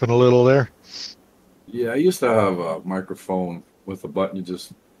 Coughing a little there. Yeah, I used to have a microphone with a button. You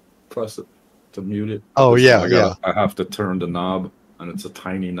just press it to mute it. Oh, This yeah, time yeah. I have to turn the knob, and it's a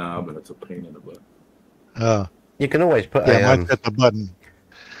tiny knob, and it's a pain in the butt. You can always put Yeah, a. mine's got the button.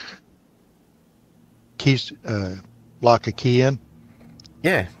 Keys, lock a key in.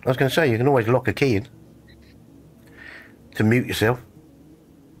 Yeah, I was going to say you can always lock a key in to mute yourself.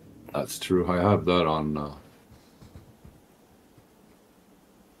 That's true. I have that on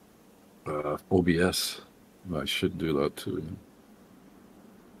OBS. I should do that too.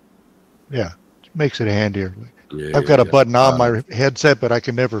 Yeah, makes it handier. Yeah, I've got a button on Uh, my headset, but I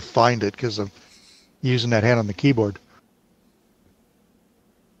can never find it because I'm using that hand on the keyboard.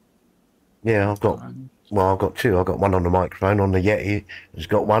 Yeah, I've got two. I've got one on the microphone on the Yeti. It's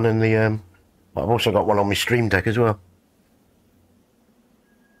got one in the. I've also got one on my Stream Deck as well.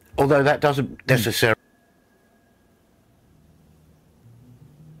 Although that doesn't necessarily.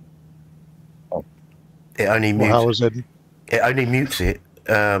 It only mutes. Well, how is it? It only mutes it.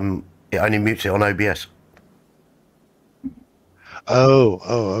 It only mutes it on OBS. Oh,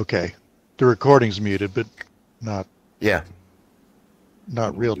 okay. The recording's muted, but not Yeah,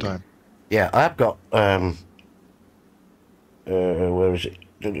 real time. yeah. I've got. Where is it?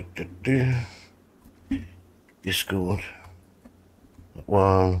 Discord.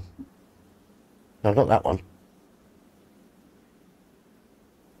 One. I've got that one.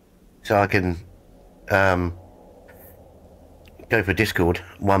 So I can go for Discord,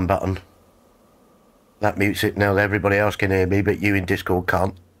 one button. That mutes it. Now everybody else can hear me, but you in Discord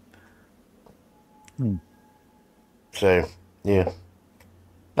can't. So, yeah.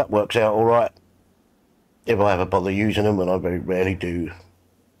 That works out all right. If I ever bother using them, and I very rarely do.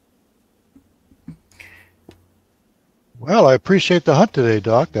 Well, I appreciate the hunt today,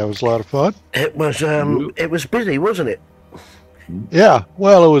 Doc. That was a lot of fun. It was busy, wasn't it? Yeah,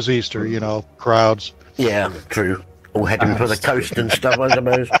 well, it was Easter, you know, crowds. Yeah, true. All heading for the coast and stuff, I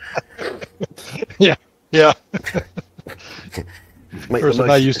suppose. Yeah. Make Person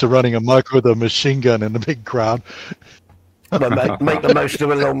I used to running amok with a machine gun in the big crowd. make the most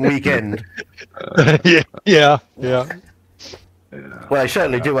of a long weekend. Yeah. Yeah. Well, I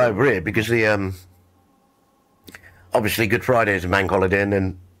certainly do over here because the obviously Good Friday is a bank holiday, and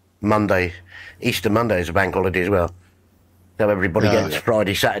then Easter Monday is a bank holiday as well. So everybody gets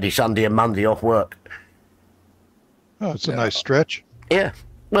Friday, Saturday, Sunday, and Monday off work. Oh, it's a nice stretch. Yeah.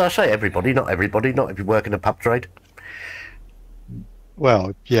 Well, I say everybody, not everybody, not if you work in a pub trade.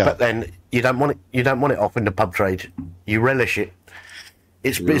 Well, yeah. But then you don't want it. You don't want it off in the pub trade. You relish it.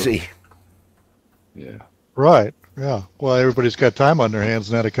 It's busy. Yeah. Right. Yeah. Well, everybody's got time on their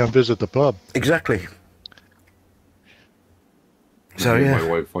hands now to come visit the pub. Exactly. So Me and yeah. my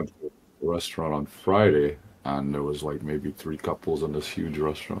wife went to a restaurant on Friday, and there was like maybe 3 couples in this huge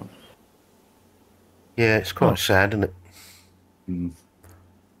restaurant. Yeah, it's quite sad, isn't it? Mm.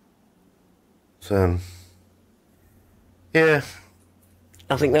 So yeah,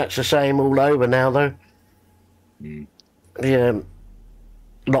 I think that's the same all over now, though. Mm. The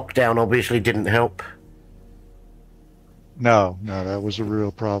lockdown obviously didn't help. No, that was a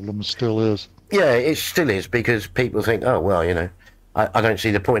real problem. It still is. Yeah, it still is, because people think, oh, well, you know, I don't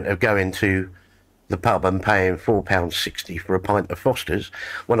see the point of going to the pub and paying £4.60 for a pint of Foster's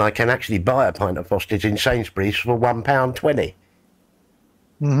when I can actually buy a pint of Foster's in Sainsbury's for £1.20.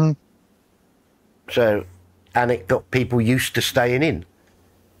 Mm-hmm. So, and it got people used to staying in.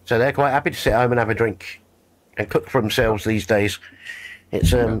 So they're quite happy to sit home and have a drink and cook for themselves these days.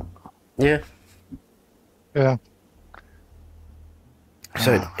 It's, yeah. Yeah.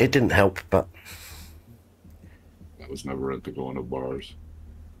 So it didn't help, but... I was never into going to bars.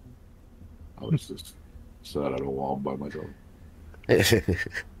 I was just sad I don't want them by myself.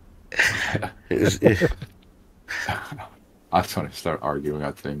 That's when I start arguing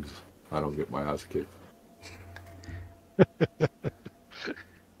at things. I don't get my ass kicked.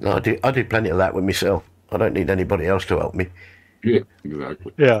 No, I do plenty of that with myself. I don't need anybody else to help me. Yeah,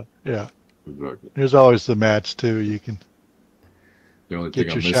 exactly. Yeah. Exactly. There's always the match, too. You can The only thing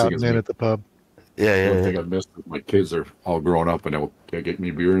get I'm your missing shouting is in at the pub. the only Yeah. thing I missed is my kids are all grown up and they can't get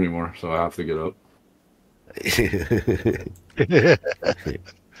me beer anymore, so I have to get up.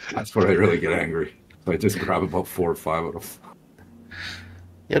 That's where I really get angry. So I just grab about 4 or 5 of them.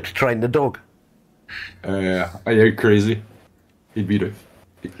 You have to train the dog. Are you crazy?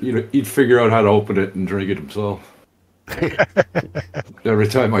 He'd figure out how to open it and drink it himself. Every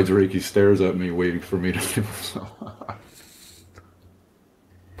time I drink, he stares at me, waiting for me to give him some.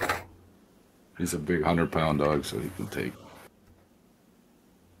 He's a big 100-pound dog, so he can take.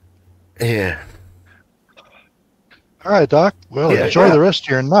 Yeah. All right, Doc. Well, Yeah, enjoy yeah. the rest of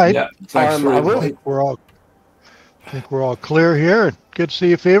your night. Yeah, thanks for I will. I think we're all clear here. Good to see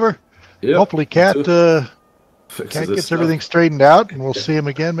you, Fever. Yeah, Hopefully, Cat fixes this gets stuff. everything straightened out, and we'll see him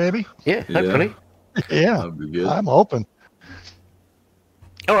again, maybe. Yeah, hopefully. Yeah, That'd be good. I'm hoping.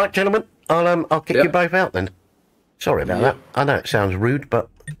 All right, gentlemen. I'll kick Yeah. you both out then. Sorry about Yeah. that. I know it sounds rude, but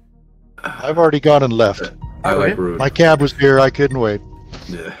I've already gone and left. I like yeah? Rude. My cab was here. I couldn't wait.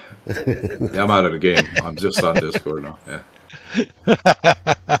 Yeah. Yeah, I'm out of the game. I'm just on Discord now. Yeah.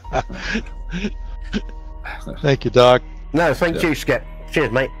 Thank you, Doc. no, thank you, Skep.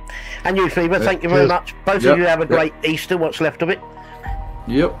 Cheers, mate. And you, Fever, thank you very cheers. much. Both Yep, of you have a yep. great Easter, what's left of it.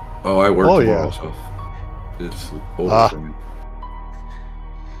 Yep. Oh, I work Oh, tomorrow, yeah. so it's over Ah. for me.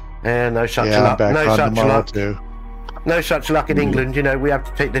 And no such Yeah, I'm luck. back No on such tomorrow luck. too. No such luck in England, you know. We have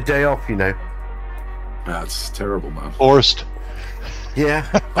to take the day off, you know. That's terrible, man. Forced. Yeah.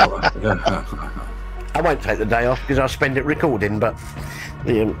 Oh, yeah. I won't take the day off because I'll spend it recording, but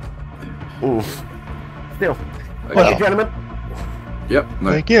still. Thank Well. you, gentlemen. Yep.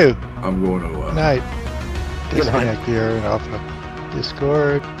 No, Thank you. I'm going to. Good night. Good night. Disconnect here and off of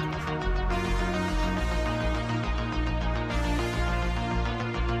Discord.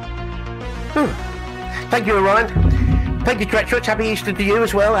 Thank you, Orion. Thank you, Treacherous. Happy Easter to you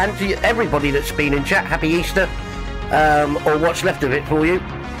as well, and to everybody that's been in chat. Happy Easter, or what's left of it for you.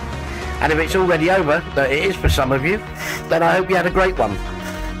 And if it's already over, that it is for some of you, then I hope you had a great one.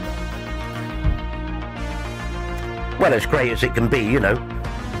 Well, as great as it can be, you know,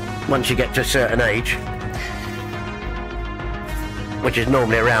 once you get to a certain age, which is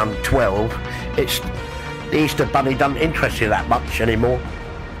normally around 12, it's the Easter Bunny doesn't interest you that much anymore.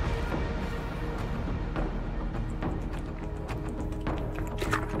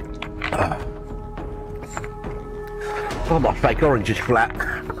 Oh, my fake orange is flat.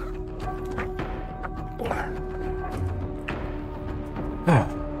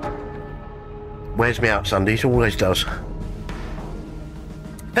 Wears me out Sundays, always does.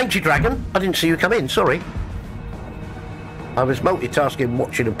 Thank you, Dragon. I didn't see you come in, sorry. I was multitasking,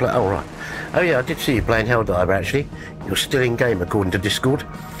 watching and play. Oh, right. Oh, yeah, I did see you playing Helldiver, actually. You're still in game, according to Discord.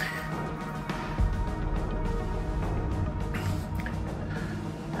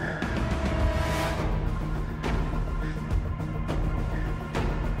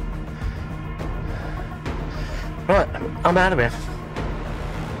 Right, I'm out of here.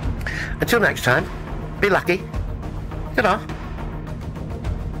 Until next time, be lucky. Ta-da.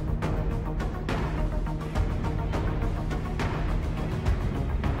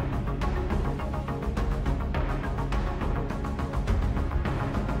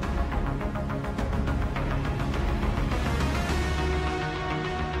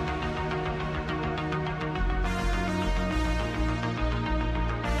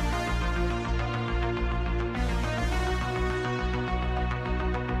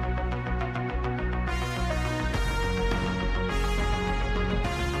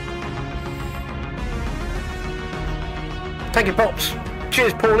 Thank you, Pops.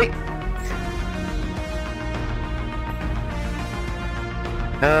 Cheers, Paulie.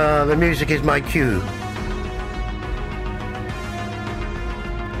 The music is my cue.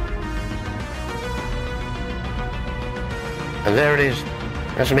 And there it is.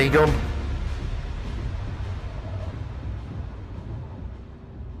 That's me gone.